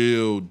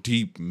real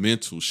deep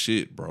mental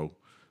shit, bro.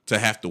 To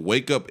have to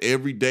wake up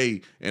every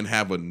day and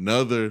have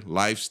another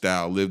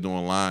lifestyle lived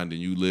online than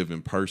you live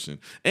in person.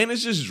 And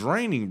it's just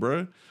draining,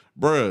 bro.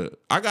 Bruh,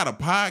 I got a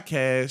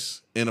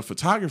podcast and a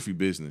photography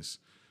business,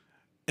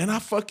 and I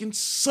fucking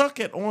suck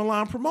at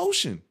online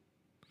promotion.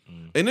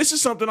 And this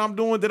is something I'm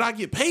doing that I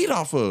get paid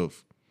off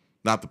of.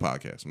 Not the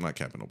podcast. I'm not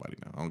capping nobody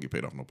now. I don't get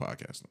paid off no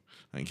podcasting.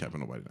 I ain't capping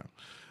nobody now.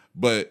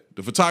 But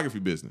the photography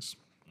business.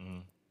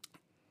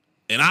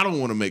 And I don't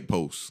want to make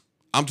posts.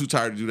 I'm too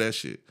tired to do that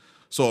shit.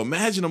 So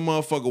imagine a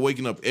motherfucker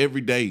waking up every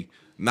day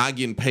not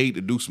getting paid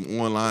to do some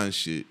online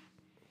shit.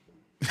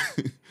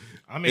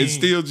 I mean, And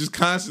still just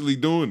constantly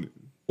doing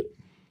it.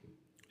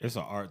 it's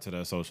an art to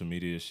that social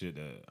media shit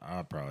that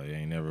I probably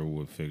ain't never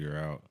would figure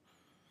out.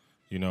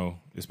 You know,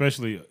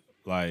 especially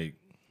like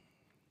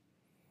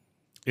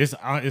it's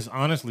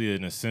honestly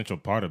an essential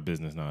part of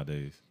business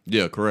nowadays.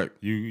 Yeah, correct.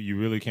 You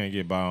really can't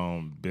get by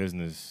on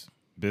business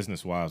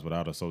wise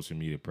without a social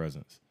media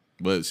presence.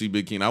 But see,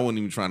 Big King, I wasn't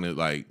even trying to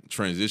like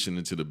transition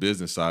into the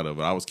business side of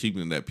it. I was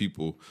keeping that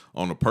people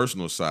on the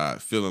personal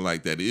side feeling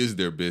like that is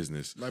their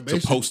business Like to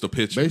post a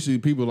picture. Basically,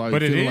 people like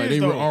But it feeling like is,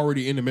 they were though.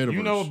 already in the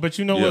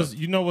metaverse.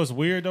 You know what's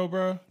weird though,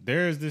 bro?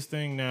 There is this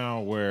thing now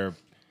where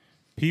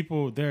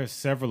there are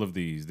several of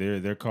these.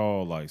 They're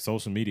called like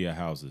social media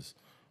houses.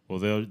 Well,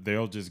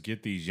 they'll just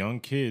get these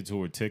young kids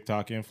who are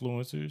TikTok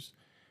influencers.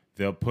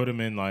 They'll put them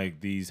in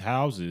like these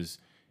houses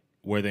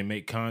where they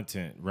make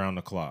content round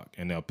the clock,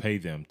 and they'll pay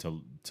them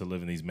to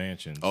live in these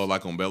mansions. Oh,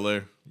 like on Bel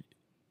Air?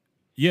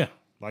 Yeah,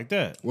 like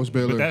that. What's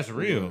Bel But Air? that's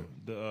real.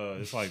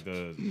 It's like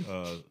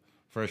the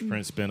Fresh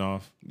Prince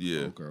spinoff.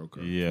 Yeah.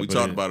 Okay. Yeah, We but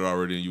talked about it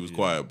already and you was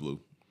quiet, Blue.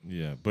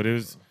 Yeah, but it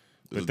was.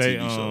 It's But a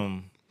TV show.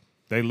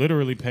 they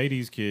literally pay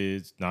these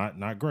kids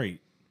not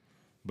great,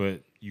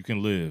 but you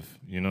can live.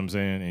 You know what I'm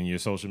saying? And your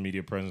social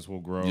media presence will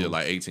grow. Yeah,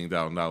 like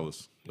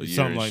 $18,000 a year.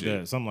 something and like shit.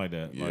 that. Something like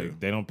that. Yeah. Like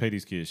they don't pay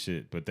these kids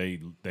shit, but they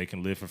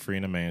can live for free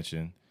in a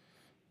mansion.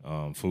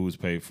 Food's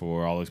paid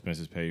for, all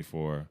expenses paid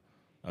for,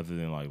 other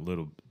than like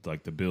little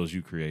like the bills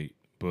you create.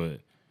 But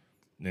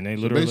then they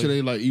literally Basically,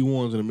 they like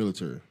E1s in the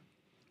military.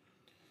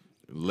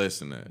 Less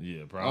than that.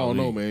 yeah, I probably. don't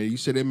know, man. You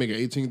said they make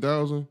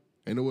 18,000.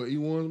 Ain't know what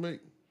E1s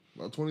make?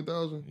 About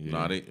 20,000. Yeah.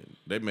 Nah,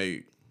 they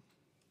made.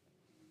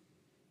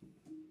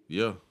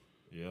 Yeah.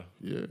 Yeah.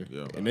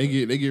 Yeah. And they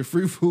get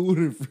free food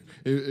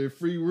and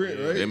free rent,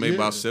 right? They make Yeah.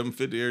 about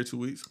 $750 every 2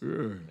 weeks. Yeah.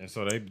 And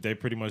so they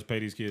pretty much pay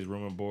these kids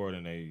room and board,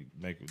 and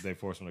they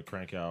force them to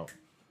crank out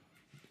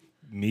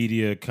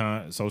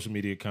social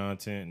media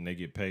content, and they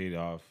get paid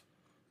off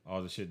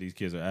all the shit these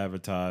kids are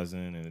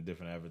advertising and the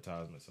different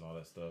advertisements and all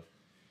that stuff.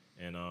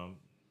 And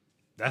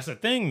that's a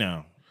thing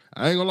now.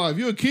 I ain't gonna lie. If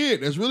you're a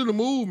kid, that's really the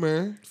move,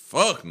 man.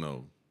 Fuck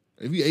no.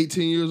 If you're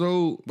 18 years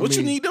old, What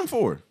you need them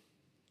for?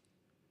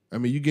 I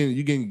mean, you getting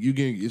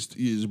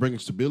it's bringing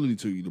stability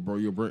to you to grow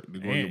your brand.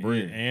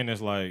 And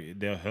it's like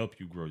they'll help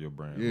you grow your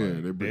brand.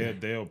 Yeah, Like,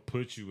 they'll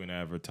put you in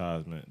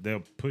advertisement.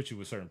 They'll put you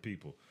with certain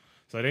people.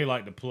 So they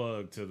like to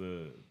plug to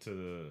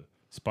the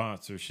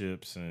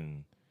sponsorships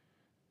and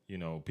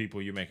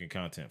people you're making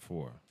content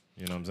for.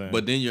 You know what I'm saying?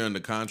 But then you're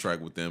under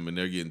contract with them and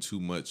they're getting too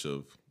much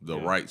of the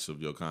Yeah. rights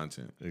of your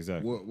content.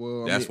 exactly.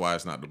 Well, That's why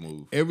it's not the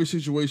move. every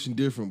situation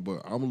different,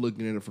 but I'm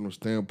looking at it from the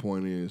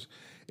standpoint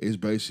is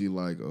basically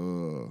like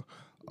a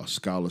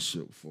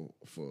scholarship for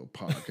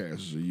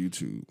podcasters or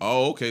YouTube.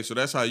 Oh, okay. So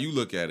that's how you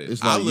look at it.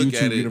 It's I like look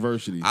YouTube at it,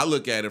 University. I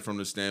look at it from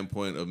the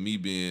standpoint of me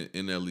being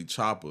NLE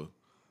Chopper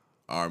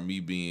or me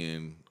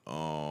being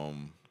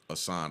a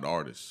signed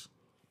artist.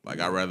 Like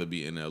I'd rather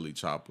be NLE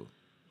Chopper.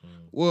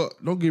 Well,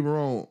 don't get me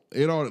wrong.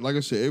 It all, like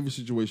I said, every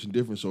situation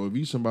different. So if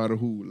you somebody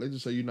who, let's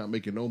just say you're not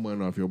making no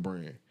money off your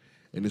brand,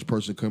 and this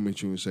person come at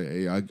you and say,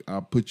 "Hey, I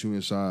put you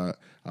inside.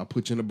 I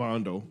put you in a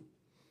bondo.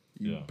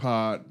 You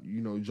pod.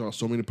 You draw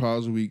so many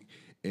pods a week,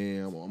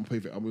 and I'm gonna pay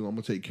for. I'm gonna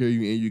take care of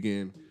you, and you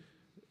getting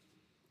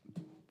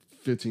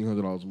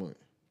 $1,500 a month.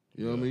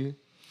 You know what I mean?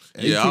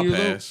 Yeah, 18 I'll years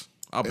old? pass.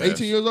 I'll pass.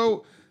 18 years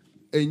old,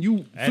 and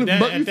you At flipping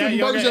that burgers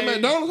younger at age?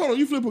 McDonald's.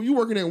 Hold on, you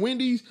working at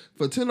Wendy's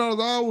for $10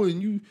 an hour,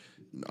 and you.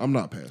 I'm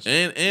not passing.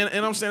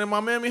 And I'm staying in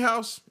my mammy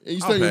house. And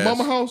you I'll stay in your pass.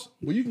 mama house?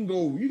 Well, you can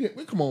go.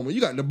 Come on, man.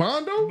 You got the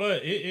bondo.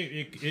 But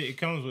it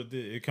comes with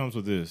it comes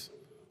with this.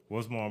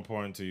 What's more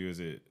important to you?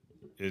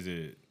 Is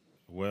it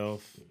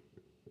wealth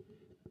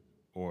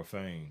or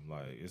fame?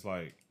 Like it's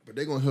like But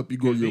they're gonna help you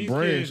grow your these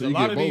brand. kids, So a you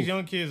lot get of both. these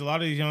young kids, a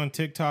lot of these young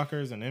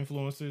TikTokers and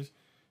influencers,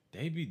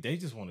 they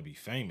just want to be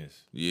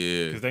famous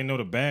Yeah. because they know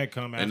the bag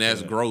come after. And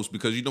that's that. gross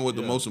because you know what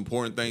the Yeah. most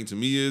important thing to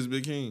me is,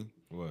 Big King?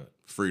 What?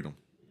 Freedom.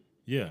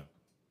 Yeah.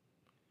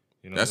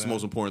 You know That's what the I'm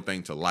most important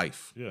thing to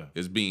life. Yeah.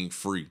 Is being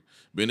free.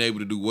 Being able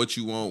to do what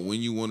you want,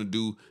 when you want to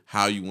do,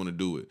 how you want to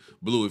do it.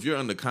 Blue, if you're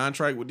under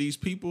contract with these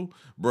people,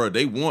 bro,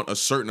 they want a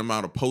certain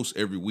amount of posts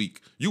every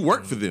week. You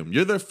work for them.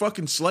 You're their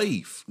fucking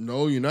slave.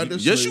 No, you're not their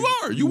Yes, slave. you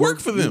are. You work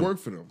for them. You work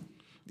for them.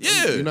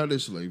 Yeah. You're not their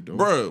slave, though.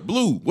 Bro,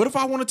 Blue, what if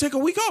I want to take a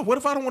week off? What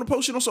if I don't want to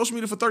post shit on social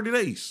media for 30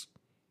 days?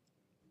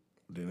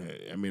 Then,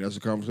 I mean, that's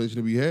a conversation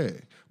to be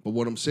had. But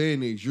what I'm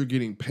saying is, you're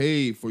getting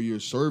paid for your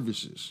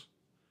services.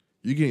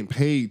 You're getting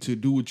paid to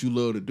do what you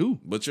love to do.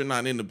 But you're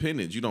not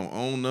independent. You don't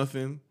own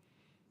nothing.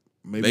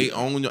 Maybe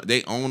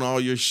They own all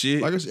your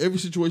shit. Like I said, every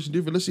situation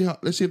different.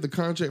 Let's see if the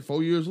contract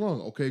 4 years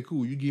long. Okay,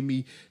 cool. You give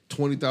me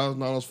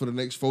 $20,000 for the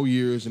next 4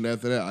 years, and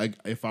after that,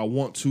 if I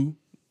want to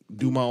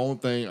do my own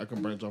thing, I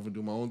can branch off and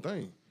do my own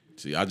thing.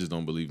 See, I just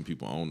don't believe in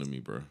people owning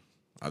me, bro.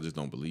 I just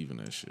don't believe in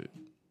that shit.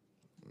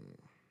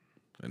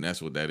 And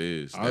that's what that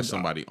is. That's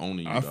somebody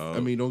owning you, dog. I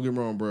mean, don't get me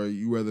wrong, bro.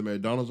 You rather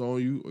McDonald's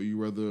own you or you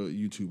rather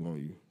YouTube own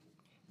you?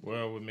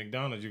 Well, with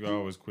McDonald's, you can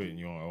always quit and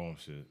you don't own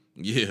shit.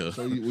 yeah.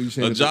 So what you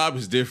saying? A job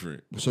is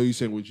different. So you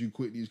saying, would you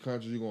quit these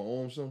contracts? You gonna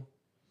own some?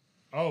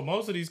 Oh,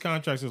 most of these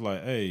contracts is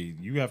like, hey,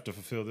 you have to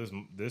fulfill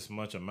this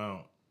much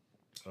amount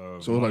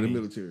of So it's like the money.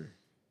 military.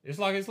 It's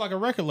like a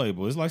record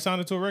label. It's like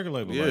signing to a record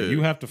label. Yeah. Like,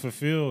 you have to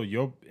fulfill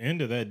your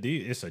end of that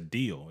deal. It's a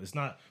deal. It's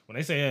not when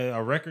they say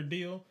a record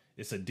deal.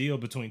 It's a deal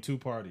between two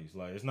parties.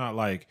 Like, it's not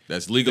like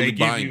That's legally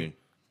binding.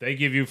 They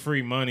give you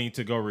free money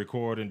to go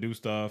record and do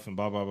stuff and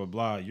blah blah blah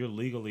blah. You're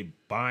legally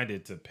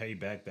binded to pay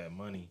back that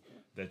money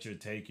that you're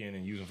taking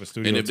and using for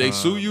studio. And if they time.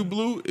 sue you,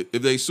 Blue,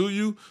 if they sue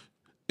you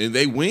and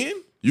they win,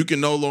 you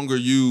can no longer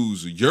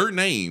use your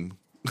name,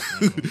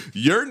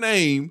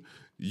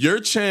 your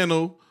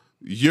channel,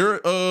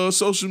 your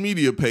social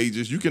media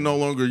pages. You can no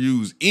longer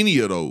use any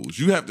of those.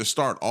 You have to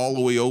start all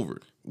the way over.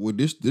 Well,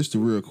 this the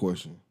real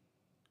question.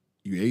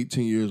 You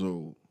 18 years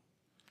old.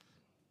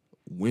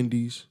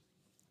 Wendy's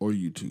or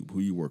YouTube? Who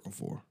you working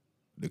for?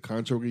 The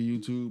contract at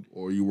YouTube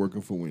or you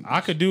working for Wendy's?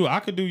 I could do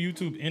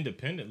YouTube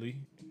independently.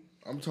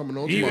 I'm talking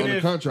about Even on the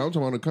if- contract. I'm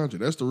talking on the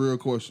contract. That's the real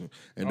question,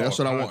 and that's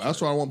what I want. contract.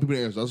 That's what I want people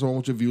to answer. That's what I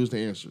want your viewers to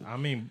answer. I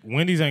mean,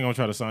 Wendy's ain't gonna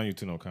try to sign you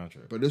to no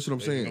contract. But this is what I'm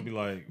They're saying. gonna be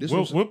like, This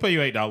what I'm we'll pay you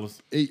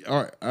 $8. Hey,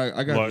 all right,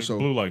 I got you. Like, So,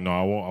 Blue, like, no,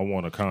 I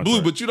want a contract.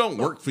 Blue, but you don't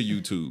work for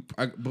YouTube.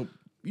 but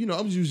you know,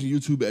 I'm just using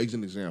YouTube as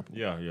an example.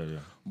 yeah.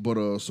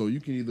 But so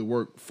you can either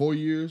work 4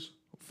 years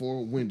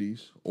for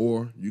Wendy's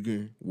or you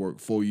can work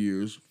 4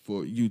 years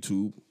for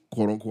YouTube,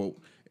 quote unquote,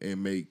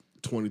 and make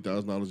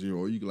 $20,000 a year.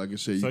 Or you can, like I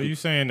said, So you you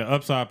saying the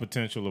upside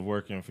potential of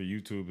working for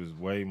YouTube is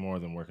way more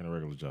than working a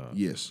regular job?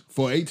 yes,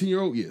 for an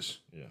 18-year-old, yes,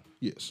 Yeah.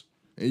 yes,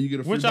 and you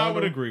get a free Which I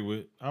would dollar. agree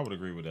with. I would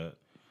agree with that.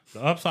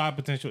 The upside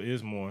potential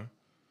is more.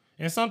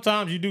 And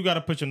sometimes you do got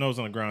to put your nose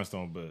on the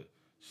grindstone, but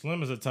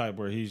Slim is a type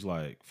where he's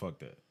like, fuck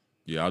that.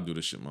 Yeah, I'll do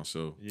this shit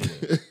myself. Yeah.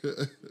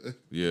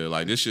 Yeah,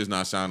 like this shit's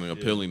not sounding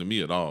appealing to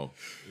me at all.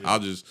 I'll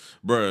just,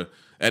 bruh,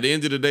 at the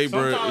end of the day,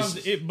 bruh,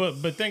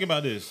 Sometimes but think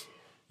about this.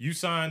 You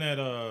sign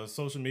that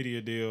social media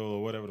deal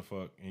or whatever the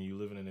fuck, and you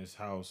living in this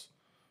house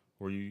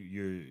where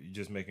you're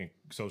just making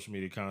social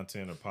media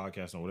content or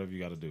podcasting or whatever you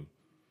got to do.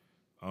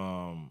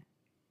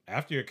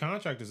 After your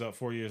contract is up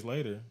 4 years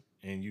later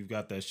and you've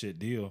got that shit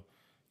deal,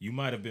 you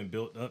might have been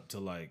built up to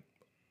like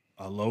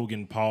a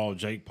Logan Paul,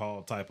 Jake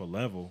Paul type of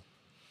level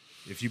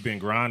if you've been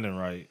grinding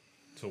right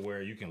to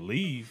where you can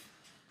leave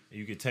and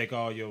you can take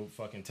all your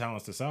fucking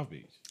talents to South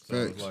Beach. So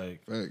Facts, it's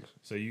like, facts.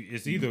 so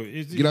it's either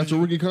Get out your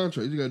rookie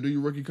contract. You got to do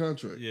your rookie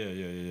contract. yeah.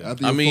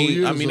 After I your 4 mean,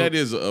 years up, that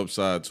is an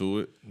upside to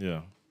it.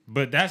 Yeah.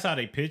 But that's how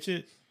they pitch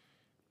it.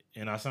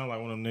 And I sound like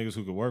one of them niggas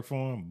who could work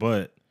for them.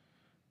 But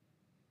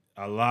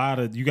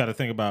you got to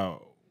think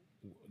about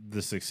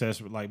the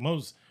success. Like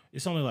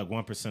it's only like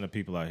 1% of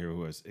people out here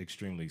who are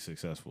extremely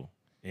successful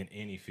in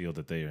any field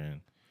that they are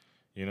in.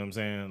 You know what I'm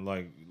saying?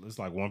 Like, it's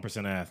like 1%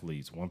 of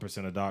athletes,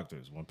 1% of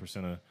doctors,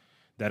 1% of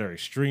that are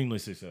extremely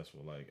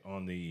successful, like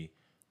on the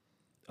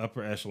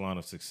upper echelon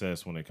of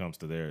success when it comes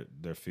to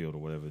their field or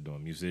whatever they're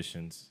doing.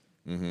 Musicians,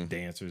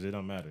 dancers, it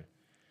don't matter.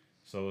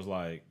 So it's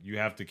like you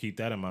have to keep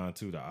that in mind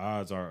too. The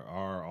odds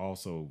are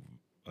also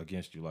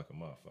against you like a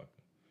motherfucker.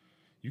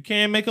 You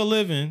can make a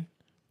living,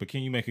 but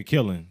can you make a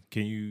killing?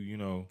 Can you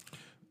know?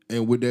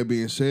 And with that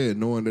being said,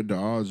 knowing that the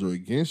odds are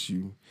against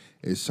you,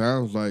 it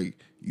sounds like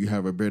you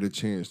have a better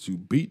chance to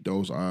beat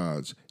those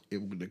odds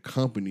with the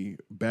company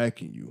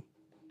backing you.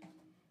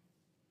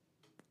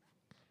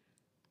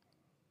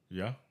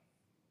 Yeah.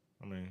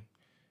 I mean,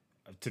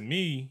 to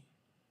me,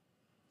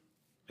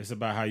 it's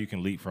about how you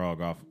can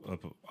leapfrog off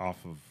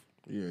of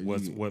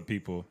what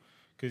people,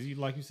 because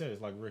like you said,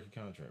 it's like a rookie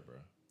contract, bro.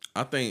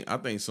 I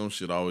think some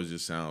shit always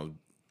just sounds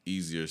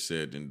easier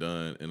said than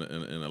done, and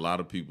a lot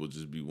of people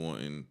just be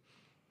wanting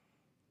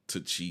to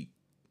cheat.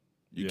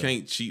 You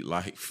can't cheat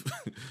life.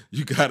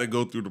 You got to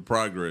go through the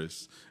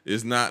progress.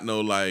 It's not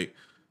no like,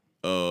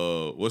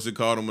 what's it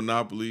called, a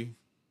Monopoly?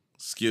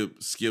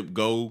 Skip,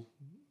 go.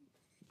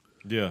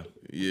 Yeah.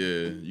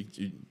 Yeah, you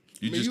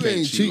You just can't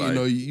ain't cheat cheating, life.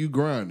 though. You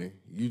grinding.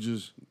 You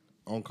just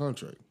on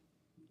contract.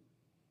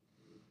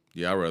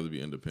 Yeah, I'd rather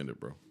be independent,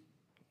 bro.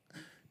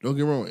 Don't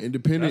get me wrong.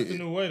 Independent. That's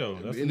the new way, though.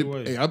 That's the new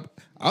way. Hey,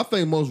 I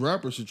think most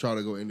rappers should try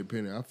to go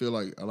independent. I feel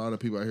like a lot of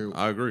people out here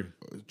I agree.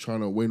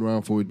 trying to wait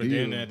around for a But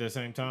deal. then at the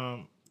same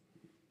time,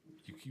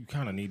 you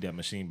kind of need that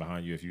machine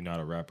behind you if you're not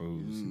a rapper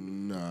who's.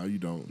 Nah, you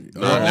don't.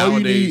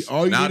 Nowadays,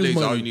 all you need is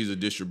money. all you need is a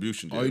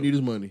distribution deal. All you need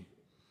is money.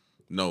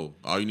 No,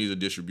 all you need is a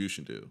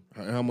distribution deal.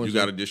 How much? You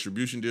got a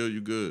distribution deal, you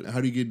good.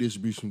 How do you get a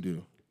distribution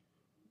deal?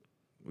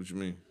 What you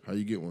mean? How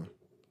you get one?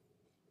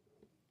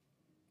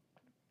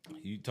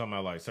 You talking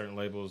about like certain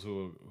labels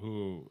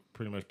who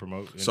pretty much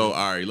promote. So,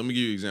 all right, let me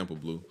give you an example,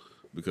 Blue,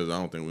 because I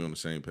don't think we're on the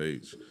same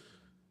page.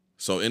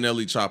 So,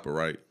 NLE Chopper,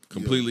 right?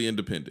 Completely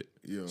independent.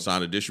 Yeah.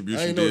 Signed a I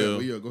distribution ain't know deal. that,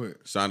 but yeah, go ahead.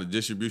 Signed a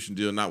distribution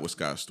deal, not with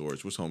Scott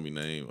Storage. What's homie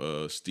name?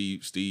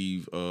 Steve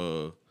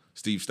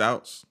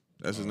Stouts.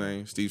 That's his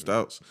name, Steve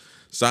Stouts.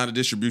 Signed a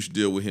distribution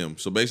deal with him.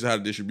 So basically how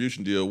the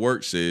distribution deal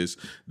works is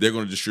they're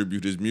going to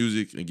distribute his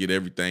music and get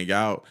everything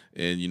out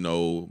and,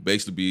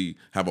 basically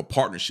have a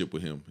partnership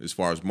with him as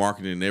far as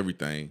marketing and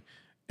everything.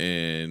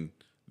 And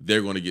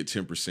they're going to get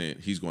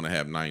 10%. He's going to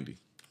have 90%.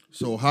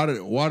 So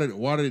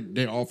why did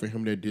they offer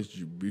him that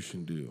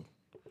distribution deal?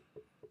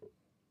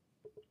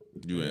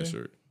 You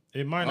answer it.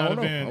 It might not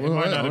have been. It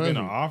might not have been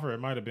an offer. It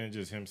might have been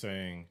just him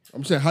saying.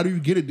 I'm saying, how do you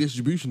get a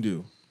distribution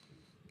deal?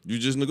 You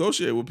just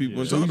negotiate with people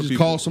and So talk you to just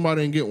people. call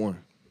somebody and get one.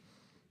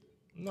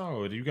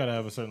 No, you got to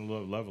have a certain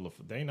level of.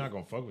 They ain't not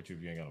gonna fuck with you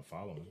if you ain't gonna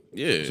follow them.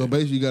 Yeah. So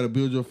basically, you got to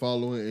build your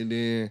following, and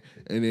then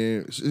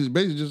it's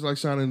basically just like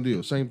signing a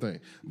deal. Same thing.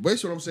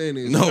 Basically, what I'm saying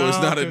is, no, it's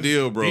not a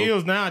deal, bro.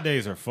 Deals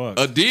nowadays are fucked.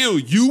 A deal,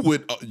 you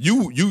would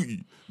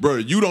bro.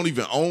 You don't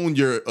even own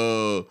your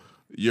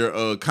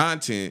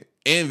content,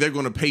 and they're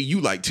gonna pay you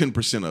like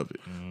 10% of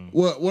it.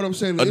 what I'm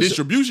saying, A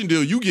distribution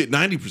deal, you get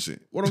 90%.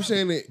 What I'm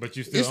saying is, But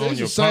you still own it's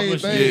your the same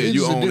publishing. thing. Yeah, It's you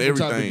just a own different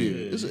type of everything. deal.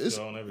 Yeah, It's- you it's-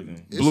 still own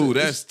everything. Blue,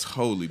 that's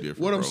totally different.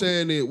 What I'm bro.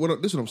 saying is,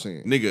 this is what I'm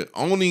saying. Nigga,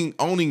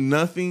 owning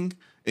nothing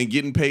and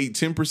getting paid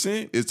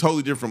 10% is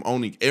totally different from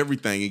owning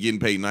everything and getting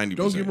paid 90%.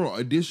 Don't get me wrong.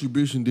 A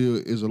distribution deal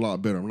is a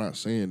lot better. I'm not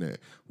saying that.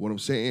 What I'm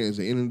saying is,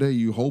 at the end of the day,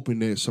 you hoping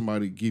that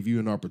somebody give you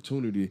an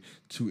opportunity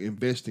to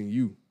invest in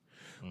you.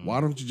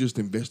 Why don't you just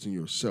invest in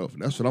yourself?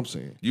 That's what I'm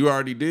saying. You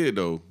already did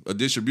though. A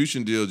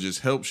distribution deal just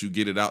helps you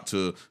get it out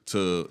to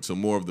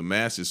more of the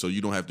masses, so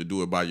you don't have to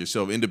do it by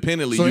yourself.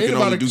 Independently, you can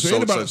only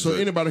do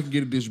anybody can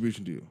get a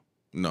distribution deal.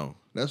 No,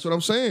 That's what I'm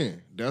saying.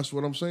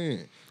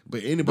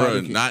 But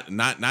anybody bro, can.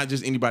 not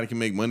just anybody can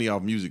make money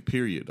off music.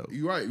 Period. Though.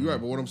 You're right.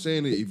 But what I'm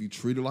saying is, if you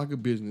treat it like a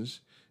business,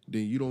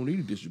 then you don't need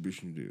a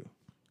distribution deal.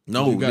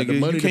 No, You got the nigga,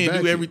 money you to can't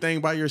back do it. everything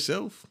by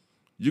yourself.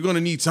 You're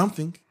gonna need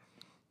something.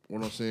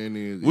 What I'm saying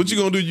is, What you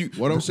gonna do?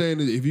 What I'm saying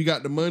is, if you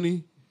got the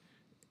money,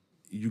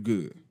 you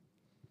good.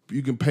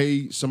 You can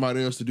pay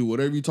somebody else to do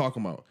whatever you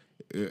talking about.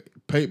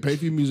 Pay for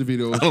your music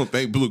videos. I don't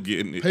think Blue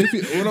getting it. Pay for,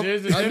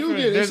 There's a I do difference. get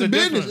it. It's There's a a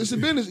business. difference. It's a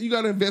business. You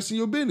got to invest in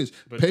your business.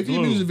 But Pay for your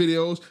Blue. music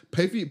videos.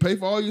 Pay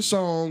for all your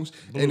songs,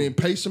 and then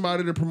pay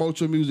somebody to promote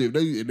your music.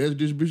 If there's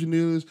distribution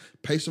deals,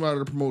 pay somebody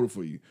to promote it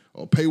for you,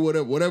 or pay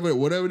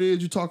whatever it is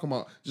you're talking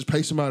about. Just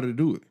pay somebody to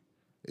do it.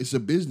 It's a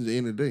business at the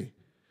end of the day.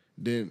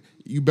 Then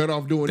you better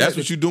off doing That's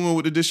that. what you're doing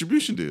with the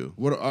distribution deal.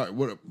 What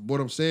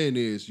I'm saying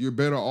is, you're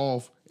better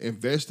off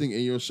investing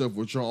in yourself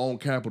with your own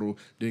capital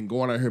than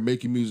going out here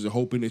making music,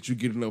 hoping that you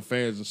get enough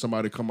fans and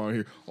somebody come out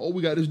here. Oh,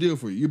 we got this deal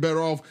for you. You're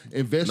better off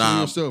investing in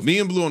Nah, yourself. me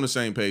and Blue on the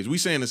same page. We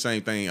saying the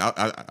same thing.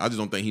 I just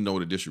don't think he know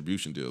what a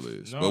distribution deal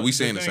is. But we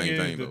saying the same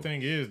thing The though.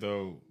 thing is,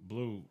 though,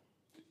 Blue,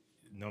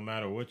 no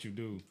matter what you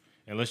do,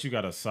 unless you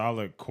got a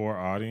solid core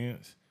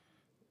audience,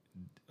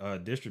 a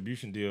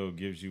distribution deal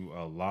gives you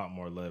a lot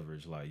more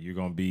leverage. Like, you're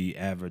gonna be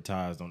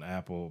advertised on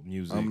Apple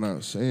Music. I'm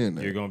not saying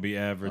that. You're gonna be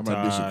I'm advertised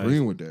not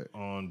disagreeing with that.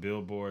 on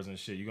billboards and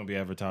shit. You're gonna be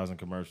advertising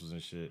commercials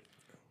and shit,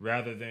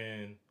 rather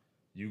than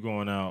you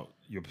going out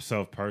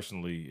yourself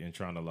personally and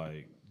trying to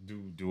like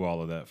do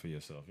all of that for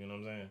yourself. You know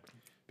what I'm saying?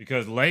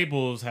 Because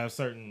labels have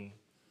certain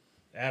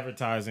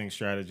advertising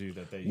strategies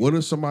that they. What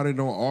if somebody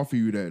don't offer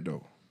you that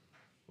though?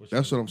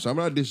 That's what I'm saying.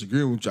 I'm not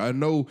disagreeing with you. I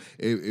know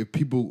if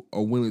people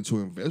are willing to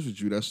invest with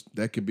you,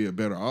 that could be a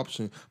better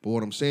option. But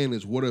what I'm saying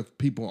is, what if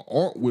people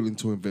aren't willing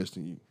to invest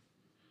in you?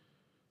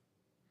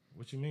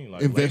 What you mean?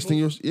 Like Invest in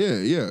your labels?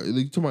 yeah. Like,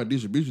 you talking about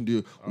distribution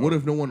deal. What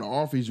if no one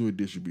offers you a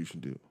distribution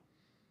deal?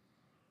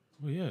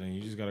 Well, yeah, then you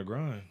just gotta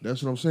grind.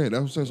 That's what I'm saying.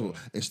 That's what I'm saying. So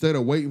instead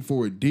of waiting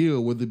for a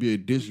deal, whether it be a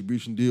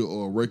distribution deal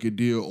or a record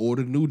deal or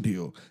the new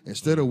deal,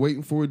 instead of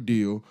waiting for a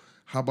deal,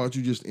 how about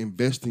you just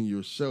invest in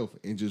yourself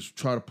and just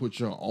try to put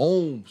your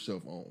own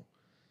self on?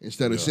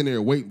 Instead of sitting there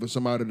waiting for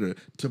somebody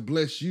to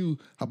bless you,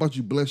 how about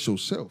you bless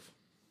yourself?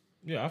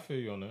 Yeah, I feel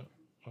you on that.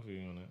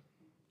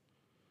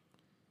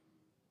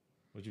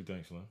 What you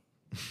think, Slim?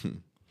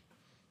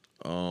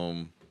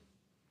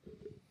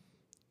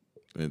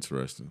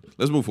 Interesting.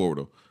 Let's move forward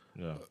though.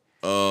 Yeah.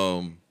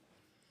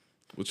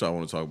 What y'all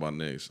want to talk about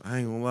next? I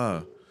ain't gonna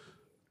lie.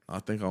 I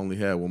think I only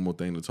had one more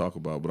thing to talk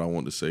about, but I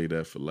want to save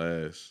that for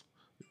last.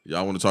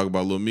 Y'all want to talk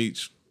about Lil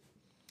Meech?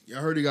 I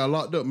heard he got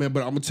locked up, man.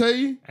 But I'm gonna tell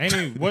you, Ain't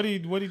he? What he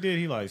did?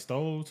 He like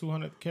stole $200K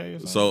or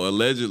something. So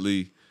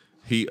allegedly,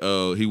 he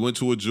went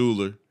to a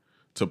jeweler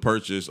to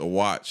purchase a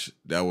watch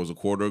that was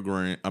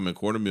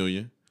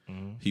 $250,000.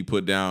 He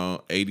put down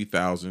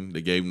 $80,000.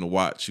 They gave him the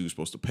watch. He was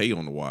supposed to pay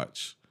on the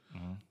watch,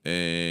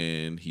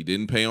 and he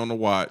didn't pay on the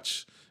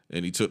watch.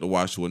 And he took the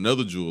watch to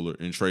another jeweler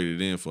and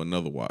traded it in for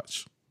another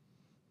watch.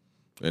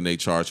 And they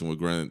charged him with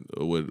grand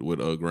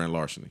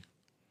larceny.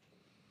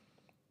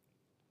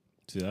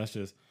 See, that's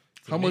just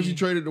how much he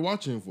traded the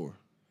watch in for?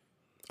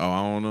 Oh,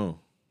 I don't know.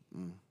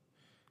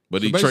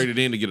 But So he basi- traded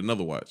in to get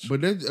another watch. But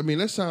that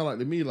sounds like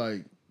to me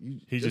like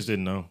he just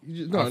didn't know.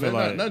 no, I feel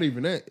not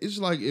even that. It's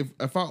like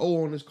if I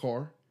owe on this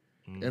car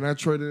and I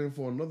trade it in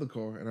for another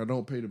car and I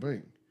don't pay the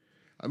bank.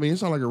 I mean,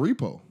 it's not like a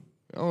repo.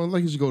 I don't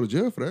think he should go to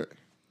jail for that.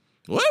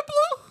 What,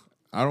 Blue?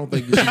 I don't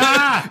think it's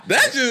I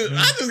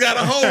just got a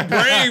whole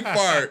brain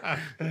fart.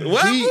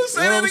 What? Blue,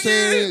 say that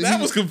again?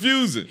 That was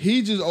confusing.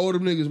 He just owed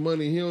them niggas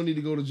money. He don't need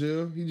to go to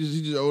jail. He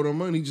just owed them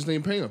money. He just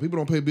ain't paying them. People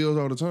don't pay bills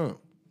all the time.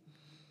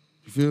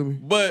 You feel me?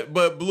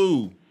 But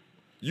Blue,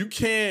 you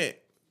can't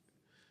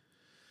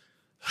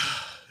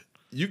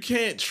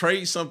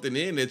trade something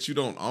in that you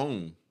don't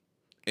own.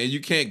 And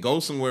you can't go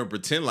somewhere and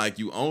pretend like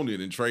you own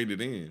it and trade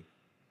it in.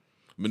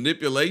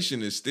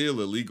 Manipulation is still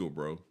illegal,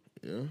 bro.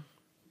 Yeah.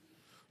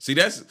 See,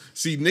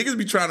 niggas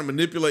be trying to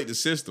manipulate the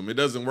system. It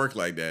doesn't work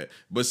like that.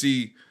 But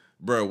see,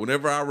 bro,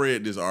 whenever I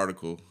read this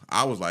article,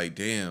 I was like,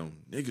 damn,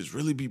 niggas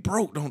really be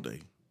broke, don't they?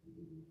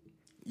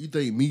 You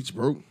think Meech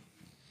broke?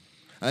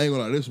 I ain't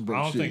gonna lie, this some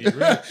broke shit. I don't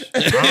think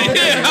he's rich.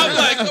 I'm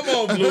like, come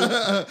on, Blue.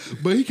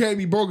 But he can't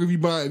be broke if you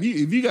buy.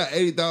 If you got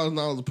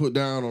 $80,000 to put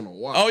down on a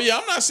watch. Oh yeah,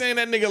 I'm not saying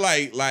that nigga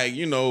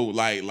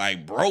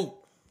like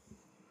broke,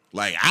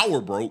 like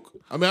our broke.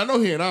 I mean, I know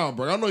he ain't our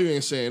broke. I know you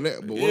ain't saying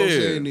that. But what I'm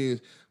saying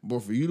is, but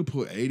for you to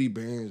put 80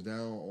 bands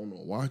down on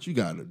a watch, you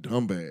got a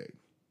dumb bag.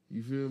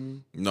 You feel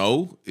me?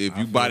 No, if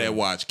you buy that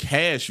watch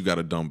cash, you got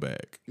a dumb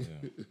bag. Yeah.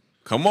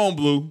 Come on,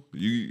 Blue.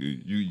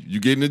 You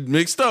getting it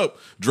mixed up.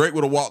 Drake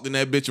would have walked in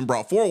that bitch and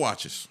brought 4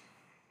 watches.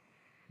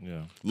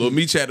 Yeah. Lil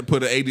Meech had to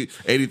put an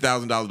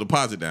 $80,000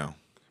 deposit down.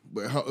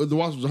 But the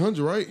watch was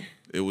 100, right?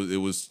 It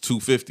was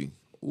 $250.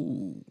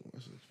 Ooh,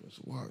 that's an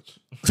expensive watch.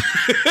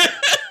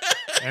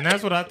 And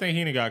that's what I think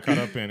he got caught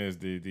up in is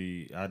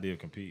the idea of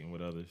competing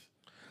with others.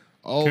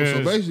 Oh,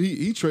 so basically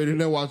he traded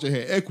that watch and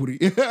had equity.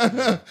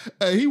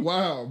 Hey, he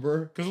wild,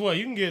 bro. Cause what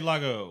you can get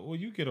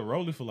you get a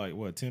Rollie for like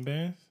what 10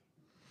 bands?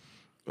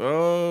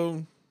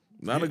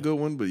 Not a good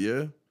one, but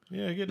yeah.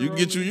 Yeah, you can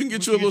get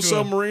you a little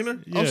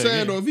submariner. I'm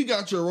saying though, if he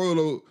got your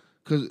Rolex,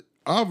 because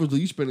obviously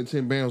you spending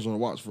 10 bands on a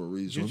watch for a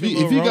reason. So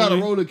if you got a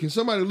Rolex, can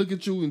somebody look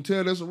at you and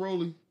tell that's a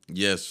Rolex?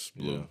 Yes,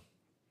 Blue. Yeah.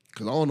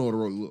 Because I don't know what a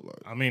Rolex look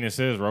like. I mean, it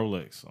says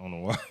Rolex on the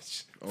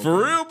watch. Okay.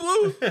 For real,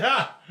 Blue?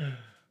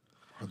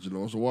 How'd you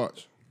know it's a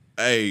watch?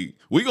 Hey,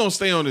 we gonna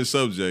stay on this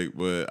subject,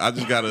 but I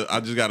just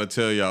gotta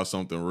tell y'all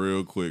something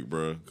real quick,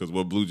 bro. Because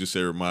what Blue just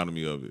said reminded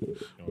me of it,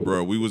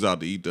 bro. We was out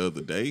to eat the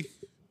other day,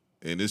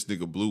 and this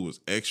nigga Blue was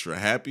extra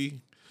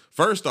happy.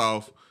 First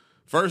off,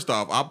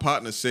 our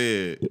partner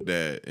said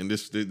that, and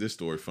this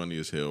story funny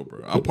as hell,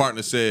 bro. Our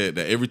partner said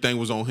that everything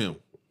was on him.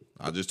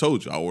 I just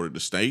told you, I ordered the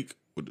steak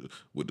with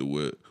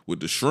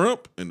the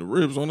shrimp and the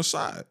ribs on the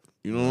side.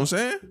 You know what I'm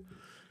saying?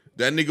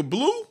 That nigga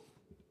Blue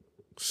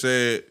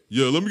said,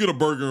 yeah, let me get a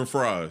burger and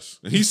fries.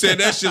 And he said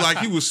that shit like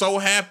he was so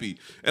happy.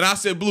 And I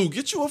said, Blue,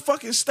 get you a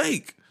fucking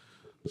steak.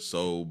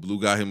 So Blue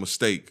got him a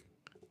steak.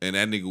 And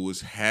that nigga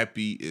was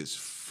happy as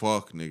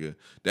fuck, nigga.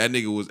 That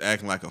nigga was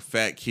acting like a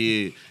fat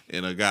kid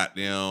in a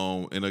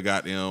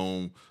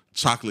goddamn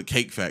chocolate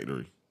cake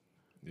factory.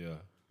 Yeah.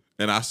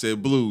 And I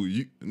said, Blue,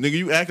 you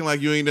acting like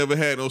you ain't never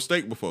had no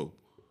steak before.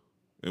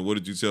 And what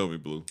did you tell me,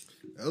 Blue?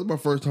 That was my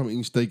first time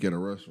eating steak at a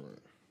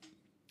restaurant.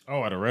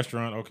 Oh, at a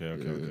restaurant? Okay.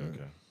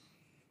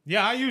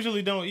 Yeah, I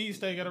usually don't eat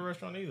steak at a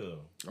restaurant either.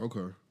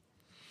 Okay.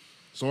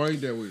 So I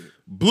ain't that weird.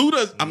 Blue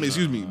does,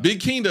 excuse me, Big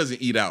King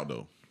doesn't eat out,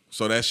 though.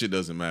 So that shit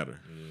doesn't matter.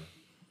 Yeah.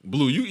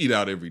 Blue, you eat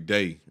out every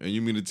day. And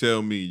you mean to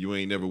tell me you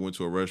ain't never went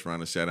to a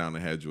restaurant and sat down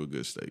and had you a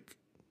good steak?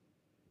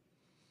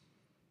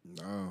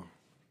 No.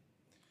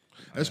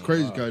 That's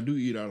crazy because I do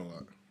eat out a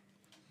lot.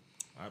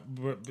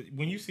 But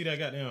when you see that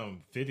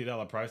goddamn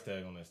 $50 price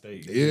tag on that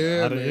steak,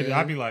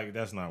 I'd be like,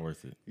 that's not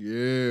worth it.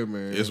 Yeah,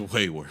 man. It's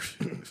way worth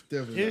it.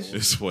 Definitely.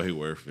 It's way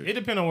worth it. It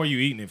depends on where you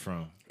eating it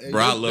from. Hey,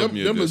 bro, I love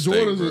me a good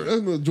steak, bro.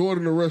 That's the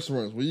Jordan of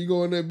restaurants. When you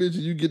go in that bitch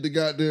and you get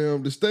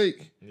the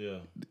steak, yeah,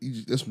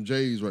 that's some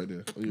J's right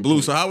there. Blue,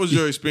 plate. So how was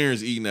your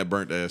experience eating that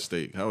burnt ass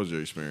steak? How was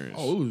your experience?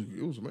 Oh,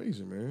 it was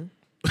amazing, man.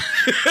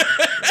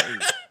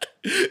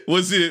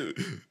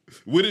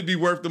 Would it be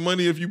worth the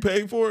money if you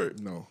paid for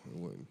it? No, it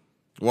wouldn't.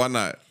 Why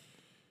not?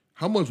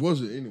 How much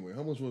was it anyway?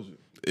 How much was it?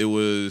 It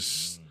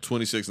was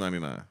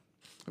 $26.99.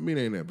 I mean,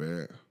 it ain't that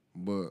bad,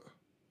 but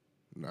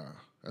nah,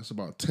 that's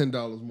about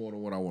 $10 more than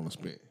what I want to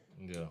spend.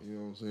 Yeah, you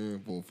know what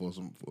I'm saying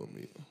for a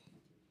meal.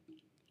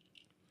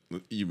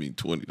 You mean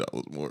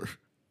 $20 more?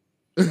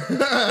 don't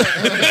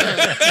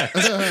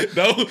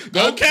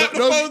cap the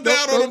phone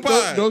down on the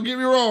pie. Don't get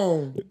me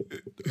wrong.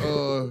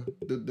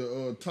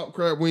 The top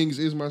crab wings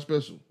is my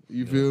special.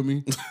 You feel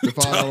me? The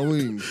 $5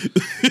 wings.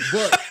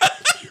 But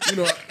you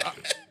know,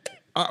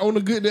 I on a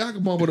good day I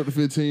can bump it up to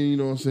 15. You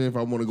know what I'm saying? If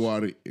I want to go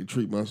out and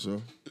treat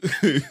myself.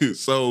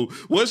 So,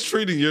 what's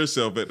treating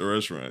yourself at the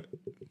restaurant?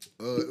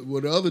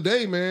 Well, the other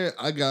day, man,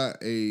 I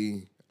got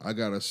a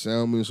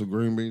salmon, some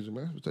green beans, and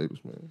mashed potatoes,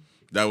 man.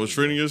 That was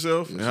treating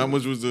yourself? Yes, and how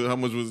much was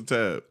the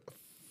tab?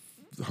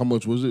 How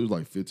much was it? It was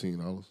like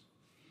 $15.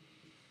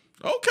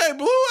 Okay,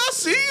 Blue, I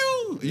see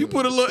you. You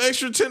put a little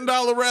extra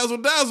 $10 razzle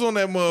dazzle on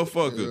that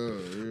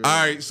motherfucker. Yeah.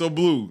 All right, so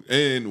Blue,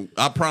 and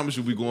I promise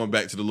you we going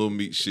back to the Lil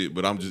Meech shit,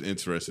 but I'm just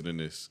interested in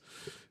this.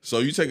 So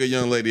you take a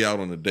young lady out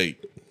on a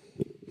date,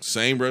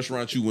 same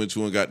restaurant you went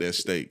to and got that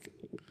steak,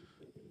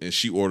 and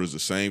she orders the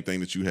same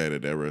thing that you had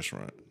at that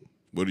restaurant.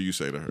 What do you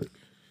say to her?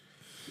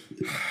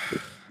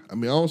 I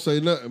mean, I don't say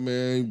nothing,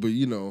 man, but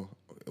you know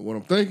what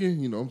I'm thinking.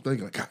 You know, I'm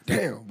thinking like, God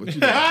damn, but you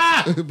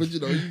know, but you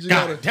know, you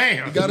just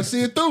damn. you gotta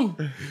see it through.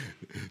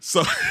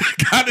 So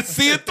gotta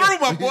see it through,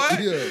 my boy.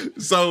 Yeah.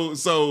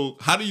 So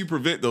how do you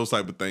prevent those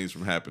type of things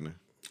from happening?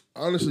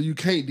 Honestly, you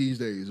can't these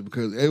days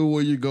because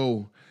everywhere you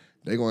go,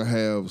 they're gonna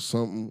have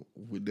something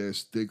with that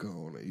sticker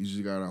on it. You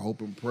just gotta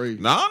hope and pray.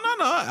 No.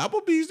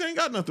 Applebee's ain't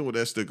got nothing with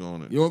that sticker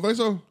on it. You don't think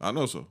so? I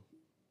know so.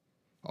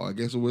 Oh, I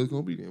guess where it's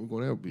gonna be then. We're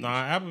gonna have Applebee's.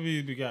 Nah,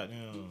 Applebee's be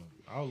goddamn.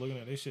 I was looking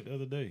at this shit the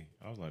other day.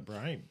 I was like, bro,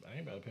 I ain't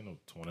about to pay no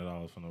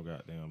 $20 for no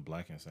goddamn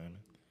blackened salmon.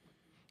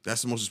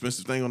 That's the most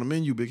expensive thing on the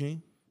menu, Big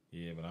King.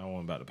 Yeah, but I don't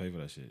want about to pay for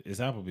that shit. It's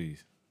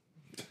Applebee's.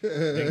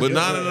 But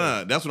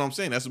no. That's what I'm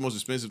saying. That's the most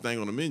expensive thing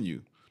on the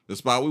menu. The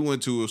spot we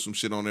went to was some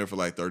shit on there for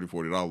like $30,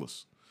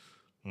 $40.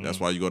 That's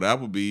why you go to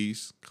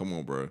Applebee's. Come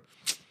on, bro.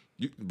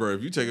 Bro,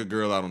 if you take a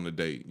girl out on a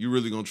date, you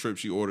really gonna trip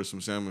she orders some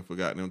salmon for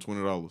goddamn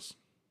 $20?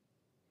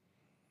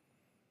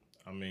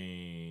 I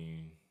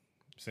mean,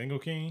 Single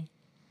King.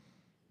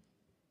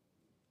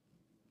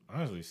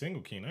 Honestly,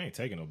 Single King, I ain't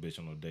taking no bitch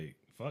on no date.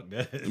 Fuck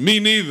that. Me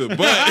neither,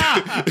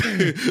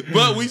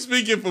 but we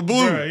speaking for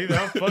Blue. Bro, either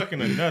I'm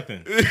fucking or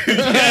nothing. Yes,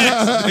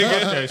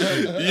 Get that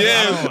shit.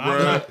 yes,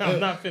 bro. I'm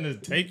not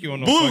finna take you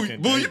on no Blue,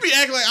 fucking Blue, date. you be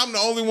acting like I'm the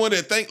only one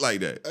that think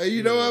like that. Hey,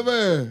 you know what,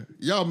 man?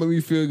 Y'all make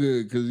me feel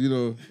good because you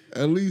know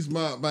at least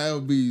my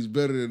Applebee's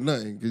better than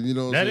nothing. Because you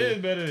know what That I'm saying?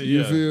 is better. You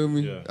Yeah, feel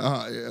me? Yeah.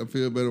 Yeah, I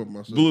feel better with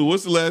myself. Blue,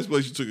 what's the last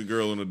place you took a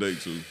girl on a date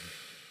to?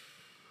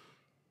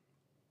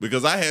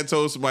 Because I had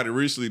told somebody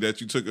recently that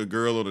you took a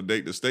girl on a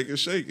date to Steak and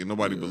Shake, and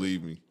nobody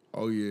believed me.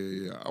 Oh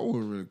yeah. I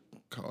wouldn't really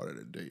call that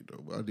a date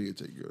though, but I did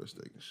take girl to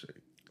Steak and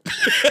Shake.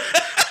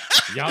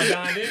 Y'all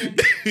dined in?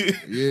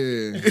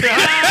 Yeah.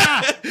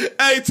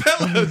 Hey,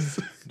 tell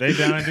us. They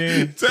dined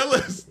in? Tell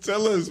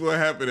us what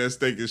happened at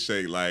Steak and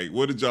Shake. Like,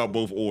 what did y'all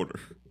both order?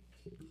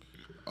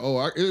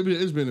 Oh,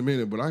 it's been a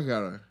minute, but I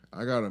got a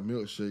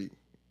milkshake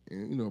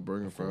and you know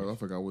burger and fries. I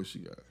forgot what she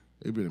got.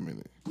 It's been a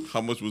minute. How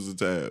much was the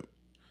tab?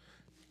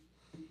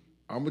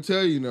 I'm gonna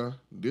tell you now.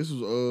 This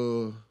was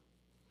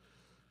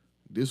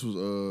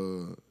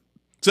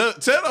Tell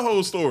the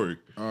whole story.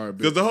 all right,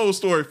 Because the whole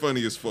story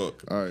funny as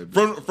fuck. All right,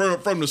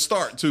 From the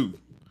start too.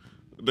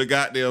 The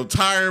goddamn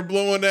tire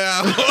blowing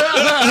out.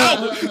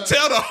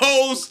 Tell the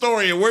whole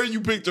story and where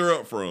you picked her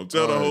up from.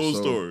 Tell the All right, whole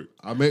so story.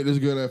 I met this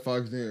girl at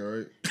Fox Den,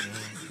 right?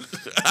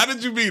 How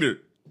did you meet her?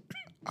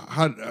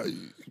 I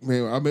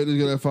met this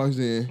girl at Fox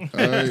Den,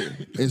 all right?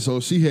 And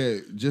so she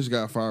had just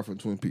got fired from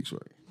Twin Peaks,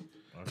 right?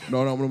 Okay.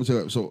 No, let me tell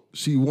you. So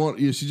she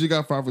just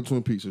got fired from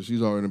Twin Peaks, so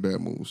she's already in a bad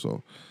mood.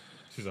 So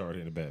She's already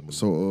in a bad mood.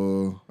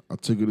 So I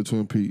took her to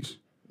Twin Peaks,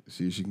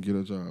 see if she can get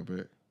her job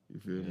back. You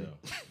feel me?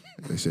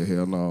 They said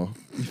hell no.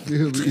 You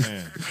feel me?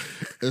 Man.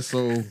 And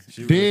so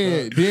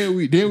then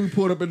we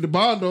pulled up at the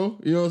Bondo.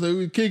 You know what I'm saying?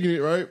 We kicking it,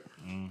 right?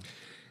 Mm.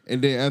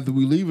 And then after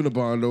we leaving the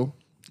Bondo,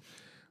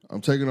 I'm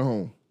taking her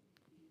home.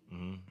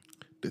 Mm.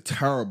 The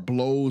tire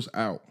blows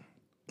out.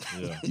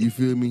 Yeah. You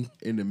feel me?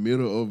 In the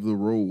middle of the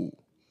road.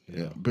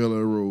 Yeah. Bel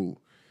Air Road.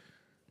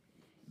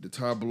 The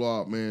tire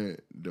blow out, man.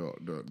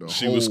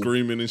 She was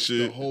screaming and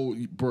shit. The whole,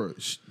 bro.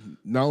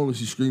 Not only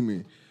she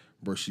screaming,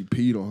 bro, she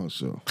peed on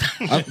herself.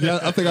 I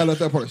think I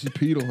left that part. She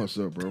peed on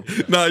herself, bro.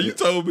 Nah, you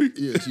told me.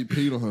 Yeah, she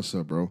peed on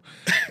herself, bro.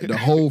 The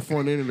whole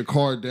front end of the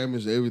car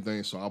damaged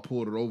everything, so I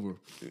pulled it over.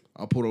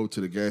 I pulled over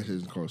to the gas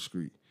station called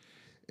Street.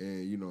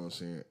 And you know what I'm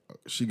saying?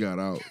 She got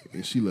out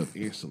and she left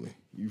instantly.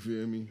 You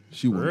feel me?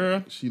 She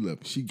went. She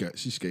left.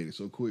 She skated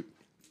so quick.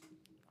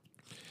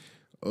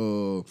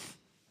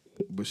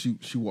 But she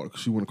went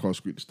across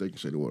the street to Steak and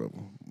Shake or whatever.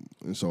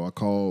 And so I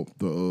called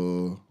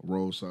the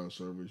roadside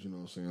service, you know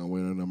what I'm saying? I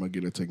went in and I'm gonna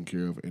get her taken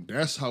care of. And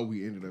that's how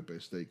we ended up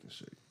at Steak and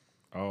Shake.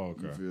 Oh,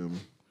 okay. You feel me?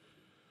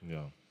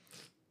 Yeah.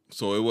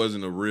 So it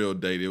wasn't a real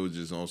date. It was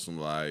just on some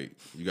like,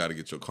 you got to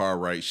get your car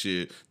right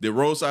shit. Did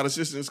roadside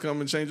assistance come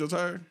and change your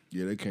tire?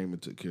 Yeah, they came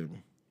and took care of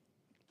me.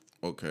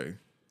 Okay.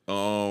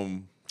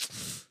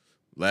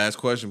 Last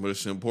question, but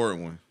it's an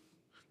important one.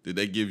 Did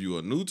they give you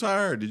a new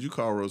tire or did you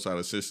call roadside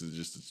assistance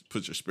just to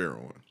put your spare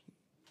on?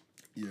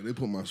 Yeah, they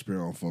put my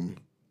spare on for me.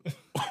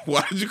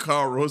 Why did you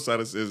call roadside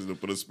assistance to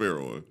put a spare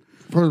on?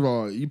 First of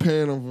all, you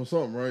paying them for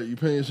something, right? You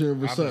paying shit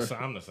for something.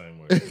 I'm the same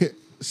way.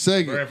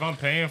 Second, Bro, if I'm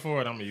paying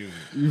for it, I'm gonna use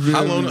it. you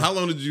feel me? How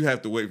long did you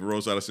have to wait for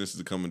roadside assistance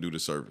to come and do the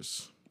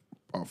service?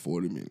 About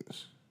 40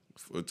 minutes.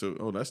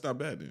 That's not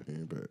bad then.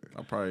 Ain't bad.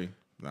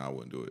 I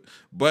wouldn't do it.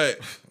 But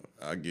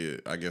I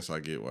guess I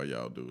get why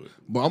y'all do it.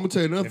 But I'm gonna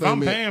tell you another If thing, I'm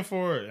man. paying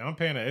for it, I'm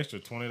paying an extra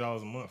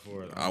 $20 a month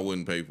for it. I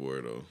wouldn't pay for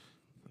it though.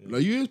 No,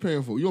 you is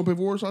paying for it. You don't pay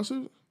for roadside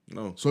assistance?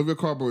 No. So if your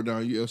car broke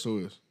down, you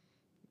SOS.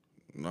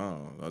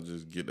 No, I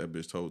just get that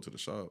bitch towed to the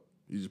shop.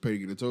 You just pay to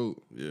get it towed.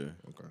 Yeah.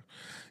 Okay.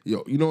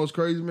 Yo, you know what's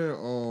crazy, man?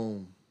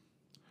 What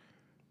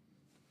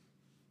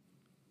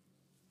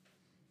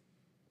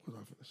was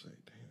I finna say?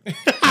 Damn.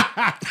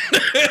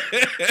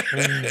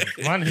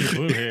 My nigga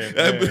Blue head.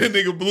 That man.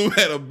 nigga Blue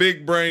had a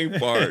big brain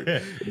fart.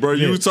 Bro,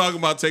 you was talking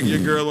about taking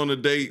your girl on a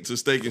date to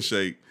Steak and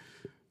Shake.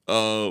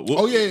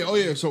 Oh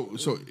yeah. So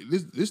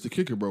this the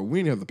kicker, bro. We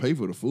didn't have to pay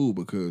for the food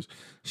because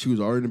she was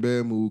already in a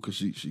bad mood because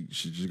she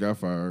just got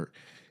fired.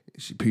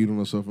 She peed on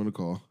herself in the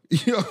car.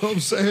 You know what I'm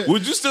saying?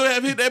 Would you still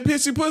have hit that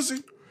pissy pussy?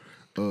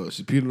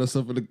 She peed on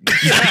herself in the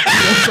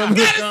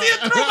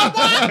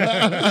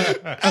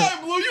Hey,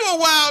 Blue, you a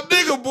wild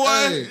nigga, boy.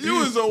 Hey. You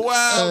was a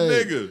wild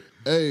Hey. nigga.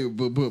 Hey,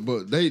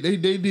 but they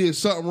did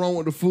something wrong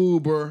with the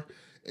food, bro.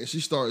 And she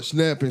started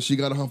snapping. She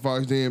got her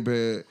Fox Den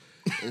bag.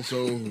 And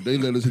so they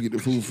let us get the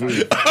food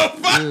free.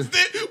 Fox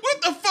Den?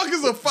 What the fuck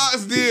is a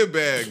Fox Den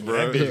bag,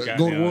 bro? That bitch Go to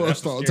goddamn, World that's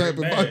a Star, scary type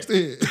in bag. Fox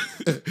Den.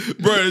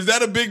 Bro, is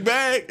that a big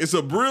bag? It's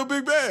a real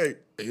big bag.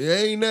 It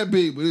ain't that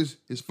big, but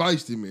it's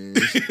feisty, man.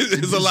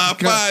 It's a lot of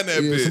fire in that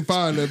Some bitch.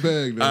 fire in that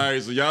bag, though. All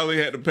right, so y'all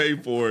ain't had to pay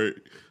for it.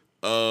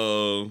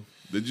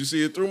 Did you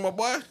see it through, my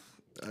boy?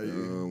 We're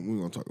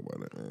gonna talk about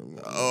that, man.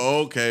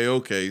 Oh,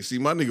 okay. See,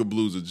 my nigga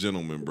Blue's a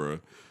gentleman, bro.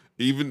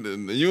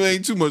 Even you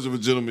ain't too much of a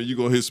gentleman. You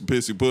gonna hit some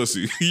pissy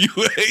pussy. You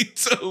ain't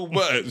too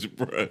much,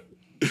 bro.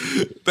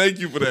 Thank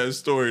you for that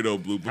story, though,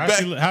 Blue. But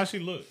How she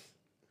look?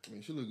 I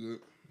mean, she look good.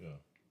 Yeah.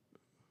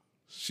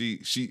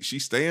 she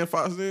staying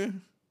Fox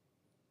then?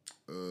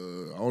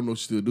 I don't know if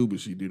she still do, but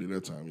she did it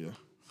that time, yeah.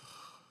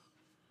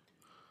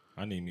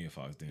 I need me a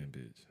Fox Den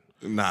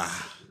bitch. Nah,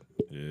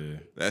 Yeah.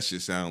 that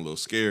shit sound a little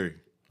scary.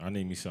 I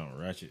need me something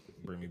ratchet.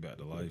 Bring me back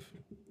to life.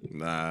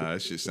 Nah,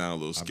 that shit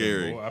sound a little I've been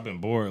scary. bored- I've been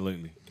bored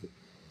lately.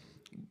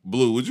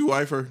 Blue, would you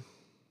wife her?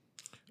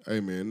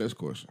 Hey, man, next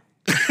question.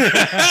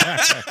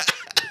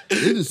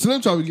 It's just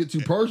Slim trying to get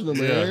too personal,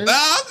 man. Nah,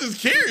 I'm just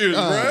curious,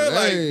 bro.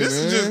 Like, dang, this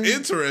is man. just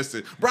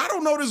interesting. Bro, I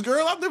don't know this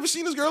girl. I've never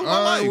seen this girl in my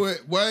All right, life.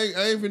 well,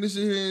 I ain't finna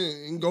sit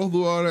here and go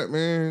through all that,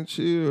 man.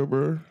 Chill,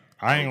 bro.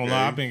 I ain't gonna Okay.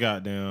 lie. I've been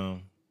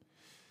goddamn.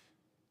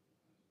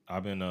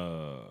 I've been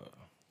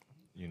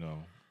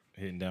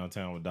hitting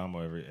downtown with Damo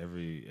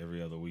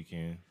every other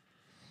weekend,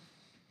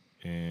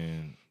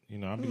 and I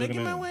be Making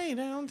looking my at. way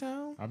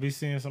downtown. I be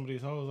seeing some of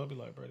these hoes. I be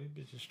like, bro, these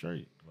bitches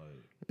straight. Like,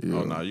 Yeah.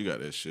 Oh, nah, you got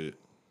that shit.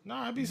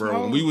 nah, I be some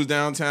Bro, when hoes- we was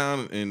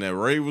downtown and that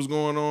rave was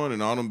going on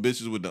and all them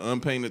bitches with the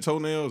unpainted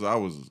toenails, I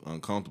was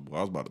uncomfortable.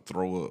 I was about to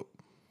throw up.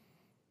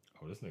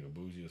 Oh, this nigga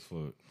bougie as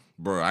fuck.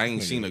 Bro, I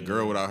ain't seen a yeah.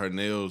 girl without her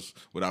nails,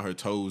 without her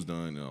toes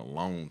done in a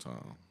long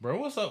time. Bro,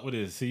 what's up with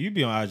this? See, you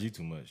be on IG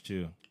too much.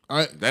 Chill.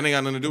 That ain't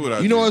got nothing to do with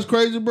us. You know what's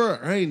crazy, bro?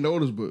 I ain't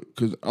noticed, but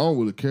because I don't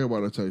really care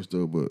about that type of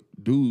stuff, but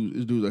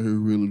it's dudes out here who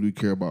really do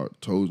care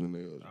about toes and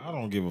nails. I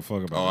don't give a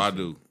fuck about. Oh, that I shit.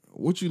 do.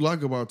 What you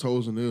like about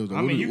toes and nails? though?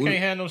 I mean, you What- can't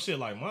have no shit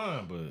like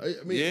mine, but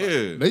I mean,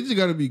 Yeah. they just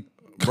gotta be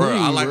clean, Bro,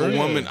 I like bro. a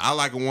woman. I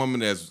like a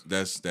woman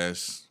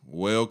that's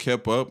well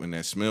kept up and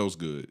that smells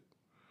good,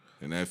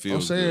 and that I'm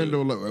feels. saying good.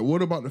 though, like,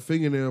 what about the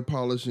fingernail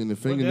polish and the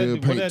that fingernail do-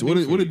 what paint? that What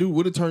do it for you? do?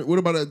 What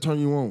about that turn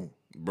you on?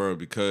 Bro,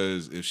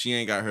 because if she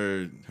ain't got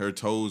her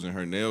toes and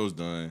her nails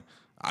done,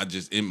 I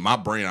just in my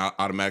brain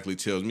automatically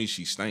tells me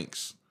she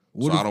stinks.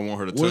 What so if- I don't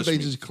want her to What touch if they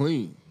me. just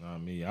clean?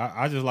 not me.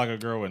 I just like a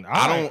girl,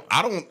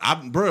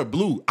 and Bro,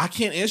 Blue, I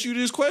can't answer you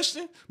this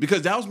question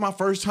because that was my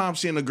first time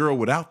seeing a girl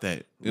without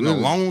that in a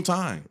Really? long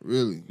time.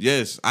 Really?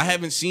 Yes, I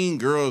haven't seen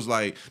girls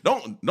like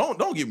don't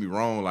get me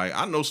wrong. Like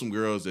I know some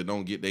girls that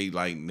don't get they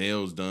like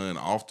nails done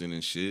often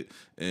and shit,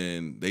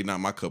 and they not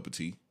my cup of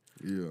tea.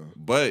 Yeah.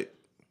 But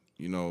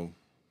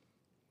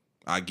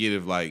I get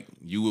if like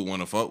you would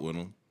want to fuck with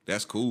them.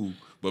 That's cool.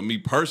 But me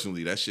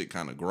personally, that shit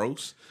kind of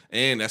gross,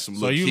 and that's some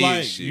So little you kid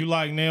like shit. you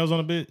like nails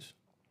on a bitch?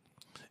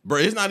 Bro,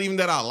 it's not even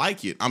that I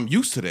like it. I'm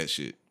used to that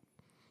shit.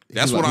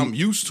 That's He what like- I'm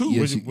used to.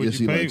 Yes, Would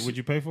he you pay? likes it. Would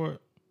you pay for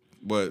it?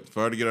 But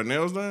for her to get her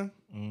nails done,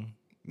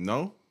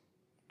 no.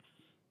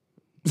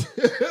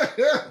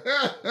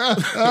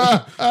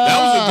 That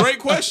was a great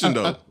question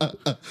though,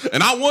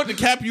 and I wanted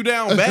to cap you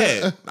down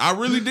bad. I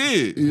really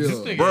did,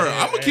 Yeah. bro.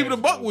 I'm gonna keep it a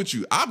buck with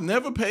you. I've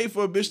never paid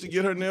for a bitch to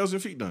get her nails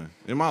and feet done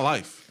in my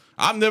life.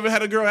 I've never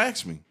had a girl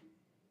ask me,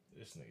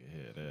 This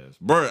nigga head ass.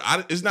 bro.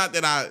 It's not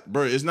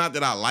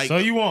that I like, So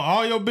you want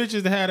all your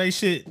bitches to have they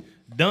shit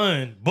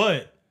done,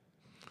 but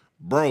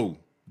bro.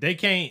 they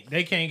can't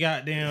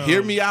goddamn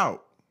Hear me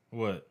out.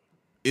 What?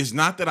 It's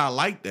not that I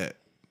like that.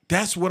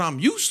 That's what I'm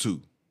used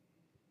to.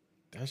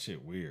 That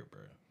shit weird, bro.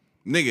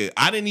 Nigga,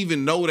 I didn't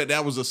even know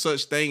that was a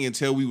such thing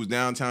until we was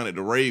downtown at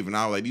the rave, and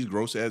I was like, these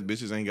gross ass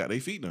bitches ain't got their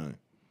feet done.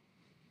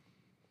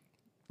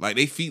 Like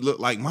they feet look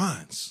like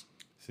mine's.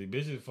 See,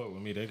 bitches fuck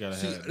with me. They gotta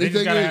See, have. the They just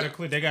thing gotta is- have the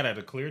clear. They gotta have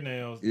the clear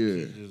nails. Yeah.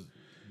 Shit just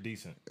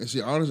decent. And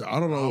see, honestly, I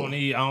don't I know.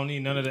 don't need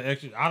none of the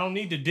extra. I don't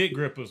need the dick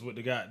grippers with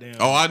the goddamn.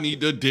 Oh, I need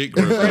the dick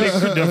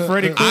grippers. the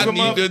Freddy I Krueger.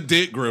 need the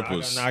dick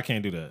grippers. I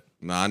can't do that.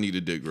 Nah, I need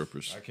the dick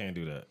grippers. I can't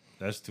do that.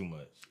 That's too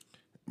much.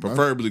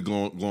 Preferably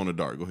glow in the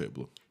dark. Go ahead,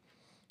 Blue.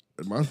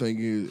 My thing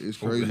is,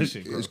 it's Oh, that crazy.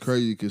 shit gross. It's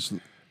crazy because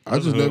I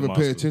Those just are hood never pay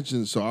monsters.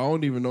 attention, so I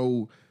don't even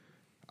know.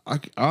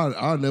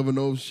 I never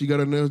know if she got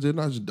her nails done.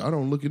 I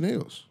don't look at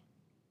nails.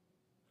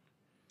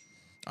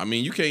 I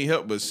mean, you can't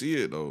help but see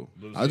it though.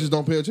 I just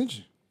don't pay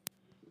attention.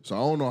 So I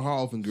don't know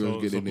how often girls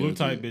So get their blue nails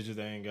type done. bitches,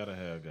 they ain't gotta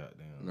have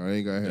goddamn. No, I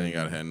ain't got. They ain't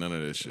gotta have none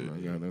of that shit. I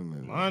ain't got none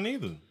of that. Mine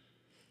either.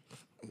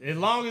 As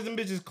long as them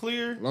bitches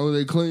clear, As long as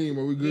they clean,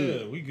 but we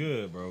good. yeah, we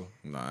good, bro.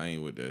 Nah, I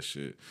ain't with that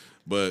shit.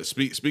 But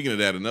speaking of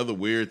that, another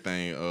weird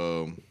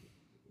thing.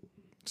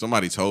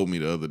 Somebody told me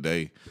the other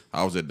day.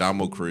 I was at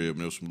Damo crib and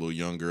there was some little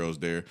young girls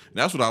there. And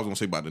that's what I was gonna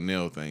say about the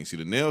nail thing. See,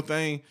 the nail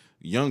thing,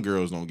 young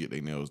girls don't get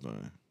their nails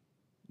done.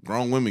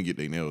 Grown women get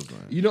their nails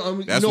done. You know, I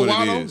mean, That's you know what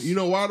why it though? is. You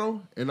know why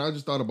though? And I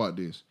just thought about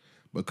this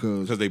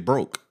because Because they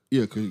broke.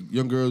 yeah, because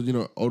young girls, you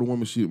know, older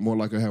women, she more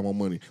likely to have more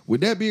money.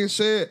 With that being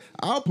said,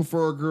 I'll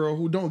prefer a girl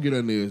who don't get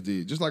her nails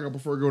did, just like I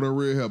prefer a girl with her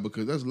real hair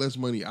because that's less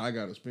money I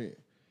gotta spend.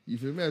 You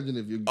can imagine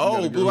if you got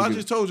a girl Boo, who I get-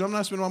 just told you I'm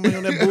not spending my money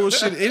on that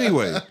bullshit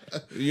anyway.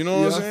 You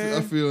know what I'm saying?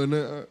 I feel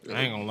that.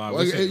 I ain't gonna lie.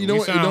 Well, We, you know we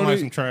what? It sound don't like need-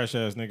 some trash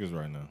ass niggas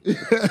right now.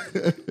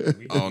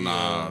 Oh,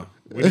 nah.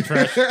 We the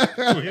trash.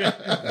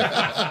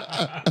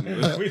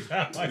 we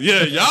sound like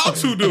Yeah, y'all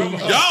two do.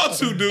 Y'all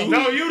two do.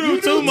 No, you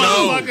do too, No.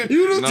 motherfucker.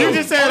 You do You too.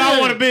 just said Oh, I yeah.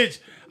 want a bitch.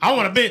 I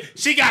want a bitch.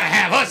 She gotta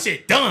have her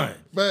shit done.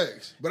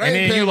 Facts, but I And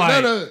ain't then paying you for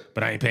like, none of it.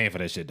 but I ain't paying for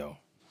that shit though.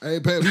 I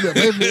ain't paying. You better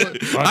pay for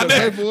it. I I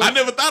pay for it. I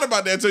never thought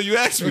about that until you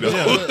asked me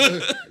though.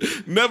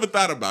 Never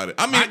thought about it.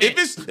 I mean,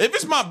 if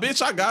it's my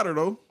bitch, I got her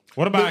though.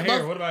 What about But hair?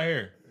 my- What about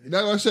hair?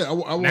 Like I said, I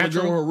want a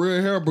Natural? girl with her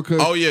real hair because,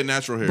 Oh yeah,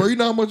 natural hair. bro, you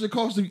know how much it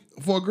costs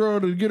for a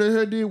girl to get her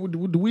hair did with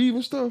the weave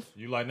and stuff?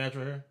 You like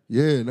natural hair?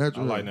 Yeah,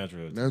 natural I hair. like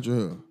natural hair, too. Natural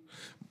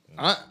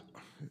hair.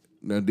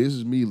 Now this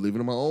is me living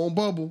in my own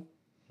bubble.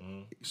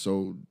 Mm-hmm.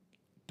 So,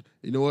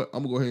 you know what?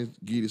 I'm gonna go ahead and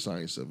give you the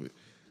science of it.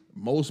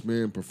 Most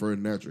men prefer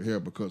natural hair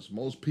because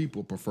most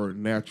people prefer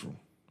natural.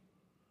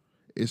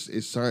 It's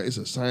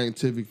a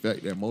scientific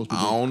fact that most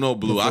people I don't know,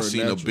 Blue. I prefer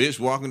seen natural. a bitch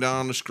walking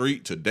down the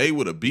street today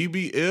with a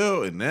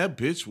BBL, and that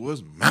bitch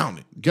was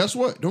mounted. Guess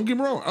what? Don't get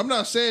me wrong. I'm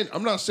not saying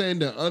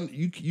that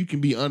you can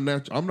be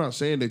unnatural. I'm not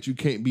saying that you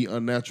can't be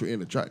unnatural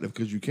and attractive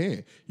because you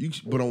can.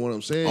 But on what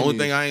I'm saying, Only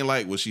is, thing I ain't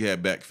like was she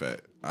had back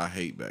fat. I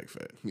hate back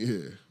fat, yeah.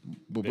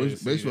 But They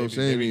basically, what I'm they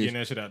saying be is, getting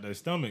that shit out their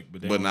stomach,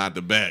 but, they but don't- not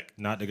the back.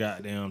 not the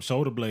goddamn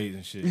shoulder blades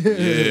and shit.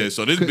 Yeah,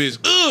 so this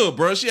bitch,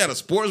 bro, she had a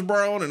sports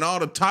bra on and all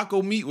the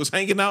taco meat was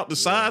hanging out the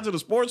sides of the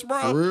sports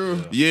bra. For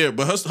real? Yeah,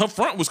 but her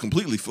front was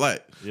completely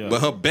flat. Yeah.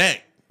 But her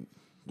back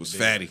was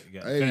fatty.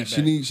 Got hey, fat she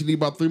back. need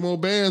about 3 more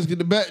bands. Get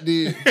the back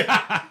did.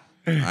 I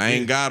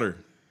ain't got her.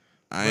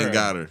 I ain't Bruh.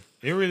 got her.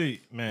 It really,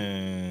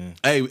 man.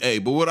 Hey,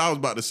 but what I was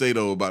about to say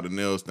though about the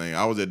nails thing,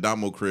 I was at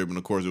Damo crib and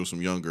of course there was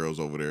some young girls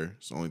over there.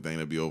 It's the only thing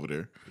that be over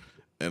there.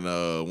 And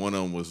one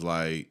of them was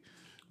like,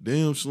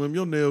 "Damn, Slim,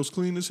 your nails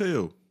clean as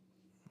hell."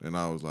 And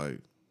I was like,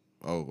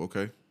 "Oh,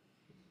 okay."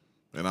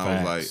 And I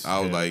Facts, was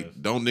yes. like,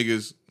 don't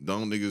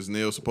niggas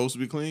nails supposed to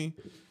be clean?"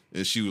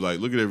 And she was like,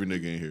 "Look at every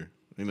nigga in here.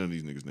 Ain't none of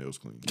these niggas nails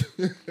clean."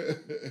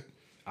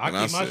 I And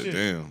I keep my said, shit.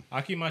 "Damn,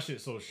 I keep my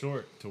shit so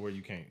short to where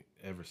you can't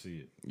ever see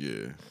it.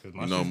 yeah." Cause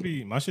my You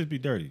know, shit be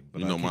dirty. But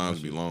you I know keep my mine's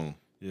be shit- long.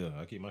 Yeah,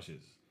 I keep my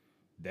shit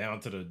down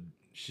to the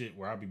shit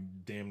where I be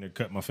damn near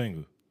cut my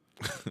finger.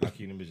 I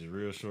keep them bitches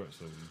real short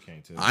so you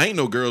can't tell. I ain't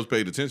no girls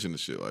paid attention to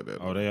shit like that.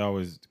 Oh, they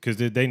always because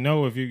they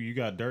know if you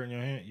got dirt in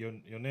your hand,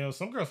 your nails.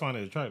 Some girls find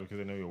it attractive because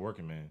they know you're a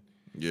working man.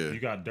 Yeah. You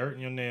got dirt in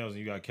your nails and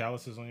you got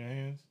calluses on your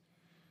hands,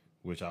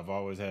 which I've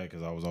always had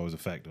because I was always a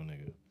facto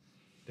nigga.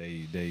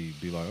 They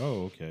be like,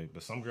 oh, okay.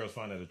 But some girls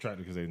find that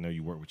attractive because they know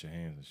you work with your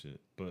hands and shit.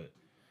 But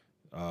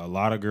a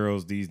lot of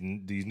girls, these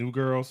new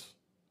girls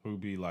who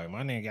be like,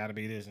 my nigga got to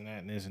be this and that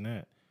and this and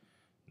that.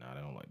 Nah,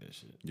 they don't like that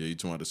shit. Yeah, you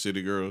talking about the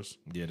city girls?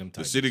 Yeah, them The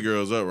type. city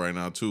girls up right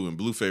now too, and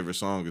Blue favorite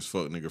song is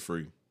 "Fuck Nigga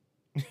Free."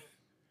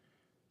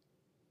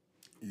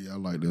 Yeah, I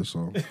like that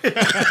song.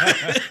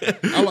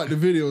 I like the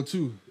video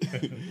too.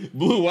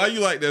 Blue, why you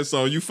like that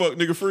song? You fuck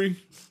nigga free?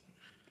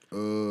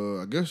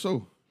 I guess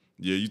so.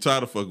 Yeah, you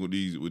tired of fucking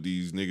with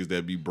these niggas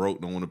that be broke,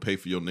 don't want to pay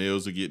for your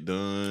nails to get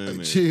done.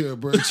 and- Chill,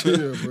 bro.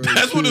 Chill, bro.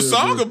 That's what the Chill,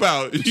 song bro.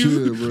 about.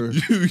 Chill, bro.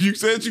 You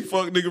said you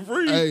fuck nigga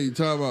free. Hey,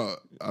 talk about.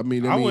 I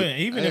mean, I wouldn't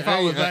even if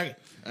I was I- back.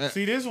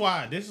 See, this is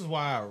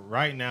why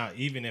right now,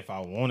 even if I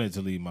wanted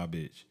to leave my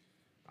bitch,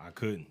 I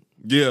couldn't.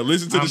 Yeah,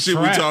 listen to the I'm shit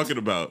trapped. we talking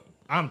about.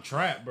 I'm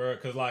trapped, bro.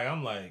 Cause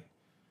I'm like,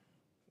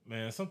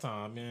 man.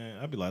 Sometimes, man,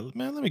 I'd be like,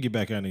 man, let me get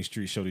back out in these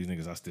streets, show these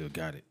niggas I still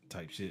got it,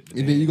 type shit. But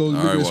And then you go look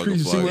All right, at the Walker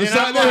streets and see Fly. what's and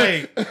out I'm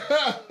there.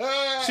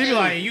 like, she be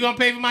like, you gonna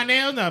pay for my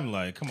nails? And I'm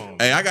like, come on.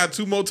 Hey, man. I got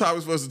 2 more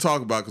topics for us to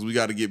talk about because we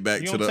got to get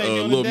back You to gonna the take me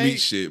on a little date? meat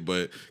shit.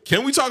 But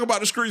can we talk about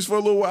the streets for a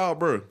little while,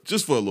 bro?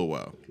 Just for a little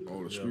while.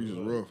 Oh, the streets is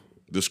rough.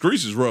 The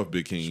streets is rough,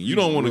 Big King. You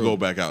don't want to rough. go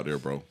back out there,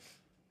 bro.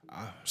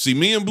 See,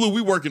 me and Blue,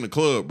 we work in the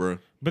club, bro.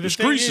 But the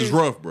thing streets is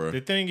rough, bro. The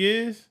thing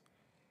is,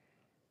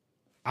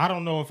 I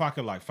don't know if I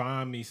could like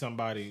find me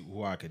somebody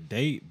who I could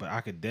date, but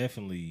I could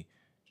definitely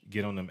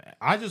get on them.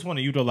 I just want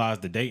to utilize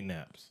the dating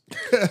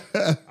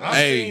apps. I've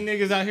Hey. seen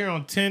niggas out here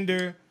on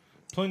Tinder,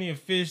 plenty of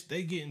fish.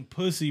 They getting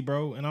pussy,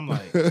 bro, and I'm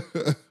like,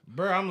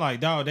 bro, I'm like,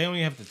 dog. They don't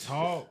even have to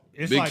talk.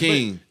 It's Big like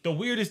King. but the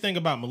weirdest thing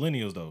about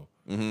millennials, though,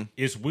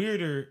 it's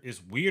weirder.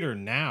 It's weirder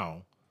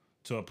now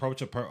to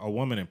approach a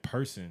woman in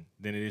person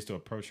than it is to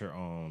approach her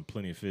on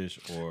Plenty of Fish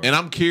or. And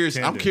I'm curious.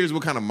 Tinder. I'm curious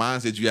what kind of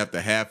mindset you have to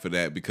have for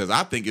that because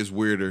I think it's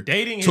weirder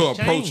Dating to has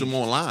approach changed. them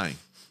online.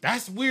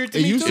 That's weird to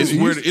It me used too. to- It's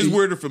weird. It's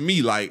weirder for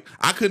me. Like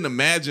I couldn't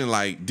imagine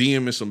like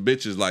DMing some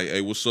bitches like,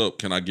 "Hey, what's up?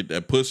 Can I get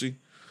that pussy?"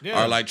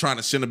 Yeah. Or like trying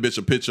to send a bitch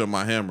a picture of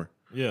my hammer.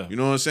 Yeah. You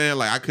know what I'm saying?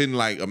 Like I couldn't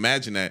like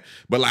imagine that.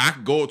 But like I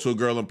could go up to a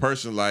girl in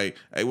person like,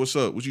 "Hey, what's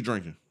up? What you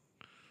drinking?"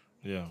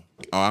 Yeah.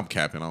 Oh, I'm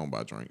capping. I don't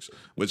buy drinks.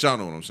 But y'all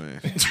know what I'm saying.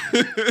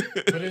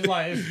 But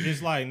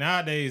it's like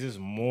nowadays it's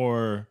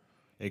more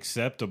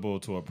acceptable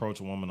to approach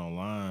a woman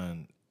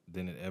online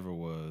than it ever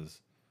was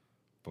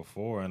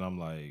before. And I'm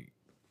like,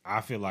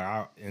 I feel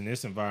like in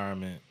this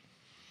environment,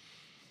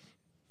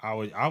 I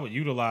would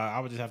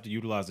just have to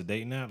utilize the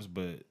dating apps,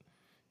 but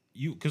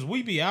because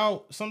we be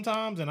out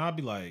sometimes and I'd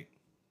be like,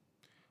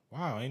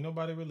 wow, ain't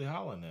nobody really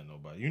hollering at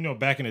nobody. You know,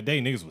 back in the day,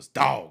 niggas was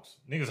dogs.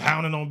 Niggas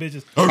hounding on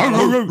bitches.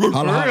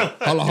 Holla,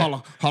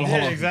 holla.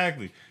 Yeah,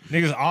 exactly.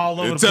 Niggas all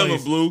over And the tell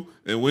place. her, Blue.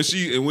 And when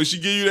she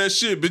give you that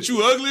shit, bitch,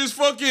 you ugly as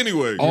fuck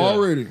anyway.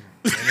 Already.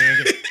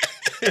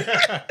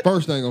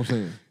 First thing I'm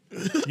saying.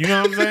 You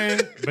know what I'm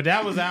saying? But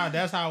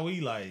that's how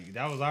we like,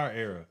 that was our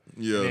era.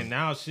 Yeah. And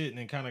now shit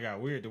and kind of got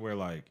weird to where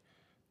like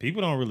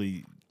people don't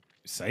really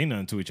say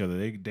nothing to each other.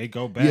 They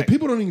go back. Yeah,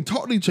 people don't even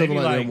talk to each They other be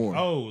like that like, more.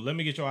 oh, let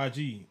me get your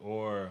IG,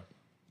 or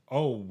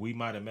oh, we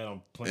might have met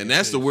on Planet And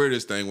that's the Six.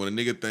 weirdest thing when a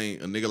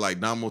nigga like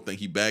Damo think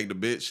he bagged a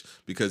bitch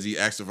because he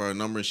asked her for her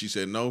number and she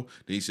said no.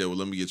 Then he said, well,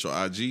 let me get your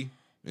IG.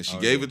 And she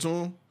gave it to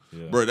him.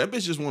 Yeah. Bro, that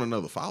bitch just want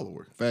another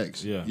follower.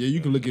 Facts. Yeah. Yeah, you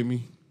can look at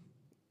me.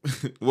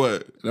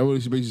 What? That's what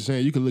she's basically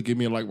saying. You can look at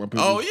me and like my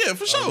picture. Oh, yeah,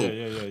 for sure.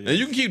 yeah. And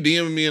you can keep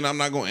DMing me and I'm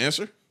not going to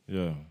answer.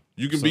 Yeah.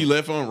 You can be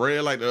left on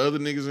red like the other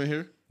niggas in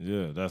here.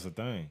 Yeah, that's the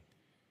thing.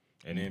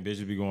 And then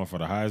bitches be going for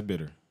the highest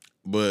bidder.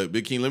 But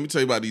Big King, let me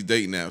tell you about these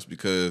dating apps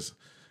because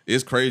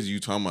it's crazy you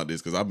talking about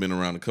this because I've been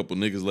around a couple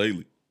niggas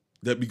lately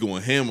that be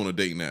going ham on the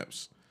dating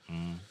apps.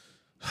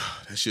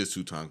 That shit's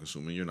too time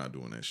consuming. You're not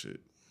doing that shit.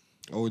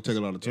 Oh, it take a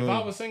lot of time. If I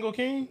was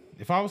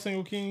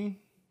single king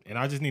and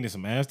I just needed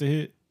some ass to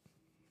hit,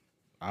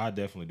 I'd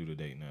definitely do the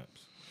dating apps.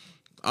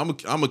 I'm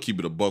gonna keep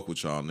it a buck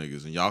with y'all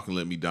niggas, and y'all can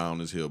let me down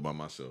this hill by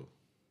myself.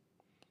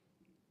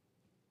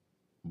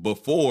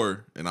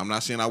 Before, and I'm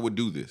not saying I would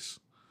do this,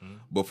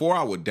 before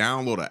I would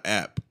download an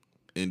app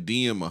and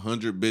DM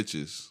 100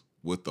 bitches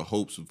with the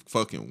hopes of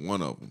fucking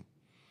one of them,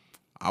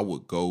 I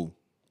would go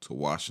to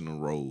Washington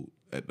Road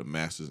at the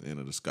Masters Inn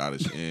of the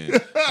Scottish Inn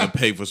and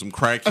pay for some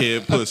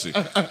crackhead pussy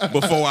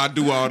before I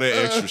do all that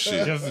extra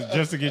shit.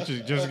 Just to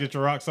get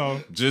your rocks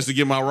off. Just to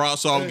get my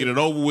rocks off, get it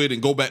over with,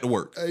 and go back to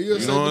work. Hey, you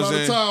save a lot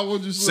of time,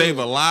 what'd you say? Save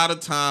a lot of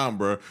time,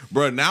 bro.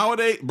 Bro,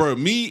 nowadays, bro,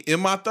 me in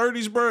my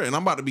 30s, bro, and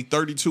I'm about to be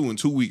 32 in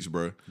 2 weeks,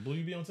 bro. Blue,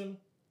 you be on Tinder?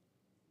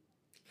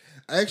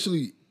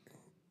 Actually,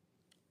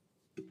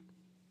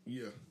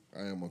 yeah,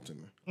 I am on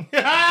Tinder.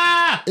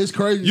 It's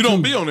crazy. You don't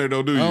too. be on there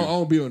though, do you? I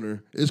don't be on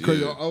there. It's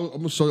crazy. Yeah. I'm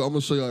gonna show y'all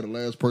the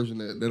last person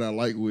that I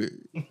like with.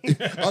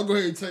 I'll go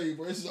ahead and tell you,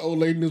 bro. This is an old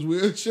lady in this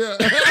wheelchair.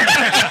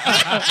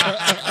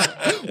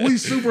 We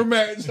super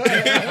matched.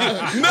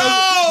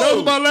 That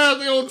was my last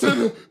thing on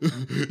Tinder.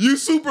 You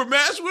super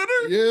match with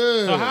her?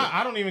 Yeah. So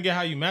I don't even get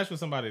how you match with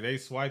somebody. They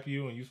swipe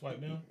you and you swipe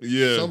them?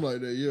 Yeah. Something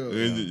like that, yeah.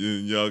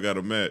 And y'all got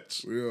a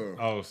match. Yeah.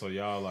 Oh, so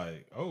y'all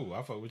like, oh,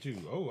 I fuck with you.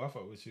 Oh, I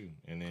fuck with you.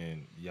 And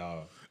then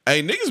y'all...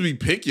 Hey, niggas be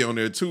picky on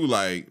there too.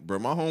 Like, bro,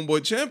 my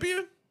homeboy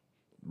Champion,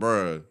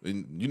 bro,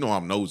 and you know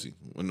I'm nosy.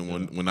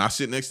 When I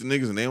sit next to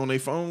niggas and they on their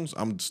phones,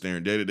 I'm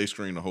staring dead at their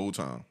screen the whole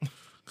time.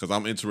 Cause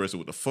I'm interested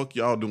what the fuck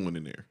y'all doing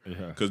in there.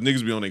 Yeah. Cause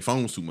niggas be on their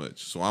phones too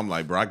much. So I'm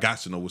like, bro, I got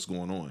to know what's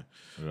going on.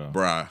 Yeah.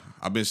 Bro,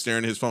 I've been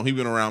staring at his phone. He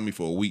been around me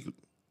for a week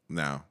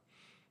now.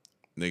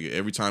 Nigga,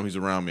 every time he's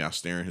around me, I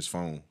stare at his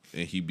phone.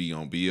 And he be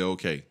on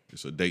BLK.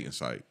 It's a dating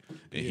site.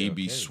 And he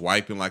be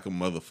swiping like a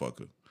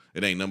motherfucker.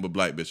 It ain't nothing but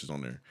black bitches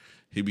on there.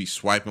 He be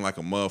swiping like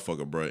a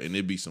motherfucker, bro. And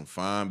it be some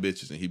fine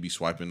bitches, and he be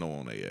swiping no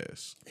on their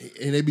ass.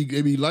 And they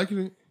be liking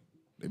it.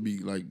 They be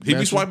like He be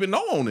matching. swiping no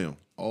on them.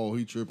 Oh,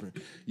 he tripping.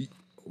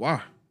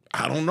 Why?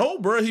 I don't know,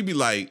 bro. He be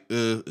like,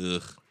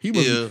 He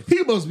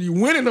must be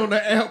winning on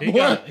the app, He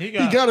boy. he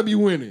He gotta be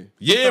winning.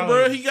 Yeah, probably-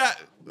 bro. He got.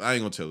 I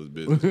ain't gonna tell his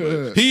business.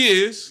 But he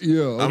is.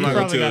 Yeah, I'm He not gonna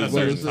probably tell got a his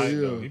certain business. type, yeah.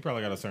 though. He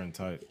probably got a certain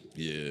type.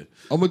 Yeah.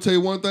 I'm gonna tell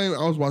you one thing.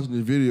 I was watching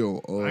this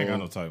video. I ain't got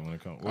no type when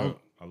it comes. Well,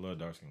 I love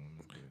dark skin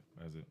women.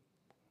 That's it.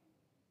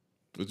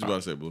 What you about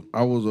to say, Blue?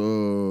 I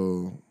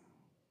was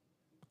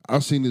I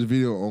seen this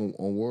video on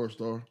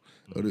Worldstar.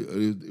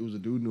 It was a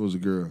dude and it was a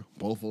girl.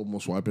 Both of them were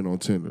swiping on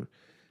Tinder.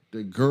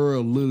 The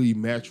girl literally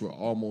matched with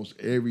almost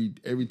every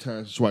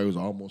time she swiped, it was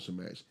almost a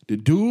match. The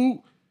dude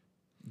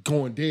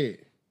going dead.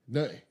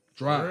 Nothing.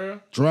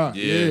 For Dry.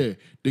 Yeah. Yeah.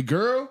 The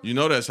girl, You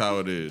know that's how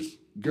it is.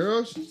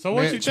 girls, So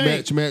what match, you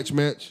think?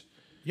 match.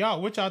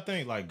 Y'all, what y'all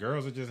think? Like,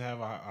 girls would just have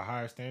a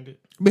higher standard?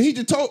 But he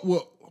just told,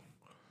 well,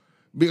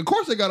 but of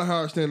course they got a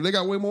higher standard. They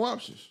got way more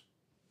options.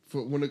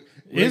 For when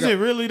Is it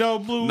really, though,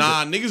 Blue?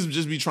 Nah, niggas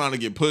just be trying to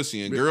get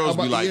pussy, and girls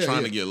be like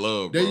trying to get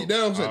love, bro.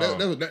 That's what I'm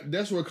saying.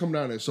 That's where it come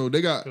down to. So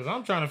they got. Because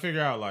I'm trying to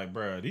figure out, like,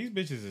 bro, these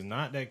bitches is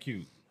not that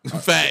cute.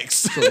 Facts.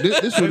 So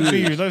this what it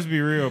is. Let's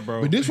be real,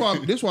 bro. But this what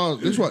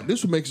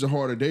makes it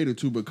harder dater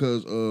too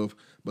because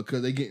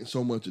they getting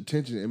so much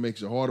attention. It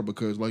makes it harder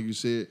because, like you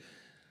said,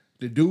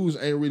 the dudes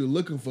ain't really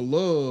looking for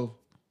love,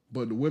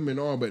 but the women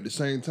are. But at the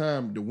same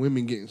time, the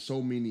women getting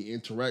so many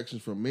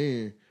interactions from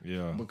men.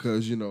 Yeah.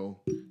 Because,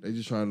 they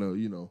just trying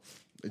to,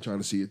 they trying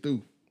to see it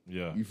through.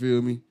 Yeah. You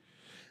feel me?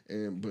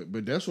 And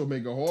but that's what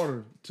make it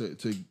harder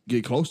to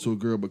get close to a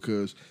girl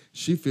because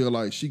she feel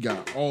like she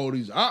got all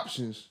these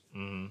options,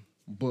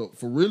 but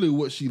for really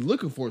what she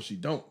looking for, she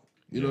don't.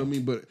 You know what I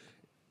mean? But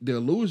the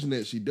illusion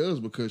that she does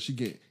because she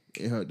get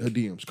her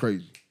DMs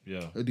crazy.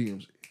 Yeah. Her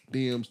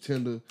DMs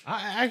tender.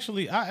 I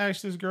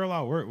asked this girl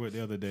I worked with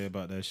the other day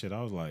about that shit.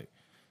 I was like,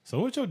 so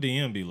what your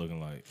DM be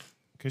looking like?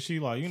 Cause she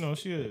like,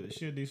 she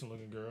a decent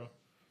looking girl.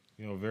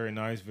 Very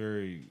nice,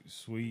 very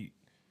sweet.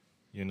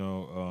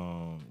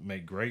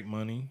 Make great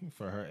money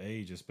for her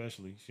age,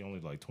 especially. She only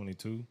like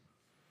 22.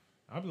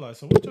 I'd be like,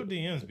 so what your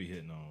DMs be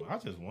hitting on? I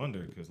just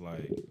wonder, cause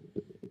like,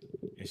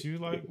 and she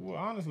was like, well,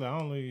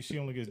 honestly, she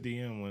only gets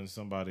DM when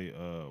somebody,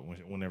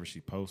 whenever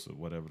she posts or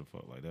whatever the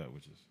fuck like that,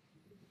 which is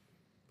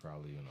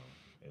probably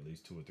at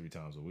least 2 or 3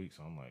 times a week.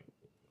 So I'm like,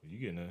 you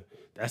getting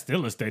that's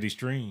still a steady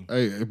stream.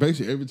 Hey,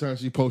 basically every time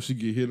she posts, she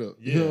get hit up.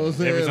 Yeah. You know what I'm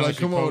saying? Like,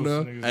 come on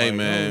now. Hey, like,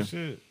 man. oh,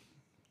 shit.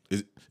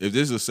 If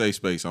this is a safe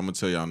space, I'm gonna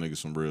tell y'all niggas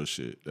some real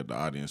shit that the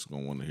audience is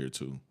gonna want to hear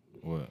too.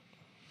 What?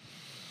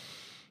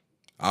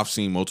 I've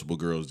seen multiple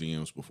girls'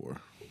 DMs before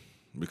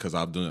because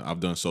I've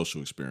done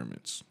social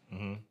experiments.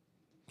 Mm-hmm.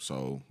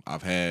 So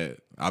I've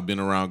been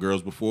around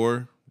girls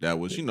before that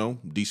was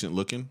decent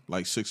looking,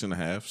 like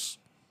 6.5s.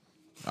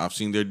 I've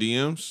seen their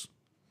DMs,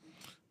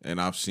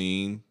 and I've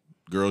seen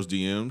girls'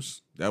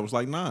 DMs that was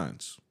like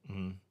 9s,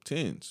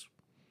 10s.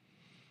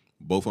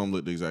 Both of them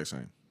look the exact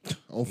same.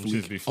 On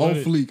Shits be fleek, on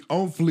flooded. fleek,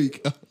 on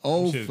fleek,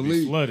 on Shit be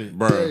fleek. flooded.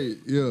 Bro, Hey,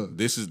 yeah.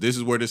 this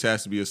is where this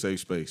has to be a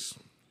safe space.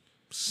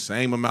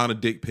 Same amount of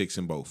dick pics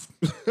in both.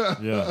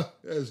 Yeah.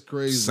 That's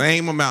crazy.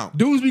 Same amount.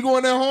 Dudes be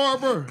going that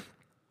hard, bro.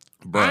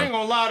 Bro. I ain't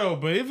gonna lie though,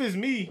 but if it's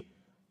me,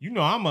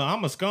 I'm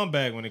a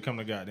scumbag when it come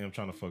to goddamn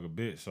trying to fuck a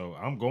bitch. So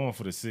I'm going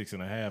for the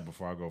 6.5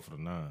 before I go for the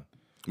 9.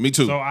 Me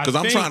too. So I Because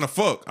I'm think- trying to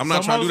fuck. I'm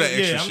not trying to do that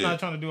extra I'm shit. not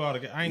trying to do all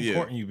the. I ain't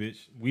courting you, bitch.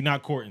 We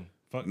not courting.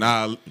 Fuck.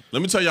 Nah,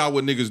 let me tell y'all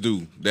what niggas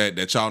do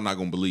that y'all not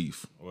gonna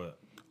believe. What?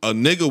 A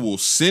nigga will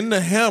send the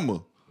hammer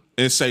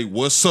and say,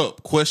 "What's up?" ?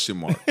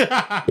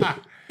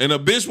 And a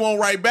bitch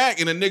won't write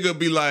back, and a nigga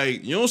be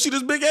like, "You don't see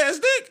this big ass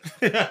dick?"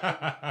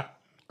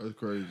 That's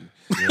crazy.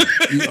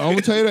 I'm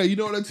gonna tell you that. You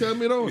know what they tell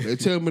me though? They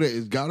tell me that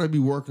it's gotta be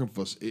working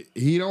for.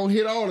 He don't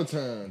hit all the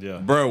time. Yeah.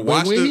 Bro, But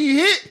watch when the he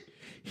hit.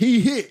 You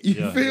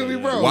Yeah, feel me,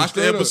 yeah, bro? yeah. watch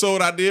the Straight up.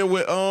 episode I did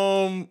with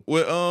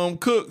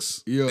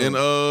Cooks Yeah. and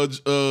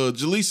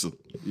Jaleesa.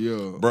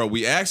 Yeah. Bro,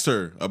 we asked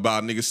her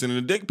about niggas sending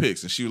the dick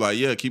pics, and she was like,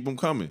 "Yeah, keep them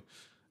coming."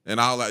 And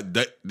I was like,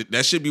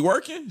 "That should be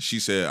working." She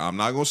said, "I'm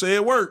not gonna say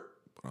it worked.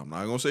 I'm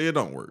not gonna say it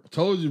don't work."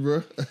 Told you,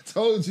 bro. I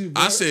told you,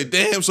 bro. I said,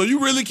 "Damn, so you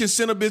really can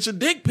send a bitch a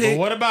dick pic?" But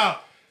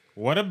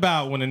what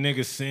about when a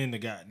nigga send the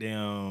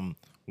goddamn?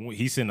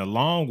 He send a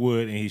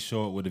Longwood and he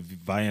show up with a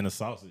Vienna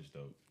sausage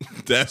though.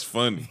 That's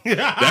funny.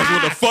 That's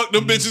what the fuck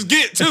them bitches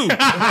get too.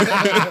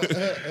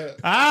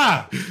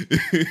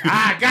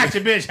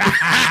 Gotcha, bitch.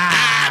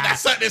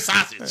 That's suck this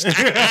sausage.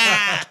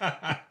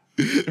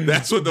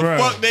 That's what the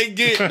fuck they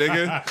get,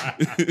 nigga.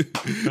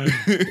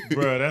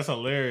 Bro, that's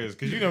hilarious.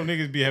 Cause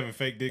niggas be having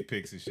fake dick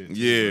pics and shit.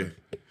 Yeah,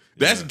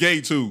 that's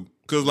gay too.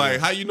 Cause like,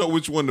 how you know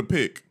which one to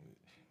pick?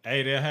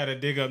 Hey, they had a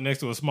dig up next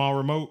to a small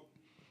remote.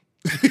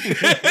 They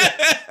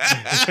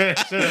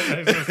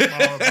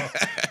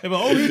be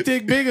like, oh, he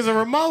dick big as a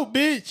remote,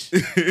 bitch.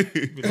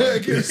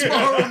 Get a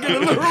small, get a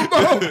little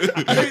remote.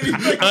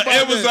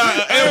 Amazon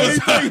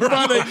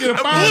Get a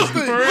fire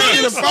stick.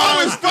 Get a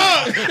phone as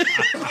fuck.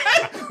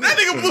 That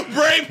nigga Blue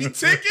Brain be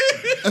ticking.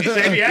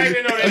 Baby, I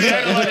didn't know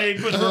that. They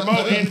put the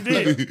remote in the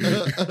dick.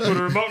 Put the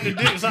remote in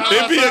the dick. Side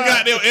It by be a side.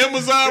 goddamn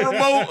Amazon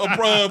remote, a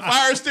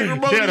fire stick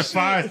remote. Yeah, the and shit.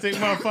 fire stick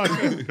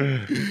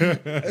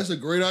motherfucker. That's a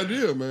great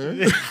idea,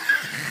 man.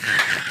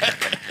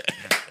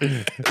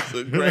 It's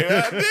a great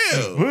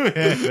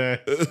idea.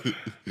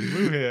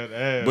 Blue head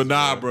ass. But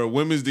nah, bro,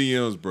 women's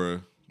DMs,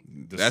 bro.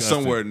 That's Disgusting.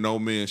 somewhere no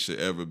man should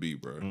ever be,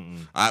 bro.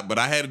 But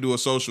I had to do a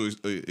social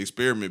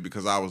experiment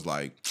because I was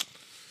like,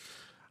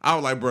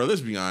 bro,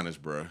 let's be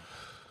honest, bro.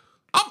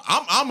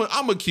 I'm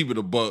gonna keep it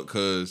a buck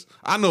because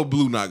I know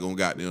Blue not gonna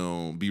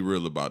goddamn be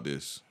real about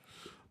this,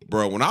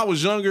 bro. When I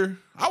was younger,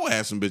 I would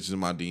have some bitches in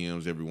my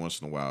DMs every once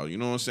in a while. You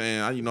know what I'm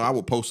saying? I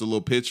would post a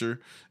little picture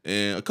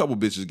and a couple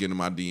bitches get in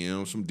my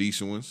DMs, some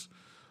decent ones.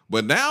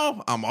 But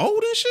now I'm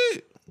old and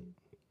shit.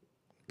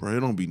 Bro, it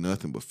don't be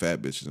nothing but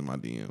fat bitches in my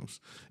DMs.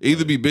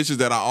 Either be bitches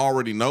that I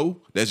already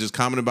know that's just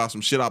commenting about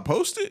some shit I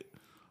posted,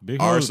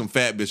 Big or hoes. some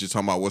fat bitches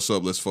talking about what's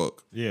up, let's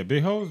fuck. Yeah,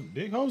 big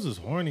hoes is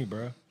horny,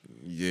 bro.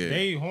 Yeah.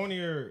 They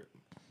hornier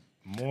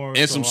more. And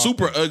so some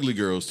super often. ugly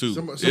girls too.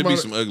 Somebody, It'd be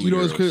some ugly you know,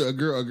 girls. it's crazy. A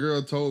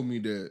girl told me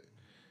that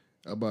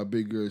about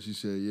big girls. She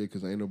said, "Yeah,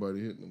 because ain't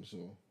nobody hitting them." So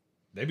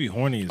They be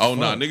horny as Oh fuck.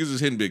 nah, niggas is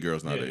hitting big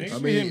girls nowadays. niggas- I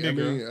be hitting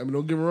mean, big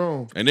don't get me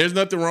wrong. And there's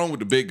nothing wrong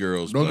with the big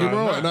girls. Don't but get me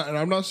wrong, nah. and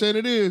I'm not saying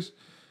it is,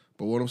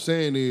 but what I'm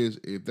saying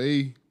is,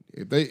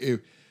 if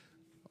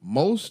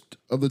most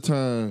of the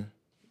time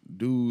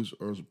dudes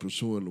are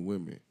pursuing the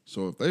women.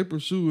 So if they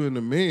pursuing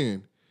the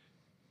men,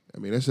 I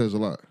mean that says a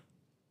lot.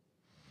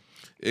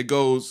 It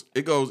goes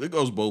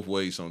both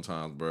ways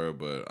sometimes, bro.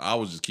 But I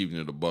was just keeping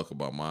it a buck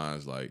about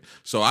mine. Like,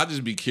 so I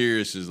just be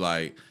curious is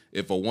like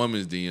if a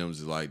woman's DMs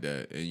is like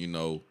that, and you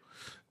know,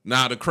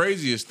 now the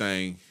craziest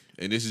thing,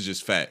 and this is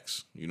just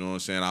facts. You know what I'm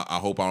saying? I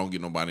hope I don't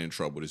get nobody in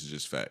trouble. This is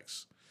just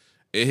facts.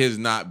 It has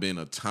not been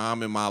a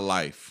time in my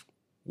life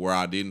where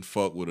I didn't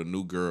fuck with a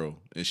new girl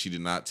and she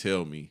did not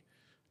tell me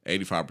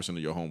 85% of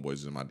your homeboys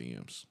is in my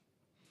DMs.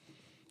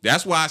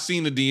 That's why I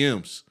seen the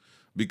DMs,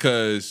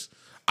 because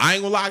I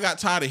ain't gonna lie, I got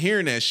tired of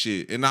hearing that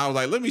shit. And I was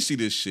like, let me see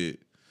this shit.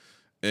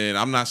 And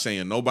I'm not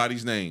saying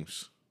nobody's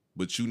names,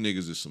 but you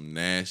niggas is some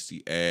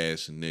nasty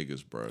ass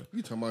niggas, bro.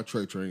 You talking about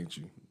Trey, ain't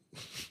you?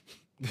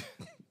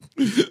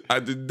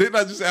 Didn't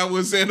I just say I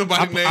wasn't saying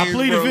nobody's names, I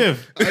pleaded bro?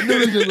 fifth. I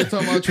knew they was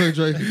talking about Trey.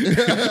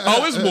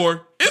 Oh, it's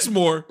more. It's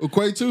more.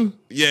 Quay too?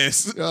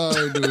 Yes. I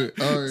already knew it.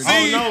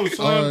 Oh no, I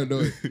son. already know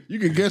it. You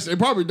can guess it.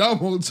 Probably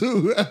Damo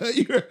too.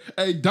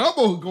 Hey,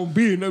 Damo gonna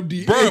be in them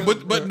DMs.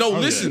 Bro, but no,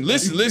 listen. You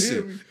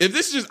feel me? If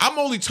this is, I'm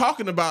only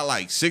talking about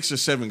like 6 or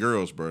 7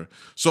 girls, bro.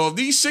 So if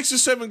these 6 or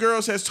 7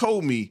 girls has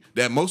told me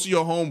that most of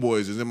your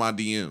homeboys is in my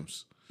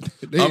DMs,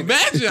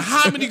 imagine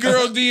how many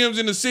girls DMs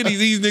in the city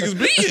these niggas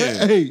be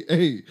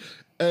in.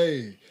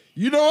 Hey.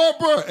 You know what,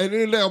 bro? At the end of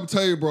the day, I'm gonna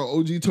tell you, bro.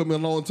 OG told me a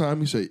long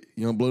time. He said,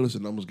 "Young blood is a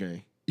numbers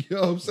game." You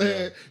know what I'm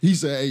saying? Yeah. He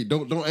said, "Hey,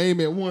 don't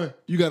aim at one.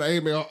 You gotta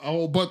aim at a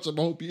whole bunch of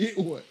them. I hope you hit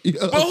one." You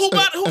know But who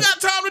got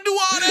time to do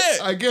all that?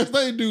 I guess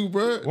they do,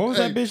 bro. What was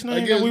that bitch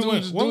name that we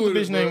went? What was the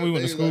bitch name we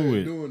went to school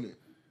with? Doing it.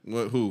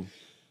 What? Who?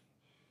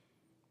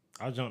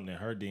 I jumped in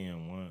her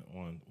DM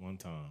one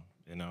time,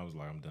 and I was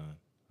like, I'm done.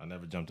 I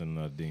never jumped in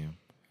another DM.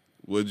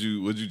 What'd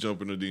you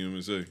jump in the DM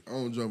and say? I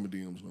don't jump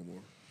in DMs no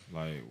more.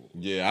 Like,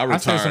 yeah, I retired. I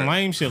said some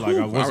lame shit like,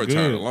 I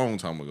retired a long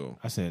time ago.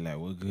 I said like,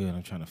 what good?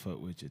 I'm trying to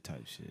fuck with you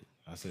type shit.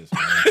 I said some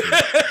lame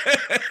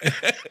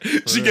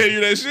shit. She gave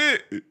you that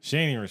shit? She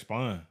ain't even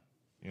respond.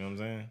 You know what I'm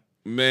saying?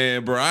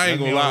 Man, bro, I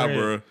ain't gonna lie,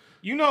 bro.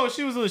 You know,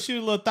 she was a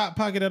little thought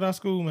pocket at our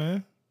school,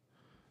 man.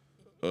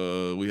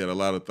 We had a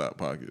lot of thought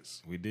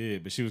pockets. We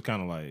did, but she was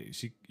kind of like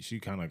she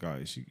kind of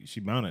got she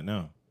mounted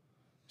now.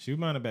 She was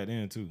mounted back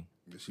then too.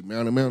 She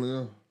mounted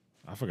now.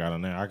 I forgot her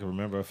name. I can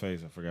remember her face.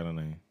 I forgot her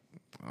name.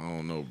 I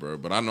don't know, bro,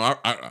 but I know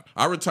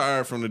I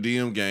retired from the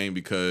DM game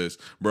because,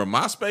 bro,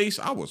 MySpace,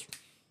 I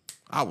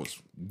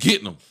was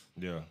getting them.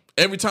 Yeah.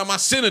 Every time I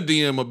sent a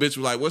DM, a bitch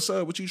was like, "What's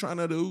up? What you trying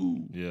to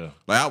do?" Yeah.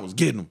 Like I was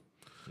getting them.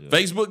 Yeah.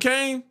 Facebook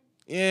came,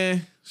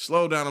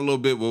 slowed down a little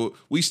bit, but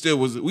we still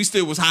was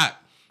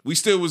hot. We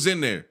still was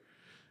in there.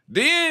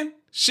 Then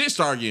shit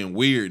started getting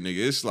weird,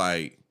 nigga. It's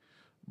like,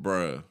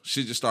 bruh,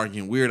 shit just started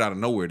getting weird out of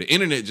nowhere. The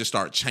internet just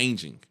started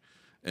changing.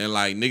 And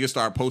like niggas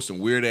start posting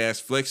weird ass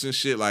flex and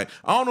shit. Like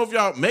I don't know if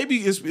y'all,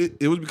 maybe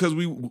it was because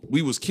we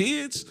was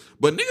kids,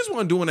 but niggas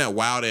wasn't doing that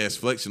wild ass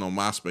flexing on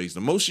MySpace.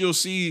 The most you'll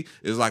see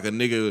is like a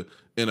nigga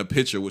in a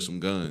picture with some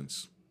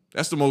guns.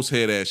 That's the most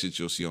head ass shit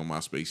you'll see on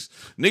MySpace.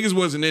 Niggas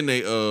wasn't in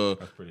they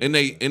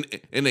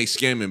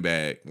scamming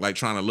bag, like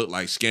trying to look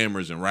like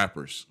scammers and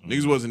rappers. Mm-hmm.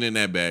 Niggas wasn't in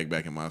that bag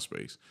back in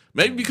MySpace.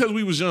 Maybe because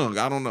we was young.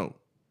 I don't know.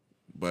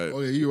 But oh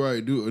yeah, you're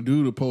right. Dude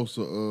to post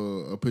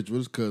a picture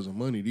with his cousin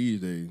Money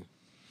these days.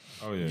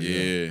 Oh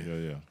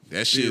yeah.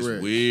 That shit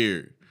is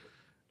weird.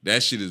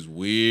 That shit is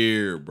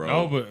weird, bro.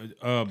 No,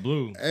 but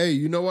Blue. Hey,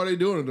 you know why they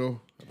doing it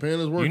though?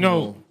 Apparently it's working. You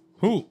know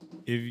who?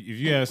 If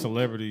you had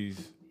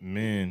celebrities,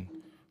 men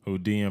who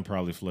DM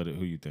probably flooded,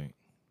 who you think?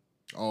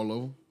 All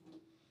of them.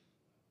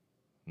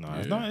 No,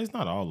 it's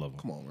not all of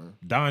them. Come on, man.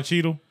 Don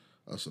Cheadle.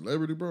 A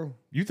celebrity, bro.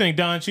 You think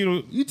Don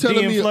Cheadle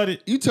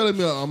flooded? You telling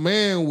me a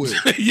man with?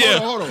 Yeah.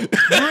 Hold on.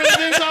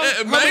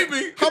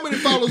 Maybe. How many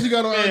followers he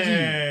got on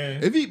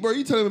IG? If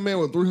you telling me a man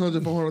with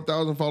 300,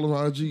 400,000 followers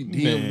on IG,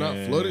 DM not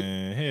flooded?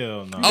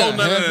 Hell no. Oh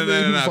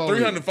no.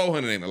 300,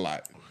 400 ain't a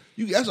lot.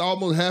 That's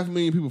almost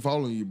 500,000 people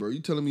following you, bro. You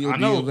telling me your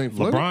DMs ain't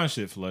flooded? LeBron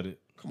shit flooded.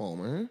 Come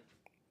on,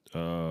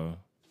 man.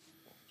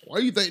 Why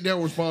do you think they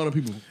don't respond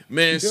to people?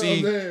 Man,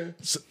 see,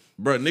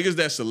 bro, niggas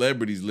that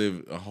celebrities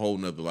live a whole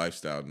nother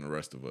lifestyle than the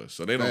rest of us,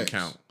 so they don't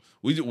count.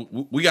 We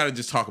got to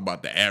just talk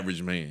about the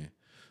average man.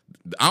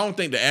 I don't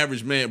think the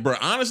average man, bro.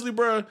 Honestly,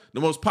 bro, the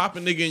most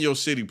popping nigga in your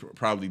city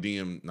probably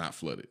DM not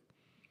flooded.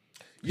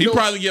 He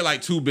probably get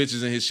like 2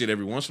 bitches in his shit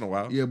every once in a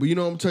while. Yeah, but you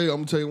know what I'm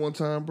gonna tell you one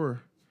time, bro.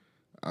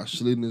 I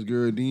slid in this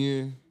girl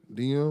DM,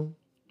 and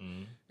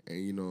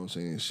you know what I'm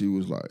saying. She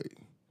was like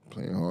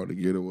playing hard to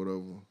get or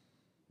whatever.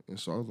 And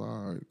so I was like,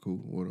 all right, cool,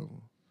 whatever.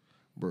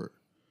 Bro,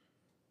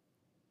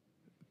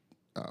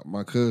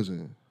 my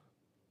cousin,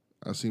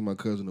 I seen my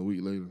cousin a week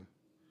later.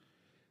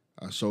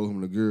 I showed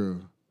him the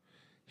girl.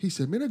 He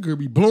said, man, that girl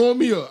be blowing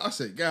me up. I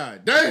said,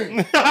 God dang.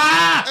 Hey,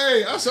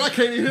 I said, I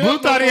can't even Blue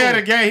thought he had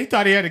a game. He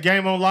thought he had a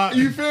game on lock.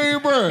 You feel me,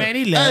 bro? Man,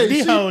 he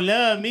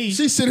love me.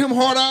 She sent him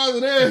hard eyes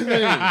and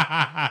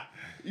everything.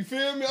 You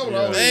feel me? I'm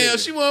like, damn,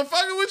 she wasn't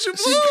fucking with you,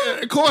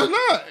 Blue? Of course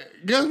not.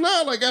 Guess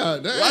not. Like,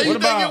 God damn. Why you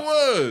think it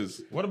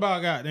was? What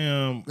about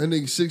goddamn? That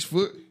nigga 6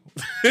 foot.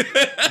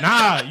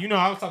 Nah, you know,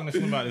 I was talking to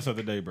Slim about this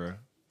other day, bro.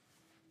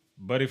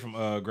 Buddy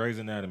from Grey's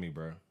Anatomy,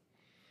 bro.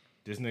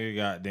 This nigga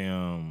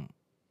goddamn,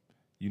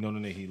 you know the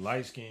nigga, he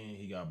light skinned,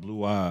 he got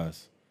blue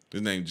eyes.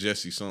 His name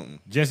Jesse something.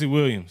 Jesse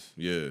Williams.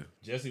 Yeah.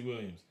 Jesse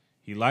Williams.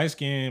 He light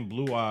skinned,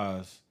 blue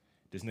eyes.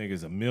 This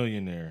nigga's a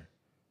millionaire.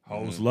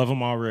 Hoes love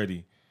him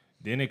already.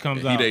 Then it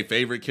comes out. He their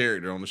favorite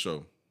character on the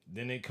show.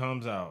 Then it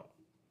comes out.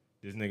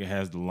 This nigga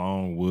has the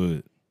long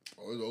wood.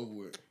 Oh, it's over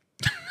with.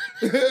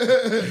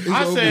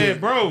 I said,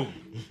 bro.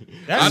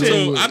 I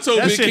told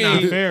that Big shit not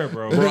King, fair,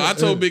 bro. bro. I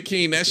told Big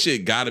King that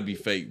shit gotta be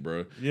fake,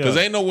 bro. Because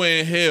ain't no way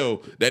in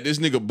hell that this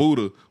nigga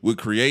Buddha would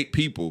create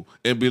people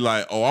and be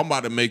like, "Oh, I'm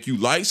about to make you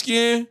light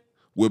skinned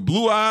with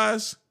blue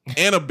eyes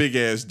and a big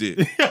ass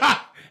dick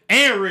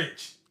and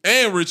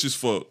rich as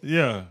fuck."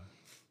 Yeah.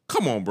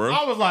 Come on, bro.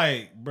 I was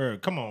like, bro,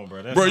 come on,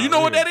 bro. That's Bro, you know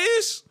not what real. that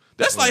is?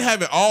 That's like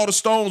having all the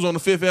stones on the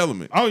Fifth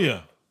Element. Oh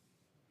yeah.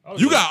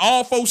 You got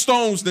all 4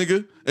 stones,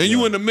 nigga, and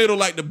you in the middle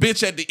like the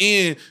bitch at the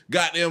end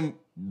got them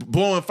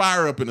blowing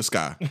fire up in the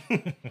sky.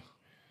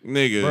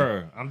 Nigga.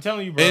 Bro, I'm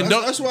telling you, bro. And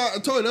That's why I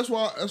told you. That's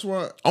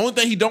why. Only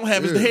thing he don't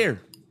have is the hair.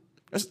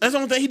 That's the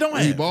only thing he don't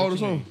have. He bald or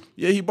something.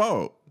 Yeah, he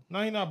bald.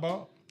 No, he not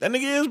bald. That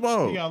nigga is He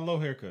bald. got a low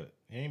haircut.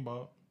 He ain't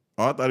bald.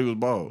 Oh, I thought he was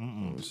bald.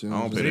 See I what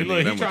I'm don't pay saying? See, that look, nigga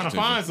he that trying much to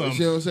find attention. See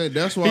something. what I'm saying?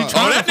 That's why. He Oh,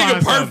 trying that to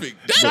nigga find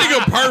perfect. That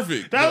nigga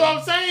perfect. That's what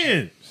I'm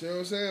saying. See what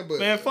I'm saying? But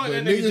Man, fuck but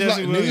that nigga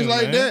Jesse Williams, niggas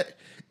like man. that.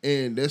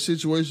 And that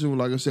situation,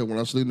 like I said, when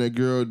I slid in that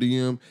girl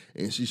DM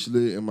and she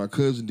slid in my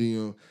cousin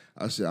DM,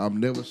 I said, I'm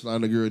never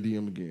sliding a girl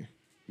DM again.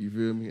 You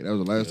feel me? That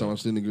was the last time I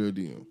slid in a girl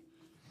DM.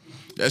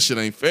 That shit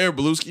ain't fair,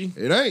 Beluski.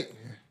 It ain't.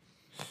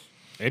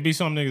 It be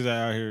some niggas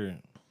out here.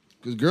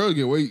 Cause girls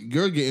get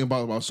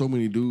inboxed by so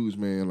many dudes,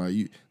 man.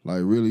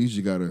 Like really, you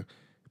just gotta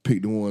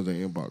pick the ones that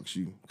inbox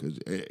you. Cause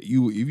if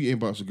you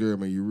inbox a girl,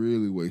 man, you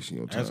really wasting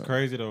your time. That's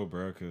crazy though,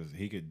 bro, because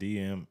he could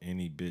DM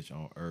any bitch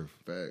on earth.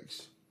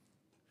 Facts.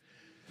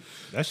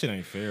 That shit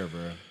ain't fair,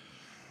 bro.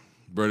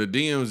 Bro, the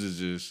DMs is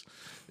just,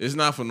 it's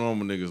not for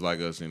normal niggas like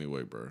us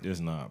anyway, bro. It's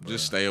not, bro.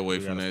 Just stay away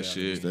We from gotta that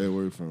stay out of shit. Stay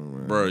away from it,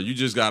 man. Bro, you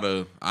just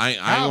gotta, I ain't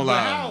gonna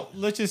lie.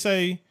 Let's just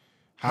say,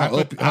 How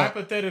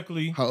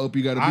hypothetically, How up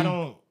you gotta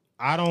be?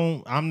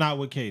 I'm not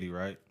with Katie,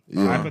 right?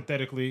 Yeah.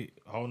 Hypothetically,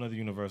 whole nother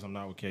universe, I'm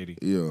not with Katie.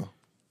 Yeah.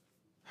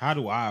 How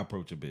do I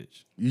approach a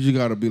bitch? You just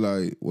gotta be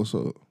like, what's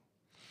up?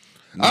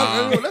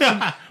 Nah.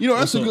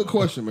 That's a good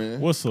question, man.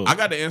 What's up? I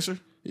got the answer.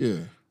 Yeah.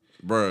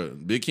 Bro,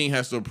 Big King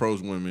has to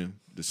approach women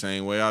the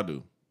same way I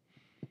do.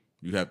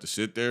 You have to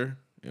sit there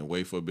and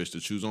wait for a bitch to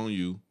choose on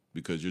you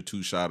because you're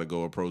too shy to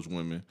go approach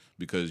women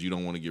because you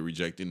don't want to get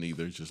rejected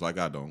neither, just like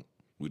I don't.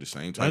 We the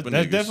same type of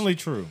That's niggas. definitely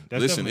true.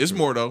 That's Listen, definitely it's true.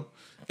 more though.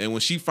 And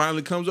when she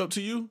finally comes up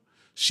to you,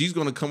 she's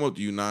gonna come up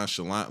to you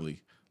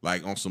nonchalantly,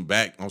 like on some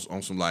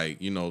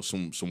like, you know,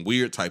 some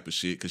weird type of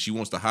shit, because she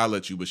wants to holler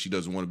at you, but she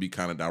doesn't want to be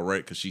kind of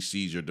direct because she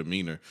sees your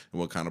demeanor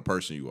and what kind of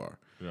person you are.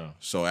 Yeah.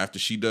 So after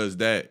she does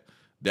that,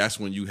 that's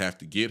when you have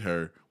to get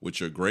her with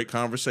your great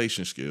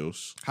conversation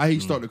skills How he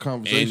start the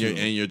conversation?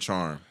 and your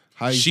charm.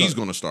 How you She's start-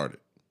 gonna start it.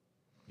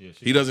 Yeah,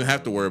 He doesn't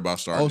have to worry about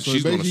starting. Oh, so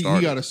She's gonna basically start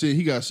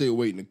he gotta sit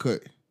waiting to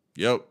cut.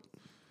 Yep.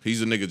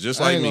 He's a nigga just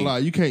I like ain't me. gonna lie,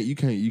 you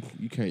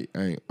can't.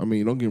 I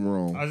mean, don't get me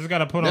wrong. I just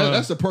gotta put on.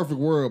 That's a perfect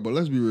world, but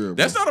let's be real.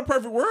 That's bro. not a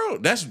perfect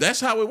world. That's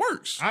how it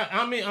works.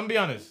 I mean, I'm be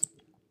honest.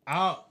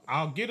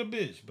 I'll get a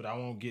bitch, but I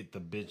won't get the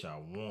bitch I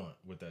want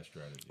with that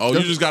strategy. Oh,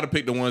 you just got to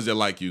pick the ones that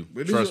like you.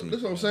 But Trust me.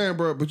 That's what I'm saying,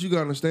 bro. But you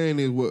gotta understand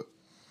is what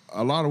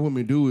a lot of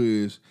women do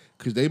is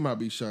because they might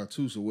be shy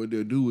too. So what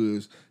they'll do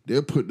is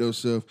they'll put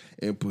themselves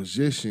in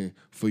position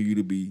for you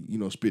to be,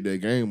 spit that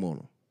game on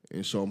them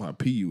and show them how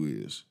P you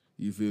is.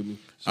 You feel me?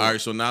 So, All right,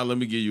 so now let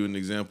me give you an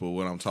example of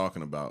what I'm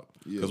talking about.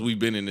 Yeah. Because we've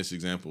been in this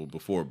example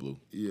before, Blue.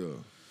 Yeah.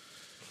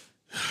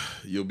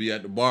 You'll be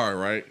at the bar,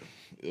 right?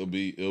 It'll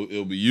be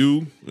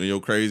you and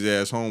your crazy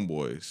ass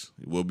homeboys.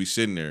 We'll be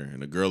sitting there,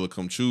 and the girl will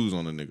come choose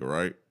on the nigga,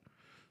 right?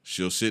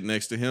 She'll sit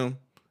next to him,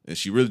 and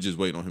she really just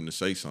waiting on him to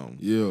say something.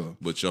 Yeah.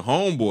 But your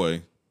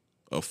homeboy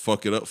will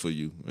fuck it up for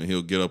you, and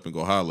he'll get up and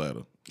go holler at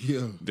her.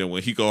 Yeah. Then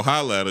when he go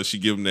holler at her, she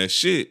give him that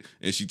shit,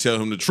 and she tell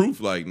him the truth,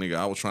 like, nigga,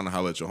 I was trying to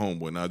holler at your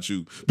homeboy, not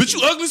you. Bitch,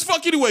 you ugly as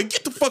fuck anyway.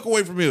 Get the fuck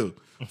away from here.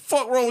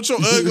 Fuck wrong with your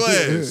ugly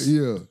ass.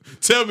 Yeah.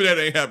 Tell me that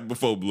ain't happened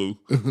before, Blue.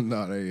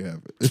 Nah, that ain't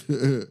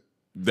happened.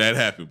 That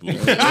happened, Blue.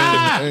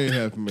 That ain't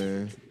happened,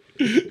 man.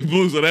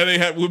 Blue, so that ain't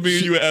happened with me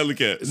and you at Alley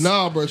Cats.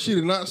 Nah, bro, she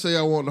did not say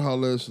I want to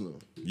holler at Slim.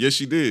 Yes,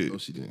 she did. No,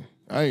 she didn't.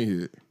 I ain't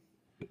hear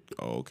it.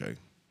 Oh, okay.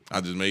 I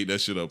just made that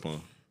shit up, huh?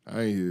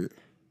 I ain't hear it.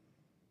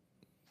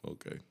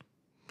 Okay.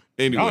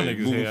 Y'all Anyway, niggas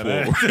moving hear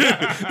that.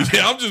 forward.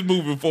 Yeah, I'm just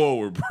moving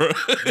forward, bro.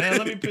 Man,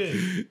 let me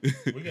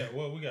pick. We got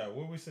what we got.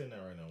 Where we sitting at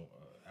right now?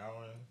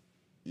 Hour in?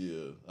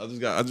 Yeah, I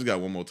just got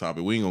one more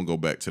topic. We ain't gonna go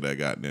back to that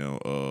goddamn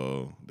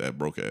that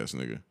broke ass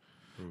nigga.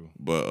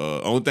 But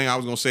only thing I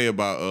was gonna say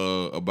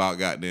about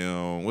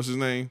goddamn what's his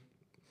name,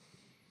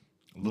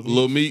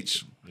 Lil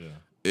Meech, Yeah.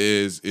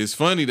 is it's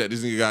funny that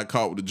this nigga got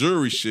caught with the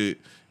jury shit.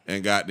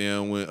 And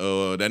goddamn, when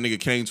that nigga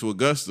came to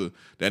Augusta,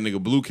 that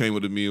nigga Blue came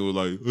up to me and was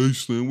like, "Hey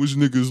Slim, which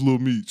nigga is Lil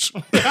Meech?"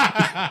 And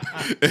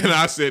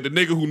I said, "The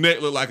nigga who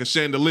neck look like a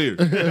chandelier."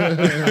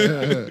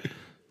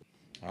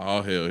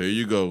 Oh, hell, here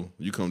you go.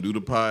 You come do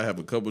the pie, have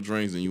a couple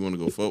drinks, and you want to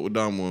go fuck with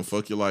Damo and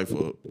fuck your life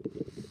up.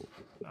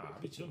 Nah,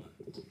 I be chilling.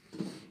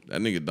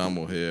 That nigga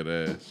Damo head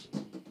ass.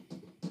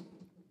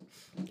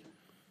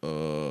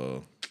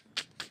 I'm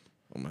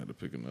gonna have to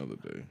pick another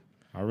day.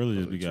 I really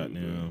just be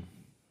goddamn.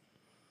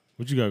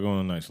 What you got going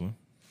on tonight, Slim?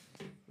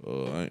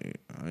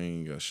 I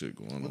ain't got shit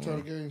going on. What time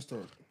the game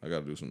start? I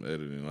gotta do some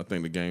editing. I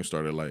think the game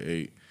started at like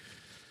 8.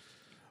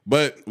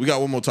 But we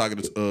got one more topic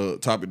to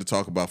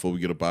talk about before we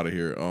get up out of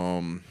here.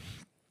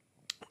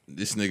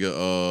 This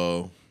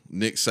nigga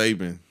Nick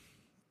Saban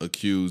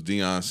accused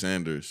Deion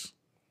Sanders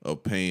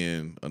of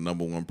paying a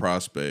number 1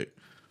 prospect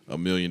 $1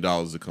 million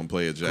to come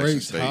play at Jackson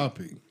Great State.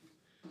 topic.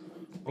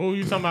 Oh,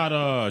 you talking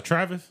about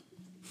Travis?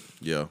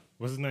 Yeah.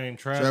 What's his name?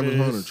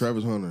 Travis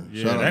Travis Hunter.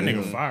 Yeah, Shout out that to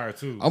nigga him. fire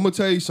too. I'm gonna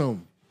tell you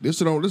something. This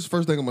is the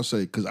first thing I'm gonna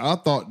say because I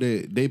thought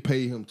that they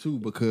pay him too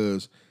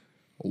because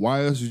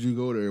why else would you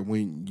go there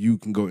when you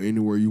can go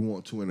anywhere you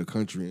want to in the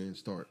country and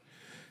start?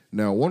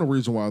 Now, one of the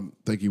reasons why I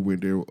think he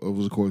went there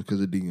was of course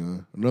because of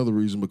Deion. Another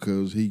reason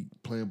because he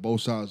playing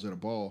both sides of the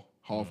ball.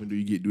 How often do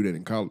you do that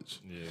in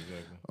college? Yeah,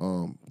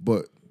 exactly.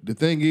 But the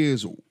thing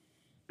is,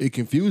 it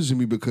confuses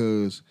me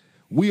because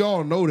we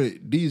all know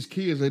that these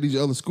kids at these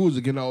other schools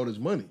are getting all this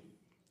money.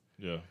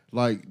 Yeah.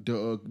 Like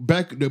the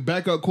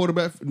backup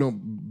quarterback,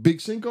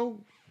 Big Cinco,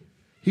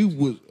 he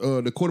was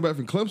the quarterback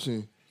from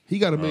Clemson. He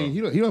got $1 million.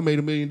 He done made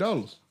 $1 million,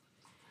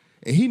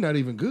 and he not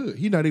even good.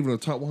 He not even a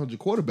top 100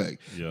 quarterback.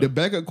 Yeah. The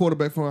backup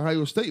quarterback from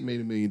Ohio State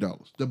made $1 million.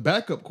 The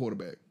backup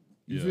quarterback.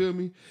 You Yeah. feel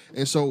me?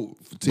 And so,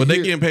 But they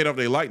getting paid off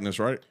their likeness,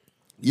 right?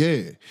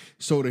 yeah.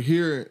 So to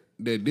hear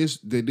that this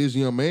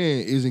young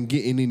man isn't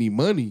getting any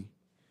money,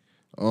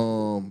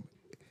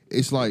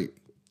 it's like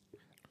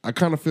I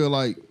kind of feel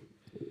like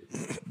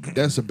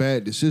that's a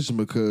bad decision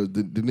because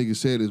the nigga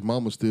said his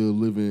mama still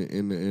living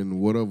in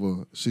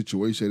whatever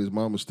situation. His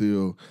mama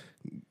still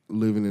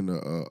living in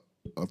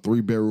a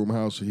 3-bedroom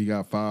house. So he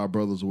got 5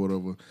 brothers or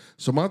whatever.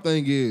 So my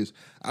thing is,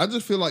 I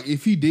just feel like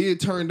if he did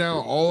turn down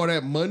all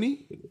that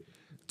money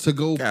to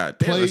go God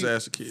damn, play let's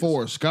ask the kids.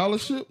 for a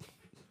scholarship,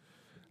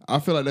 I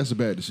feel like that's a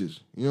bad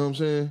decision. You know what I'm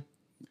saying?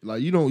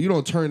 Like you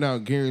don't turn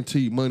down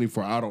guaranteed money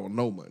for I don't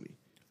know money.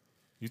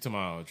 You talking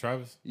about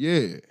Travis?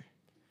 Yeah.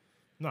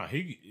 Nah,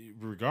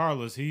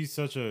 regardless, he's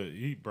such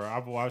a bro.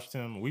 I've watched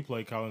him. We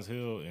played Collins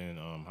Hill in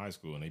high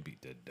school, and they beat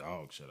the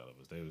dog shit out of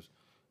us. They was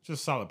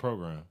just a solid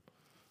program.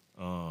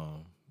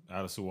 Out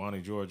of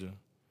Suwanee, Georgia.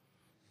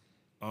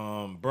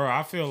 Bro,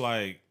 I feel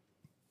like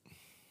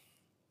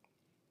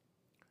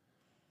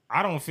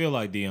I don't feel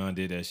like Deion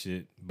did that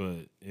shit, but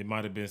it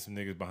might have been some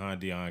niggas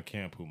behind Deion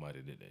camp who might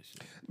have did that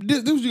shit.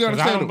 This what you gotta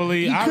 'Cause say. I don't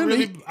believe.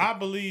 He I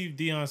believe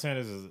Deion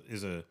Sanders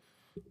is a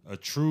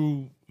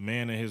true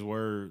man of his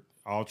word,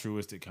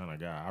 altruistic kind of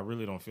guy. I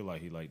really don't feel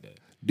like he like that.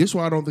 This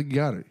why I don't think he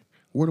got it.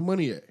 Where the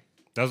money at?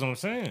 That's what I'm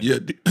saying. Yeah.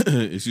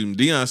 Excuse me.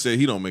 Deion said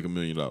he don't make $1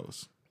 million.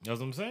 That's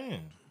what I'm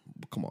saying.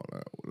 Come on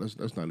now. Let's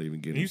not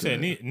even get You into said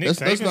that. Nick Let's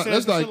Saban not said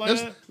let's some not shit like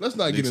let's, that? let's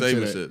not Nick get into Saban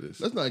that. said this.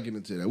 Let's not get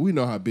into that. We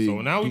know how big. So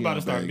now we about to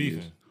Deion start bag beefing.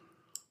 is.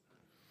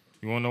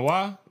 You want to know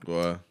why?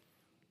 Why?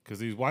 Because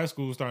these white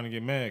schools starting to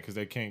get mad because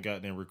they can't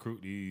goddamn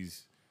recruit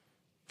these.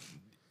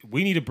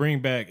 We need to bring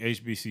back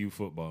HBCU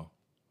football,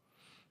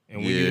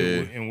 and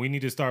we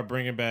need to start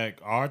bringing back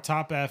our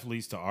top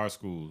athletes to our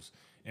schools.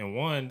 And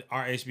one,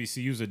 our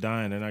HBCUs are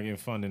dying; they're not getting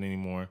funded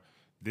anymore.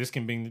 This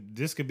could be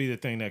the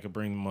thing that could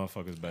bring the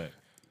motherfuckers back.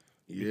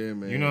 Yeah,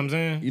 man. You know what I'm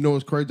saying? You know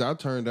what's crazy? I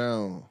turned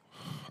down.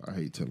 I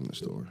hate telling the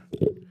story,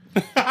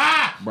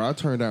 bro. I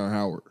turned down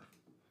Howard.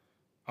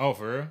 Oh,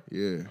 for real?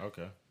 Yeah,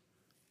 Okay.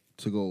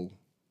 to go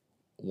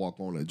walk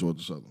on at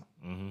Georgia Southern.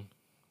 Mm-hmm.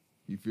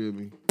 You feel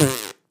me?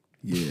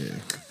 Yeah.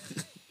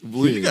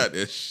 Boy, you got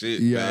that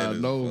shit. Yeah, bad I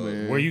as know, fuck.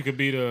 man. Where you could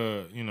be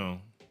the,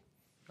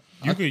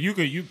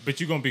 but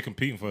you're gonna be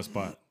competing for a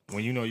spot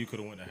when you know you could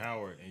have went to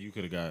Howard and you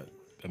could have got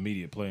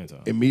immediate playing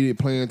time. Immediate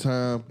playing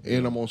time,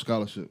 and I'm on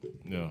scholarship.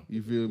 Yeah.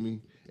 You feel me?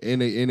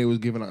 And they was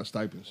giving out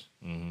stipends.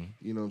 Mm-hmm.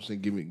 You know what I'm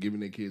saying? Giving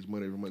their kids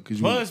money every month. Cause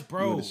Plus, you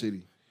bro, in the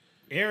city.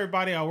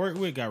 Everybody I work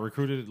with got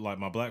recruited, like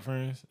my black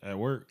friends at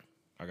work.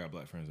 I got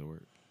black friends at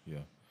work. Yeah.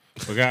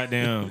 But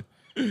goddamn,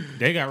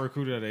 they got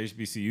recruited at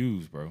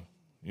HBCUs, bro.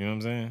 You know what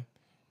I'm saying?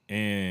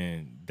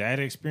 And that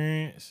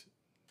experience,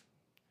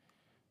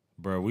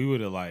 bro, we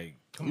would have like,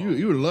 come on.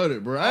 You would have loved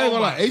it, bro. I ain't Oh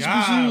gonna my lie. HBCU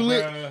God,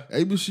 lit. bruh.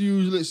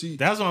 HBCU lit. See,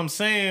 That's what I'm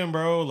saying,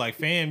 bro. Like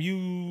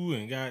FAMU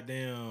and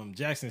goddamn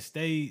Jackson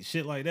State,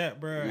 shit like that,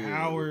 bro.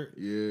 Howard,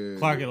 yeah.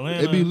 Clark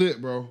Atlanta. It be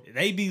lit, bro.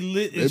 They be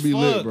lit They as be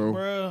lit, fuck, bro.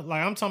 bro.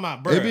 Like I'm talking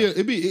about, bro.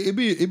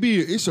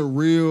 It's a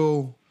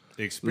real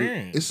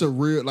Experience. It's a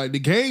real like the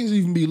games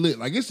even be lit.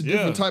 Like it's a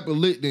different Yeah. type of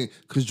lit than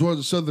because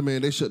Georgia Southern,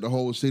 man, they shut the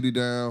whole city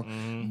down.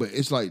 Mm-hmm. But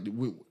it's like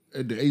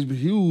at the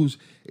HBCUs,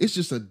 it's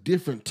just a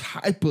different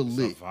type of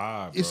lit.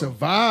 vibe, It's a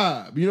bro.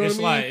 vibe. You know It's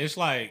what I like mean? it's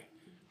like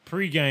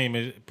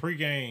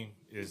pregame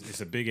is it's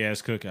a big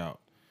ass cookout.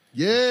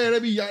 Yeah, they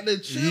be out there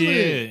chilling.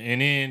 Yeah,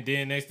 and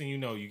then next thing you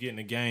know, you get in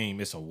the game,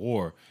 it's a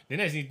war. Then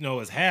next thing you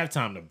know, it's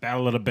halftime, the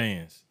battle of the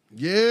bands.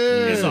 Yeah.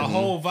 It's a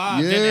whole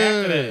vibe.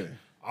 Then after Yeah. that,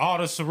 all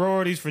the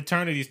sororities,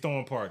 fraternities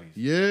throwing parties.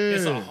 Yeah.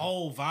 It's a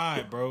whole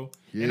vibe, bro.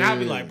 And I'd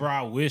be like, bro,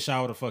 I wish I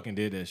would have fucking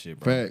did that shit,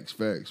 bro. Facts.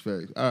 All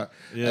right.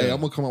 Yeah. Hey,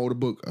 I'm gonna come out with a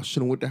book. I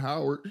should have went to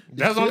Howard.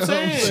 That's what I'm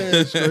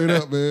saying. Straight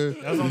up, man.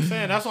 That's what I'm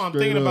saying. That's what I'm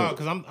Straight thinking up. about,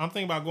 because I'm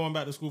thinking about going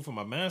back to school for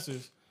my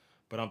master's,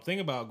 but I'm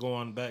thinking about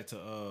going back to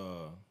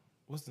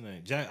what's the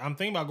name? I'm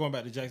thinking about going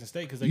back to Jackson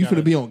State because they You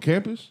finna be on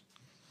campus?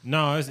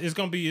 No,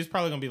 it's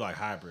probably gonna be like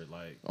hybrid,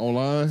 like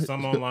Online?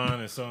 some online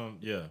and some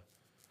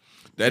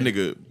That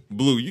nigga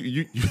Blue,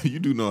 you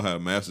do know how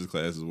master's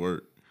classes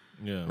work,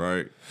 yeah.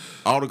 right?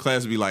 All the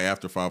classes be like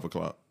after 5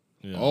 o'clock.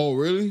 Yeah. Oh,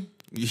 really?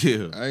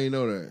 Yeah. I ain't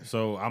know that.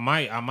 So I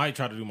might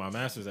try to do my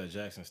master's at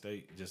Jackson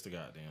State just to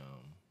goddamn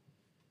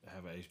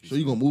have an HBCU. So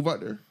you gonna move out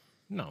there?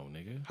 No,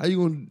 nigga. How you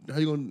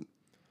gonna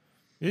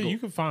Yeah, you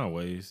can find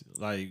ways.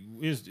 Like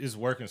it's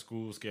working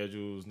school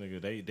schedules,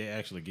 nigga. They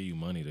actually give you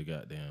money to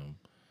goddamn.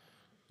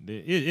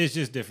 It's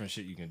just different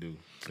shit you can do.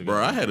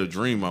 Bro, I had a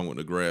dream I went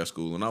to grad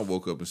school and I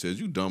woke up and said,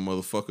 "You dumb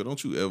motherfucker,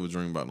 don't you ever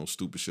dream about no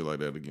stupid shit like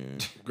that again."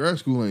 grad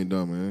school ain't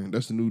dumb, man.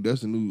 That's the new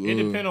It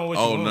depends on what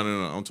you Oh, want. no.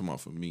 I'm talking about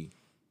for me.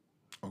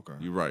 Okay.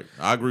 You're right.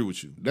 I agree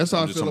with you. That's how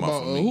I'm I just feel talking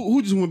about for me.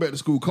 who just went back to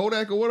school?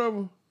 Kodak or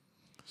whatever?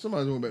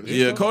 Somebody just went back to school.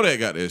 Yeah, Kodak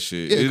got that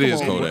shit. Yeah, It come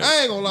is on, bro. Kodak. I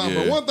ain't gonna lie,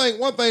 Yeah. bro.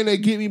 One thing that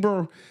get me,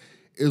 bro,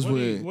 is What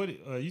when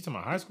you talking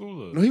about high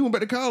school? Or? no, he went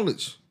back to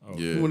college.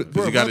 Yeah, When it- because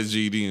bro, he got my- his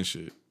GED and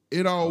shit.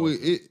 It always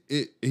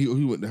he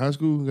went to high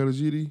school and got a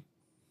GED.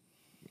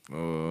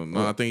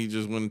 No, I think he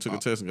just went and took a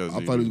test and got his I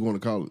GED. thought he was going to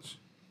college.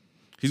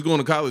 He's going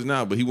to college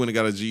now, but he went and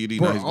got a GED.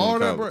 Bro, Now he's all going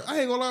to that, college. bro. I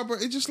ain't gonna lie, bro.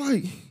 It's just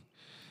like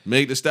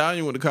Meg Thee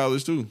Stallion went to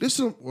college too. this.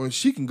 Well,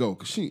 she can go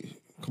because she.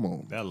 Come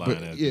on, That lying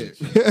but, ass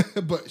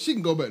yeah, but she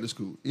can go back to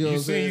school. You know what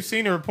I'm saying? You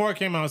seen the report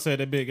came out and said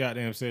that big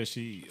goddamn said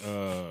she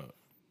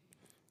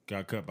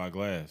got cut by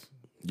glass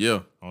Yeah,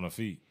 on her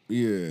feet.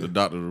 Yeah, the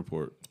doctor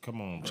report.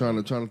 Come on, bro.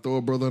 trying to throw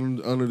a brother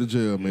under the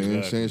jail, man.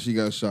 Exactly. Saying she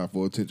got shot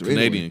for attention.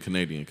 Canadian.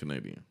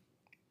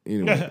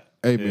 Anyway,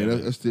 hey man, Yeah,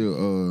 that's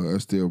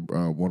still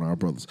one of our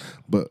brothers.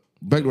 But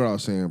back to what I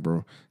was saying,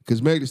 bro.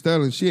 Because Meg Thee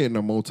Stallion, she ain't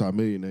no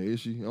multi-millionaire, is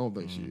she? I don't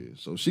think she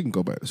is. So she can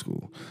go back to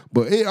school.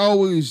 But it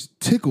always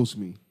tickles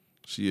me.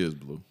 She is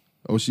Blue.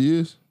 Oh, she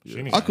is?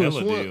 She need I could've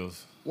hella sworn-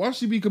 deals. Why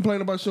she be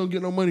complaining about she don't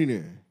get no money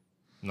then?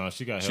 No,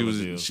 she got She hella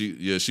was deals.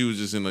 she was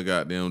just in a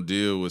goddamn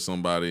deal with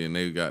somebody, and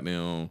they got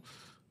down.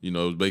 You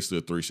know, it was basically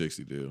a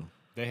 360 deal.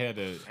 They had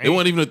to. It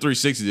wasn't even a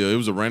 360 deal. It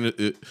was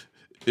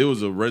it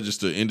was a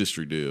registered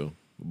industry deal,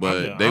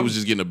 but they was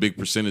just getting a big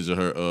percentage of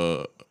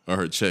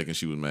her check, and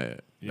she was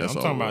mad. Yeah, That's I'm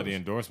all talking it about the was.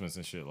 endorsements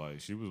and shit. Like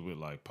she was with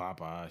like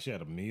Popeye. She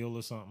had a meal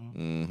or something.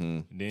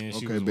 Mm-hmm. Then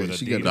she Okay, was bet. with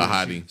She Adidas.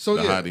 got The Hottie, So,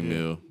 the yeah. Hottie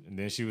meal. And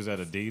then she was at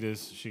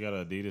Adidas. She got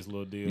an Adidas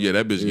little deal. Yeah,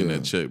 that bitch getting Yeah.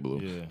 that check, Blue.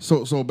 Yeah.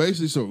 So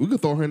basically, so we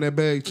could throw her in that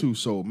bag too.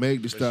 So Meg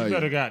Thee better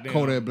Stallion, goddamn-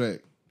 Kodak Black.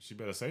 She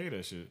better say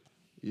that shit.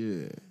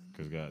 Yeah.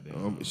 Cause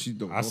goddamn. She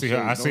don't. I don't see say-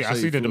 her. I don't see. I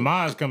say see the food.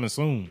 demise coming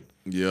soon.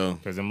 Yeah.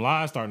 Cause them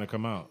lies starting to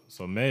come out.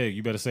 So Meg,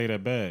 you better say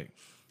that bag.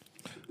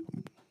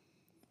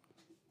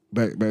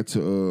 Back to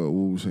what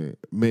we were saying.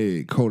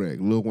 Meg, Kodak,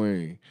 Lil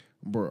Wayne,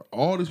 bro.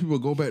 All these people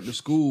go back to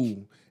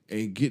school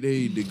and get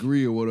a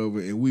degree or whatever,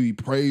 and we be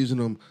praising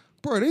them,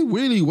 bro. They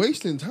really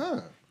wasting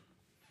time.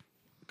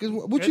 Cause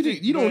what you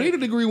need, you don't need a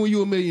degree when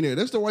you a millionaire.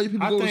 That's the why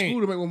people go to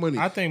school to make more money.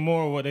 I think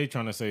more of what they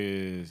trying to say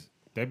is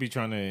they be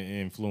trying to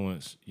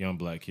influence young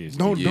black kids.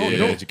 Don't to get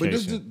don't.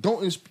 education. But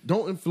this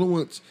don't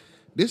influence.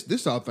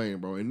 This our thing,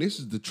 bro, and this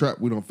is the trap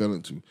we don't fall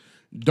into.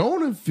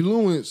 Don't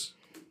influence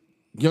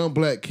young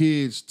black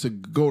kids to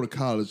go to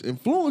college.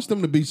 Influence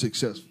them to be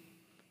successful.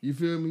 You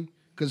feel me?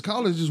 Because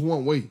college is just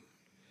one way,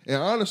 and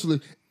honestly,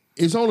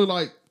 it's only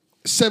like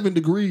 7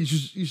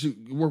 degrees you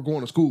should work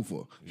going to school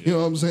for. You know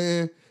what I'm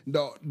saying?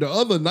 The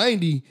other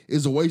 90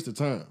 is a waste of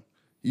time.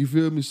 You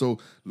feel me? So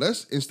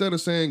let's, instead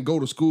of saying go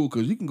to school,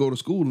 because you can go to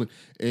school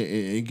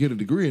and get a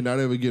degree and not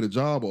ever get a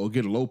job or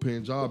get a low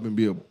paying job and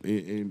be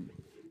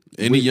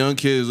Any young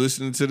kids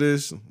listening to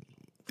this,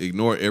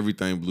 ignore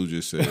everything Blue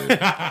just said.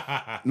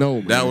 no,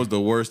 man. That was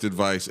the worst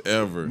advice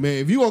ever. Man,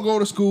 if you want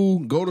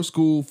to go to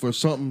school for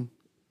something.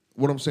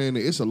 What I'm saying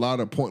is, it's a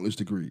lot of pointless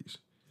degrees.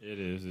 It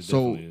is. It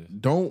So definitely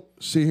is. don't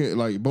sit here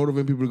like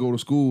motivate people to go to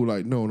school.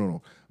 Like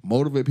no.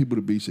 Motivate people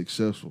to be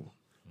successful,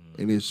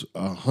 and it's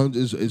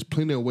it's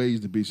plenty of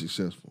ways to be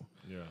successful.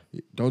 Yeah.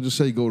 Don't just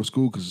say go to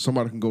school because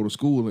somebody can go to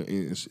school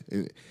and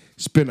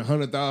spend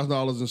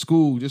 $100,000 in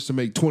school just to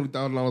make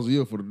 $20,000 a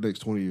year for the next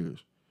 20 years.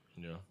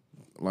 Yeah.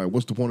 Like,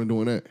 what's the point of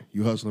doing that?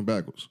 You hustling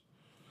backwards.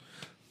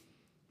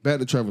 Back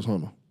to Travis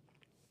Hunter.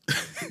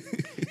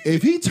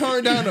 If he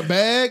turned down the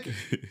bag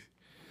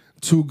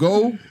to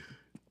go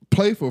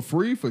play for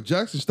free for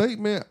Jackson State,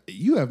 man,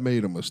 you have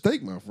made a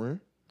mistake, my friend.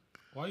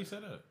 Why you say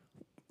that?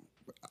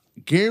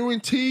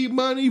 Guaranteed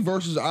money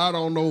versus I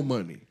don't know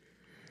money.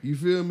 You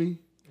feel me?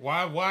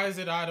 Why is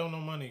it I don't know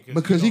money?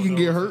 Because you he don't can know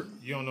get if- hurt.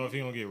 You don't know if he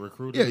gonna get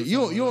recruited. Yeah, or you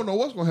something. don't know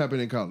what's gonna happen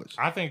in college.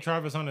 I think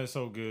Travis Hunter is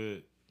so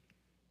good.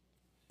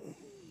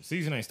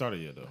 Season ain't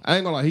started yet though. I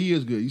ain't gonna lie, he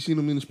is good. You seen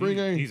him in the spring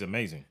game? He's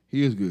amazing.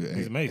 He is good.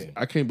 He's amazing.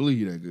 I can't believe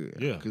he that good.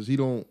 Yeah. Because he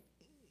don't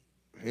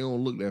He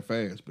don't look that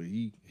fast, but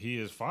He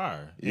is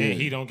fire, Yeah.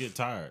 and he don't get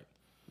tired.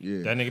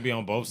 yeah. That nigga be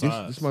on both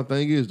sides. This my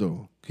thing is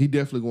though. He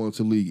definitely going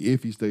to the league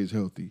if he stays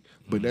healthy.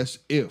 But that's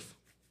if.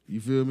 You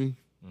feel me?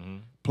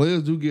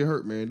 Players do get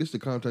hurt, man. This is a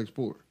contact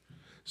sport.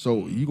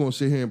 So you gonna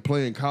sit here and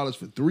play in college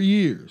for 3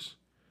 years.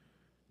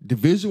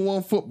 Division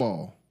I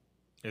football.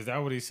 Is that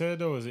what he said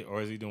though? Is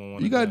he doing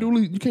one? You gotta do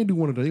you can't do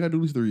one of those. You gotta do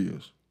at least 3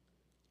 years.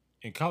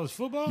 in college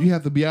football. You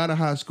have to be out of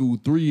high school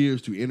 3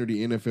 years to enter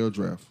the NFL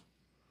draft.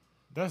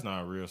 That's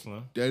not real,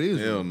 Slim. That is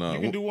Hell real. no. You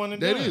can do one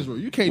and That done. is real.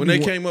 You can't When do they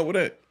one. came up with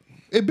that,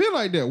 It been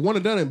like that. One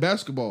and done in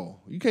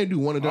basketball. You can't do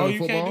one and done Oh, in you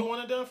football. can't do one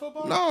and done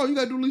football. No, you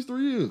gotta do at least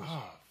 3 years.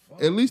 Ah,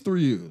 fuck. At least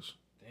 3 years.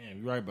 Damn,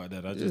 you're right about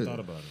that. I just Yeah. thought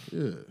about it.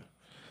 Yeah.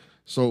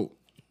 So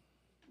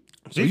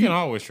You can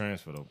always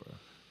transfer though, bro.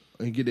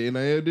 and get the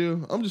NIL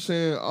deal. I'm just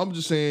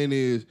saying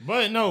is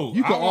But no,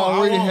 you can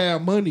already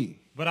have money.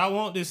 But I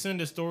want this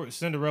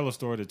Cinderella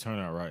story to turn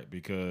out right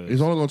because It's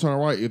only gonna turn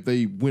out right if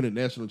they win a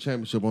national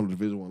championship on the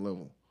Division I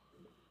level.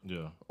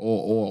 yeah,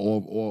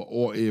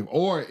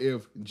 Or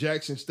if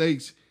Jackson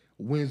State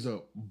wins a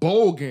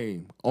bowl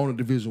game on a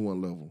Division I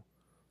level.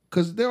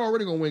 Cause they're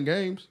already gonna win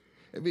games.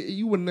 If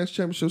you win the national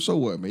championship, so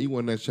what, man? You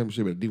won the national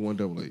championship at D1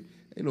 AA.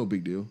 Ain't no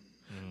big deal.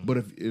 But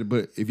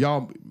if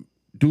y'all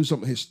do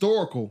something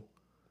historical,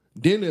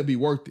 then it'll be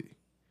worth it.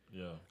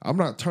 yeah. I'm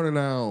not turning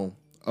down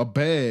a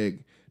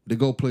bag to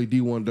go play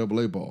D1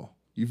 AA ball.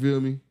 You feel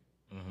me?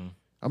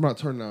 I'm not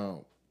turning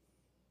down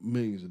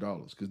millions of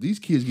dollars because these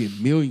kids get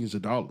millions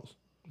of dollars.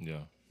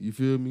 Yeah. You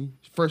feel me?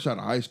 Fresh out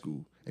of high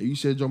school. And you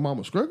said your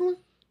mama struggling?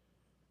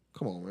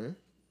 Come on, man.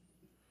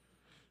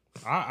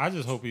 I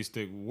just hope he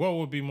stick. What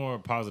would be more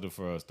positive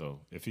for us though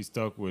if he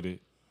stuck with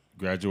it,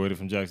 graduated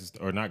from Jackson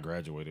or not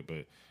graduated,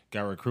 but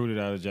got recruited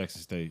out of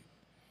Jackson State.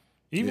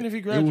 Even if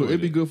he graduated,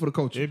 It'd be good for the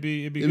coach. It'd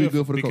be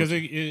good for the because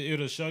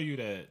it'll show you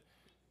that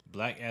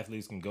black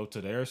athletes can go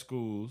to their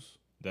schools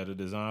that are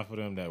designed for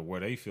them, that where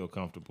they feel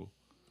comfortable,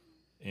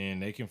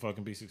 and they can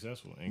fucking be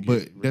successful. And But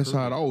get that's how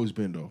it recruited. always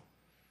been though.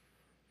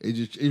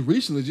 It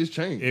recently just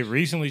changed. It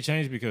recently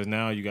changed because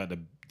now you got the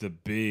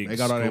big They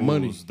got all that schools,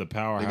 money. the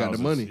powerhouses. They got the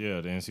money.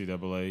 Yeah, the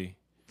NCAA,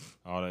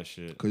 all that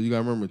shit. Cause you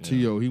gotta remember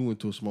T.O. he went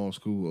to a small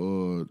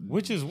school.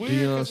 Which is weird.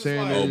 Deion 'cause it's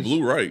Sanders. like-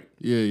 Blue right.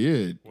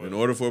 Yeah. In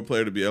order for a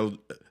player to be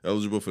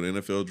eligible for the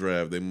NFL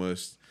draft, they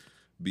must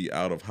be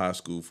out of high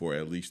school for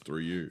at least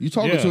 3 years. You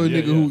talking Yeah, to a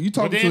yeah, nigga yeah. who you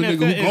talking But to a the nigga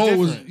NFL who is goal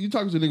was different. you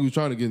talking to a nigga who's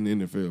trying to get in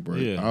the NFL, bro.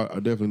 Yeah. I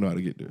definitely know how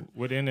to get there.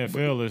 With the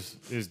NFL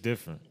is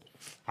different.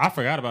 I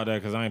forgot about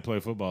that because I ain't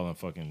played football in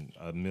fucking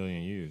a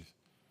million years.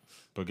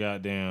 But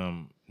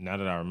goddamn, now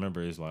that I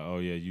remember, it's like, oh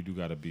yeah, you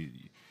gotta be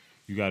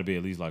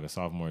at least like a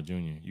sophomore or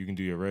junior. You can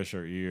do your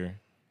redshirt year,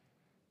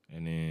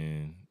 and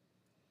then,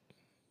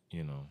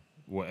 you know,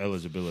 what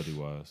eligibility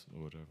wise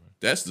or whatever.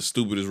 That's the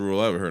stupidest rule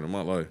I ever heard in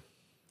my life.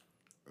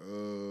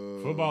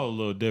 Football a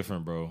little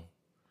different, bro.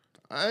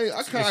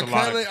 I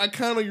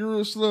kind of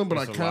you're slim, but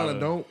I It's a kind lot of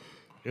of- don't.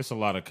 It's a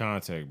lot of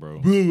contact, bro.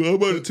 I'm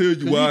about to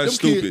tell you why it's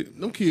stupid.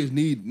 Them kids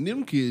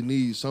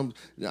need some.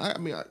 I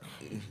mean,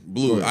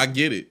 Blue, Go ahead. I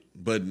get it,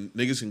 but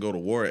niggas can go to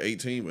war at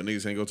 18, but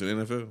niggas can't go to the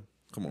NFL.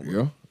 Come on,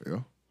 bro. yeah.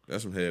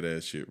 That's some head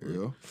ass shit, bro.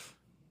 Yeah.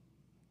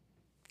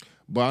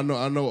 But I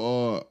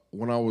know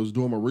when I was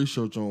doing my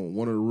research on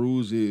one of the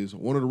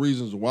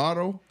reasons why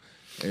though,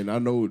 and I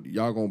know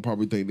y'all gonna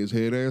probably think this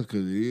head ass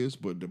because it is,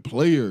 but the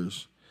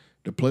players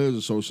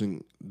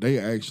association, they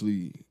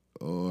actually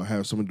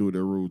have something to do with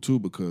their rule too,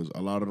 because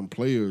a lot of them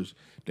players,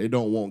 they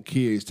don't want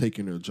kids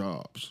taking their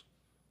jobs.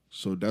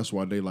 So that's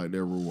why they like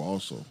their rule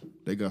also.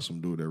 They got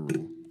something to do with their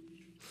rule.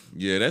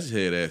 Yeah, that's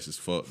head ass as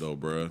fuck though,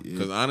 bro.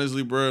 Because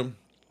honestly, bro,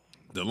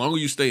 the longer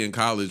you stay in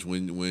college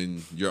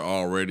when you're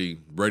already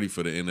ready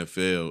for the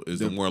NFL is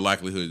the more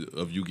likelihood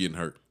of you getting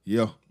hurt.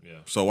 Yeah.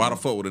 So why the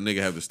fuck would a nigga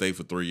have to stay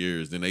for 3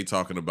 years? Then they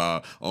talking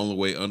about only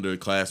way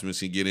underclassmen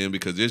can get in,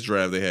 because this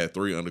draft they had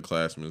 3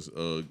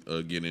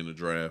 underclassmen get in the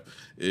draft.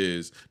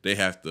 Is they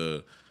have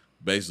to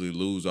basically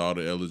lose all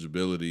the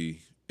eligibility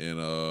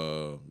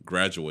and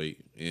graduate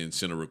and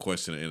send a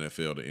request to the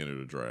NFL to enter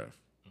the draft.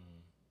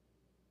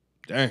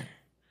 Dang.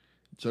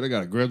 So they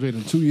gotta graduate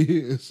in 2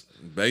 years.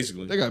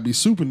 Basically, They gotta be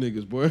super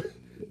niggas, boy.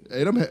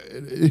 Hey,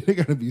 they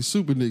gotta be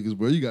super niggas,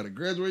 boy. You gotta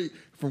graduate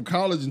from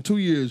college in 2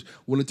 years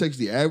when it takes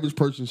the average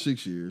person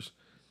 6 years.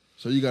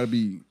 So you gotta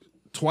be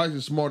twice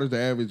as smart as the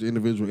average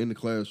individual in the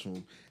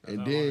classroom. And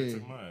how long it then,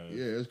 took mine.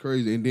 yeah, it's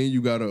crazy. And then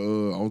you gotta,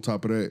 on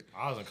top of that,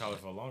 I was in college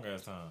for a long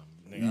ass time.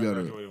 Nigga, You I gotta-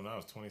 graduated when I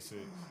was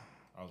 26.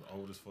 I was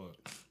old as fuck.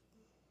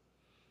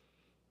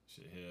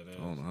 Shit, head ass.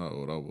 I don't know how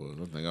old I was.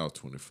 I think I was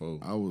 24.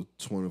 I was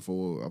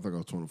 24. I think I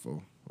was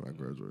 24 when I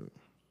graduated.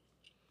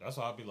 That's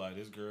why I be like,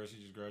 this girl, she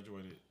just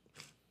graduated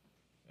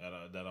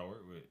that I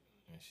work with,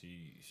 and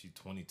she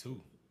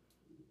 22.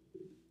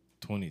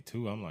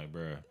 22. I'm like,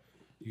 bruh,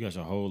 you got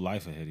your whole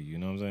life ahead of you. You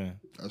know what I'm saying?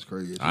 That's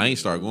crazy. I ain't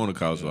started going to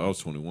college till I was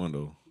 21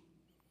 though.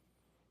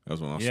 That's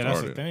when I Yeah, that's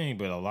the started. thing.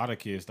 But a lot of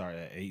kids start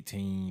at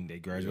 18. They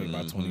graduate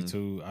by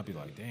 22. I'd be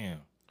like, damn.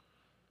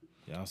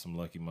 Y'all some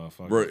lucky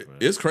motherfuckers. Bro, man.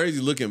 it's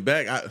crazy looking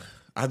back.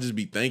 I just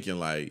be thinking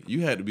like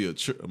you had to be a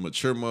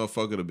mature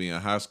motherfucker to be in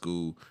high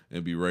school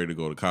and be ready to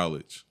go to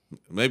college.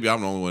 Maybe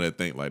I'm the only one that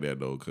think like that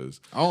though, because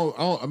I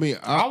was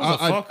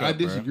a fuck I up,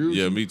 disagree with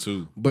yeah, you. me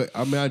too. But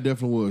I mean, I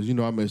definitely was. You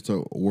know, I messed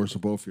up worse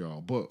than both of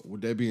y'all. But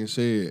with that being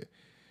said,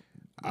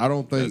 I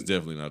don't That's think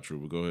definitely not true.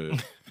 But go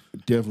ahead.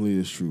 definitely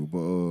is true.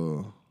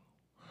 But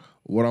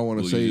what I want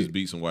to Well, say, you just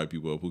beat some white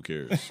people up. Who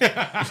cares?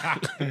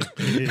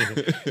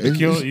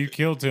 You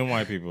killed 10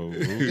 white people. Whoa.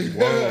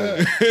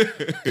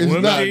 it's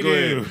What not. did he Go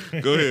do?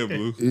 ahead. Go ahead,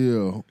 Blue.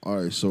 Yeah. All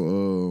right.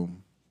 So,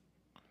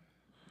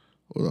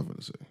 what was I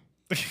gonna say?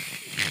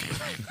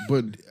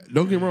 But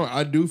don't get me wrong.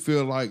 I do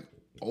feel like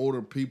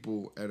older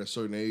people at a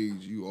certain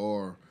age, you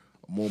are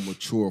more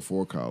mature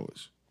for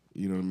college.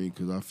 You know what I mean?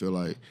 Because I feel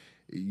like,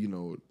 you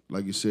know,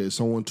 like you said,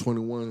 someone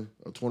 21,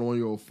 a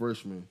 21-year-old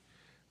freshman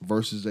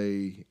versus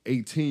a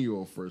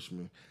 18-year-old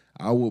freshman,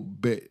 I would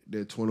bet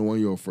that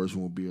 21-year-old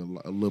freshman will be a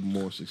little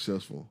more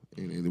successful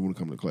when it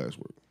comes to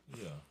classwork.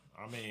 Yeah.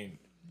 I mean,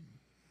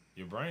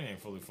 your brain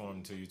ain't fully formed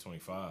until you're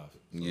 25.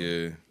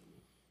 Yeah.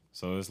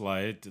 So it's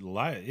like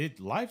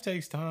life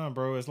takes time,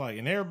 bro. It's like,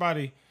 and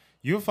everybody,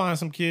 you'll find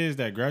some kids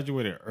that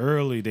graduated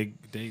early. They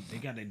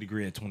got their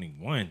degree at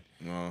 21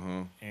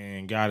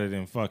 and got it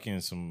in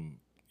fucking some,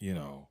 you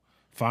know,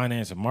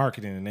 finance and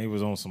marketing, and they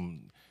was on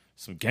some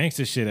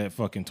gangster shit at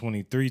fucking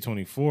 23,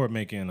 24,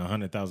 making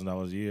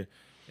 $100,000 a year.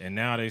 And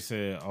now they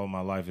said, "Oh,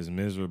 my life is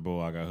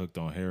miserable. I got hooked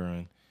on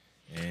heroin."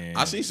 And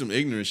I seen some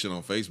ignorant shit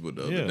on Facebook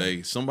the other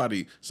day.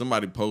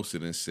 Somebody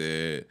posted and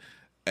said,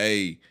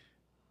 "Hey,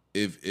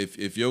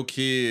 if your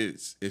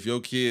kids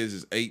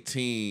is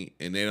 18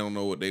 and they don't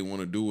know what they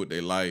want to do with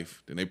their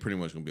life, then they pretty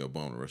much gonna be a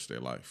bum the rest of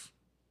their life."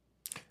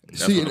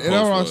 That's See, what and the that's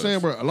post what I'm was. saying,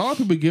 bro. A lot of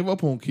people give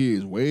up on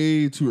kids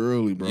way too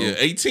early, bro. Yeah,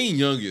 18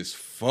 young as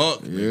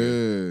fuck,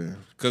 nigga. Yeah.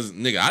 Cause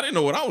nigga, I didn't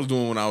know what I was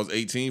doing when I was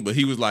 18, but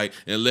he was like,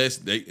 unless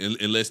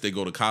they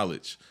go to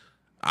college.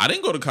 I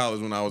didn't go to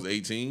college when I was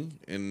 18,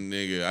 and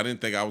nigga, I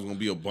didn't think I was gonna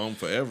be a bum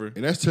forever.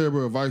 And that's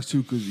terrible advice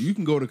too, because you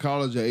can go to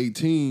college at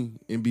 18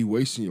 and be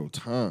wasting your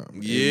time.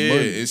 Yeah,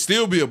 and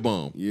still be a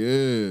bum.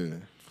 Yeah.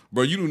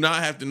 Bro, you do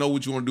not have to know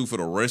what you want to do for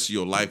the rest of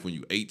your life when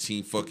you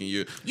 18 fucking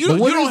years. You But don't,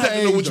 what you don't is the have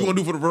to know age, what you though? want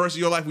to do for the rest of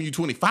your life when you're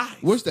 25.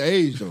 What's the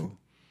age though?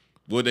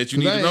 What that you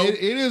need 'Cause to know? it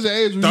is an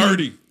age.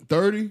 30.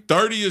 30?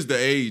 30 is the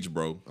age,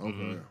 bro.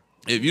 Okay.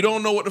 If you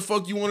don't know what the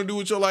fuck you want to do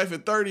with your life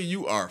at 30,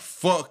 you are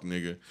fucked,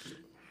 nigga.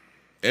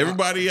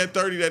 Everybody at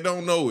 30 that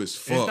don't know is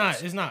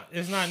fucked. it's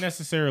not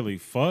necessarily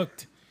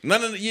fucked. Yeah,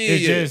 It's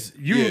yeah. just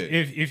you. Yeah.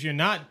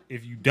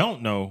 If you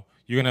don't know,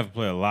 you're gonna have to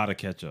play a lot of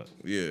catch up.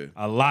 Yeah.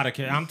 A lot of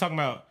catch. I'm talking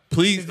about.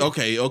 Please,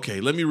 okay.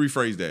 Let me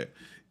rephrase that.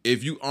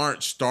 If you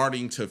aren't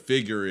starting to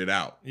figure it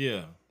out,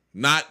 Yeah.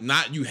 not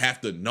you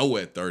have to know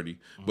at 30,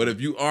 but if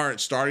you aren't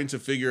starting to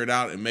figure it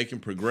out and making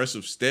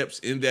progressive steps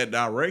in that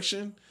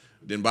direction,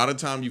 then by the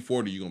time you're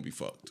 40, you're gonna be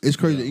fucked. It's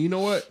crazy. You know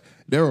what?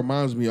 That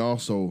reminds me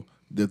also,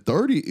 the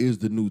 30 is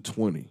the new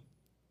 20.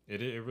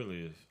 It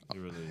really is. It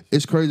really is.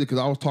 It's crazy because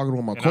I was talking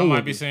with my And I might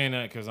be coworker. saying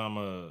that because I'm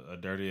a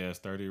dirty ass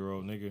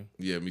 30-year-old nigga,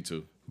 Yeah, me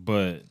too.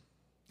 but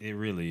it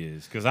really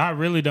is because I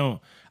really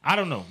don't. I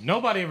don't know.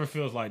 Nobody ever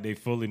feels like they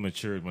fully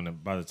matured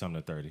by the time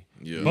they're 30.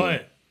 Yeah.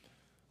 But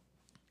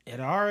at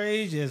our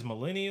age, as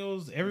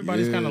millennials,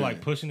 everybody's kind Yeah. of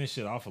like pushing this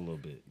shit off a little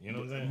bit. You know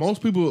what I'm saying?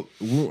 Most people,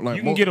 like,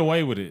 You can get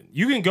away with it.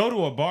 You can go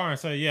to a bar and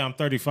say, "Yeah, I'm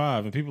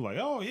 35," and people are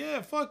like, "Oh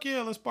yeah, fuck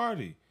yeah, let's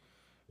party."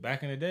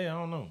 Back in the day, I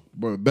don't know.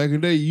 bro, back in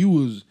the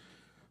day,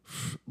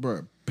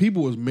 bro,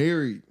 people was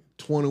married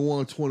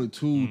 21,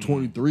 22,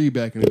 23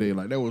 back in the day.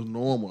 Like, that was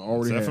normal.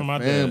 Already Except had for my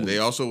dad. families. They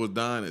also was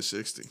dying at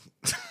 60.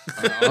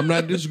 I'm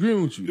not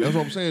disagreeing with you. That's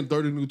what I'm saying.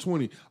 30 new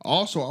 20.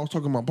 Also, I was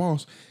talking to my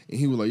boss, and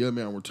he was like, "Yeah,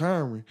 man, I'm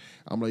retiring."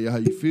 I'm like, "Yeah, how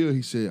you feel?"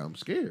 He said, "I'm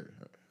scared."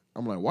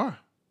 I'm like, "Why?"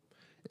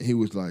 And he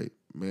was like,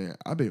 "Man,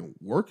 I've been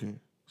working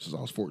since I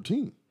was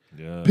 14."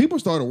 Yeah. People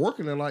started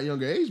working at a lot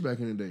younger age back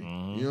in the day.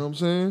 Mm-hmm. You know what I'm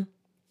saying?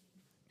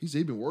 He said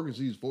he been working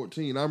since he was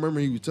 14. I remember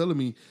he was telling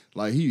me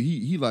like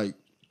he like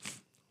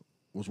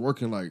was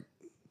working like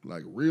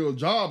real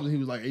jobs and he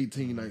was like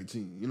 18,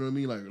 19. You know what I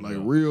mean? Like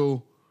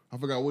real, I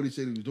forgot what he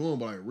said he was doing,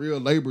 but like real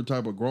labor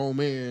type of grown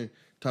man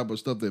type of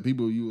stuff that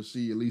people you would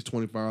see at least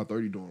 25,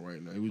 30 doing right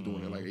now. He was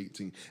doing it like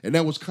 18. And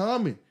that was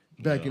common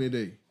back in the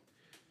day.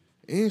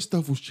 And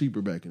stuff was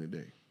cheaper back in the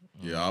day.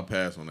 Yeah, I'll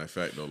pass on that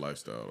facto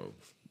lifestyle though.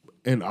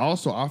 And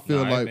also I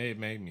feel like it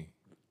made me.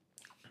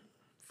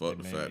 Fuck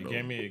the It facto.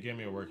 gave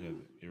me a work ethic.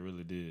 It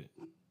really did.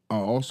 I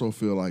also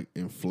feel like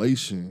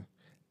inflation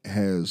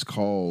has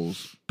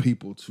caused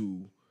people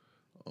to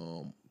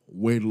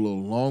wait a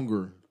little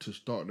longer to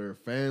start their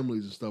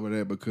families and stuff like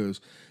that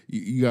because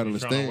you got to You're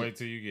trying understand. to wait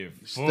till you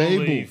get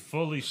Stable.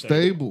 fully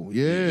stable.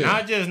 Yeah.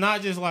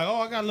 Not just like,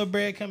 oh, I got a little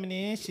bread coming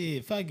in.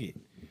 Shit, fuck it.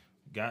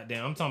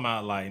 Goddamn, I'm talking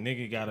about like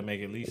nigga got to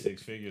make at least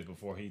 6 figures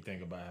before he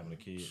think about having a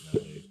kid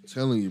nowadays.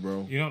 Telling you,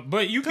 bro. You know,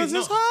 but you can. Cause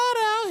it's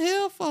hard out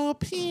here for a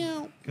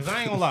pimp. Cause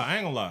I ain't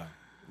gonna lie.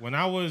 When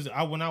I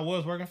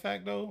was working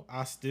fact though,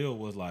 I still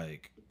was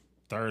like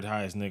third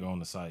highest nigga on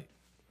the site.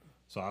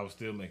 So I was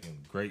still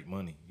making great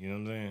money. You know what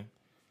I'm saying?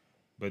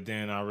 But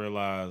then I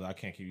realized I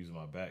can't keep using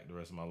my back the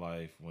rest of my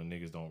life when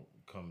niggas don't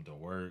come to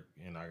work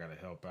and I gotta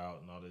help out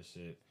and all this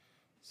shit.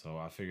 So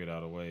I figured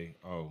out a way.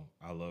 Oh,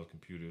 I love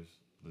computers.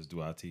 Let's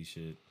do IT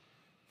shit.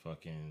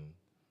 Fucking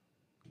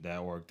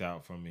that worked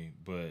out for me.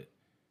 But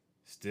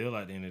still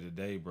at the end of the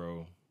day,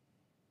 bro,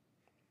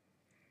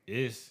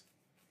 it's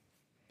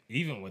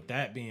even with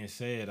that being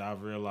said,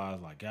 I've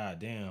realized like,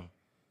 goddamn,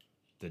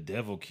 the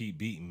devil keep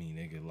beating me,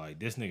 nigga. Like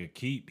this nigga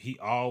he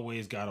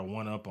always got a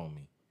one up on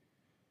me.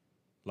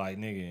 Like,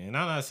 nigga, and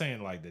I'm not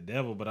saying like the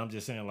devil, but I'm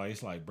just saying like,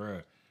 it's like,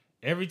 bruh,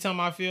 every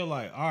time I feel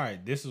like, all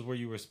right, this is where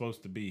you were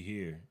supposed to be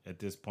here at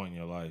this point in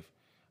your life,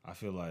 I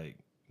feel like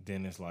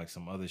then it's like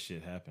some other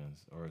shit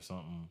happens or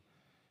something.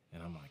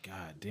 And I'm like,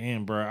 God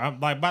damn, bro. I'm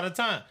like, by the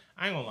time,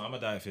 I ain't gonna lie, I'm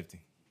gonna die at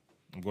 50.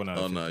 I'm going out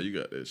at 50. Oh, no, you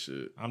got that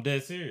shit. I'm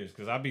dead serious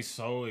because I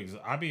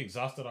be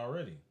exhausted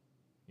already.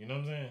 You know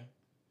what I'm saying?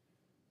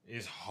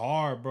 It's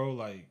hard, bro.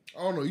 Like,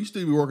 I don't know. You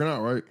still be working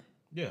out, right?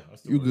 yeah. I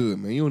still You work. good,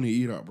 man. You don't need to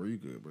eat out, bro. You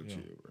good, bro. Yeah.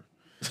 Chill, bro.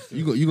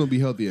 You gonna be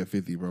healthy at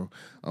 50, bro.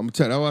 I'm gonna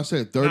tell you. That's why I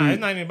said 30. Nah, it's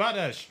not even about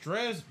that.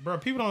 Stress, bro.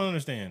 People don't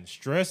understand.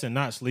 Stress and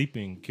not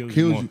sleeping kills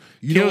Kills you more. you.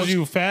 You know Kills what's-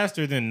 you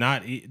faster than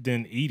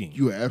than eating.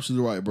 You are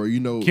absolutely right, bro. You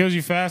know, Kills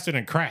you faster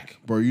than crack.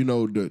 bro. You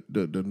know the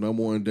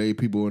number one day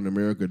people in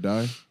America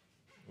die.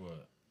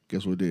 What?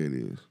 Guess what day it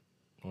is?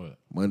 What?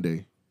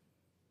 Monday.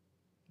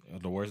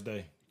 The worst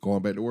day.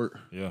 Going back to work.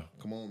 Yeah.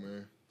 Come on,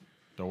 man.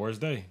 The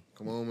worst day.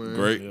 Come on,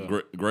 man.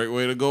 Great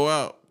way to go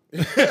out.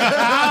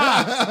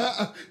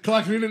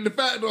 Clocking in the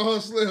fat door,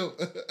 Slim.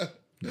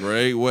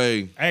 Great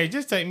way. Hey,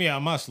 just take me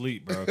out my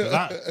sleep, bro. Cause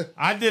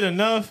I did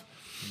enough.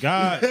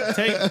 God,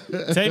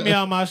 take me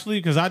out my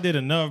sleep because I did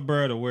enough,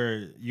 bro, to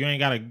where you ain't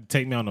gotta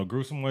take me out no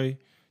gruesome way.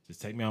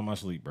 Just take me out my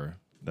sleep, bro.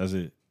 That's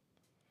it.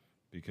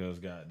 Because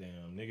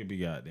goddamn, nigga be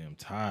goddamn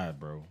tired,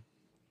 bro.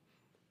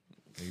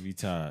 Nigga be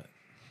tired.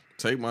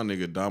 Take my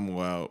nigga Damo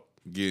out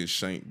getting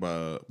shanked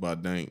by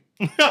Dank.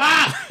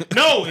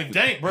 No, if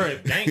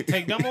Dank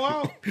take Dumbo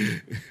out,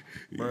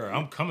 bro,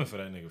 I'm coming for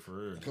that nigga for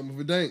real. Coming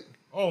for Dank.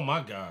 Oh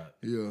my God,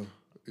 Yeah.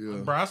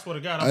 bro, I swear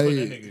to God, I'm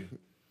putting that nigga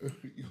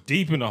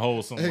deep in the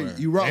hole somewhere.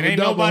 Hey, you rock and with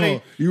ain't Dumbo, nobody, huh?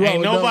 You rock ain't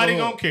with nobody Dumbo,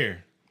 huh? gonna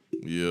care.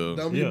 Yeah.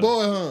 Dumb Yeah. your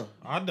boy,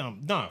 huh?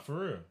 Nah, for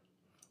real.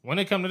 When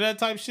it come to that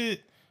type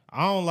shit,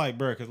 I don't like,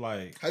 bro, cause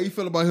like How you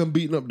feel about him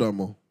beating up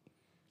Dumbo?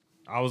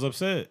 I was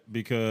upset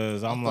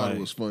because I'm I thought like, it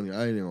was funny.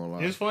 I ain't even gonna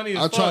lie. It's funny as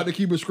I tried fuck. to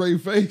keep a straight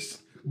face,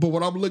 but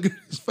when I'm looking at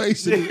his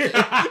face, and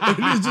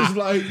it's just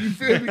like, you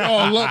feel me,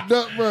 all lumped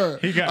up, bro.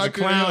 he got I the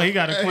couldn't clown, help- he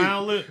got the Hey,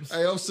 clown lips.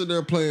 Hey, I'm sitting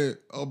there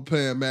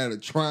playing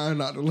Madden, trying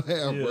not to laugh,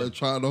 Yeah. bro.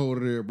 Trying to hold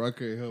it in, bro. I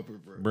can't help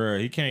it, bro. Bro,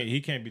 he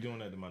can't be doing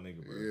that to my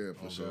nigga, bro. Yeah,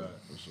 for Oh, sure. God.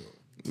 For sure.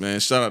 Man,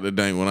 shout out to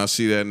Dank. When I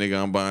see that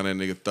nigga, I'm buying that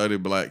nigga 30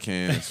 black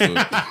cans for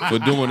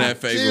doing that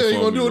favor Chill, for you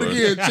gonna me, do bro. it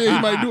again. Chill, you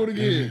might do it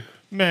again.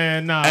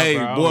 Man, nah, Hey,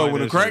 bro, I don't boy, like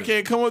when a that shit.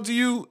 crackhead come up to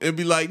you and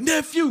be like,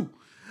 nephew,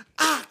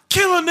 I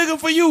kill a nigga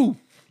for you.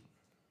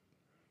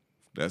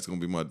 That's gonna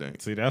be my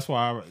Dank. See, that's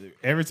why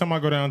every time I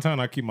go downtown,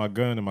 I keep my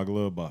gun in my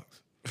glove box.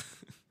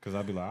 Cause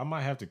I be like, I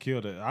might have to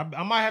kill that.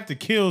 I might have to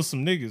kill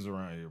some niggas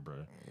around here, bro.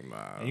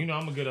 Nah. And you know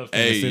I'm a good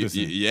upstanding Hey,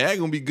 citizen. yeah,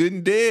 gonna be good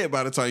and dead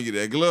by the time you get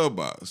that glove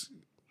box.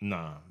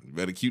 Nah, You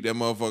better keep that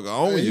motherfucker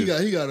on Hey,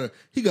 you.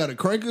 he gotta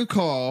crank his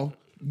car,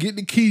 get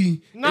the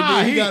key. Nah, and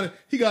then he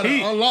he- gotta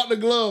he- unlock the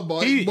glove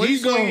box. he swing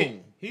it. gone.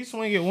 He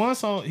swing it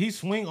once on. He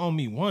swing on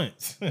me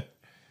once.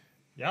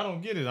 Y'all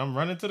don't get it. I'm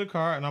running to the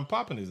car and I'm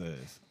popping his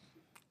ass.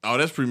 Oh,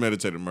 that's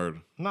premeditated murder.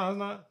 No, it's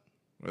not.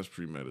 That's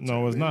premeditated.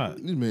 No, it's not.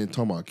 This man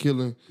talking about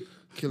killing.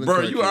 Bro,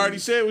 you crackheads. already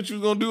said what you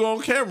was gonna do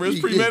on camera. It's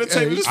He-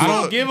 premeditated hey, as I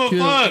don't fuck. give a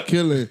fuck.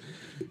 Killing.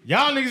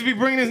 Y'all niggas be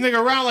bringing this nigga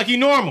around like he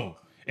normal,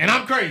 and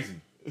I'm crazy.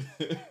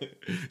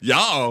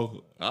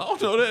 Y'all, I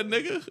don't know that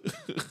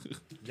nigga.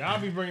 Y'all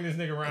be bringing this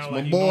nigga around like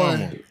my he boy.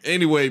 normal.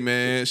 Anyway,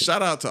 man,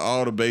 shout out to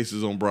all the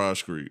bases on Broad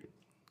Street.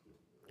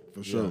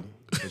 For sure.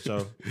 For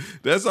sure.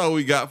 That's all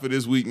we got for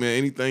this week, man.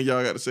 Anything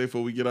y'all got to say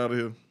before we get out of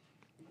here?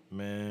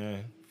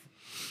 Man,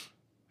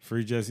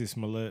 free Jesse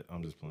Smollett.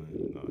 I'm just playing.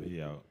 No,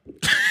 he out.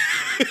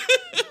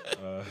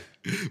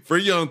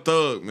 Free Young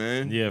Thug,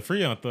 man. Yeah, free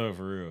Young Thug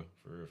for real.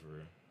 For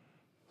real.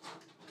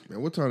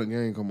 Man, what time the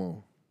game come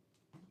on?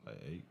 Like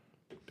 8.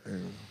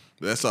 Damn.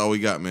 That's all we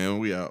got, man.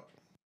 We out.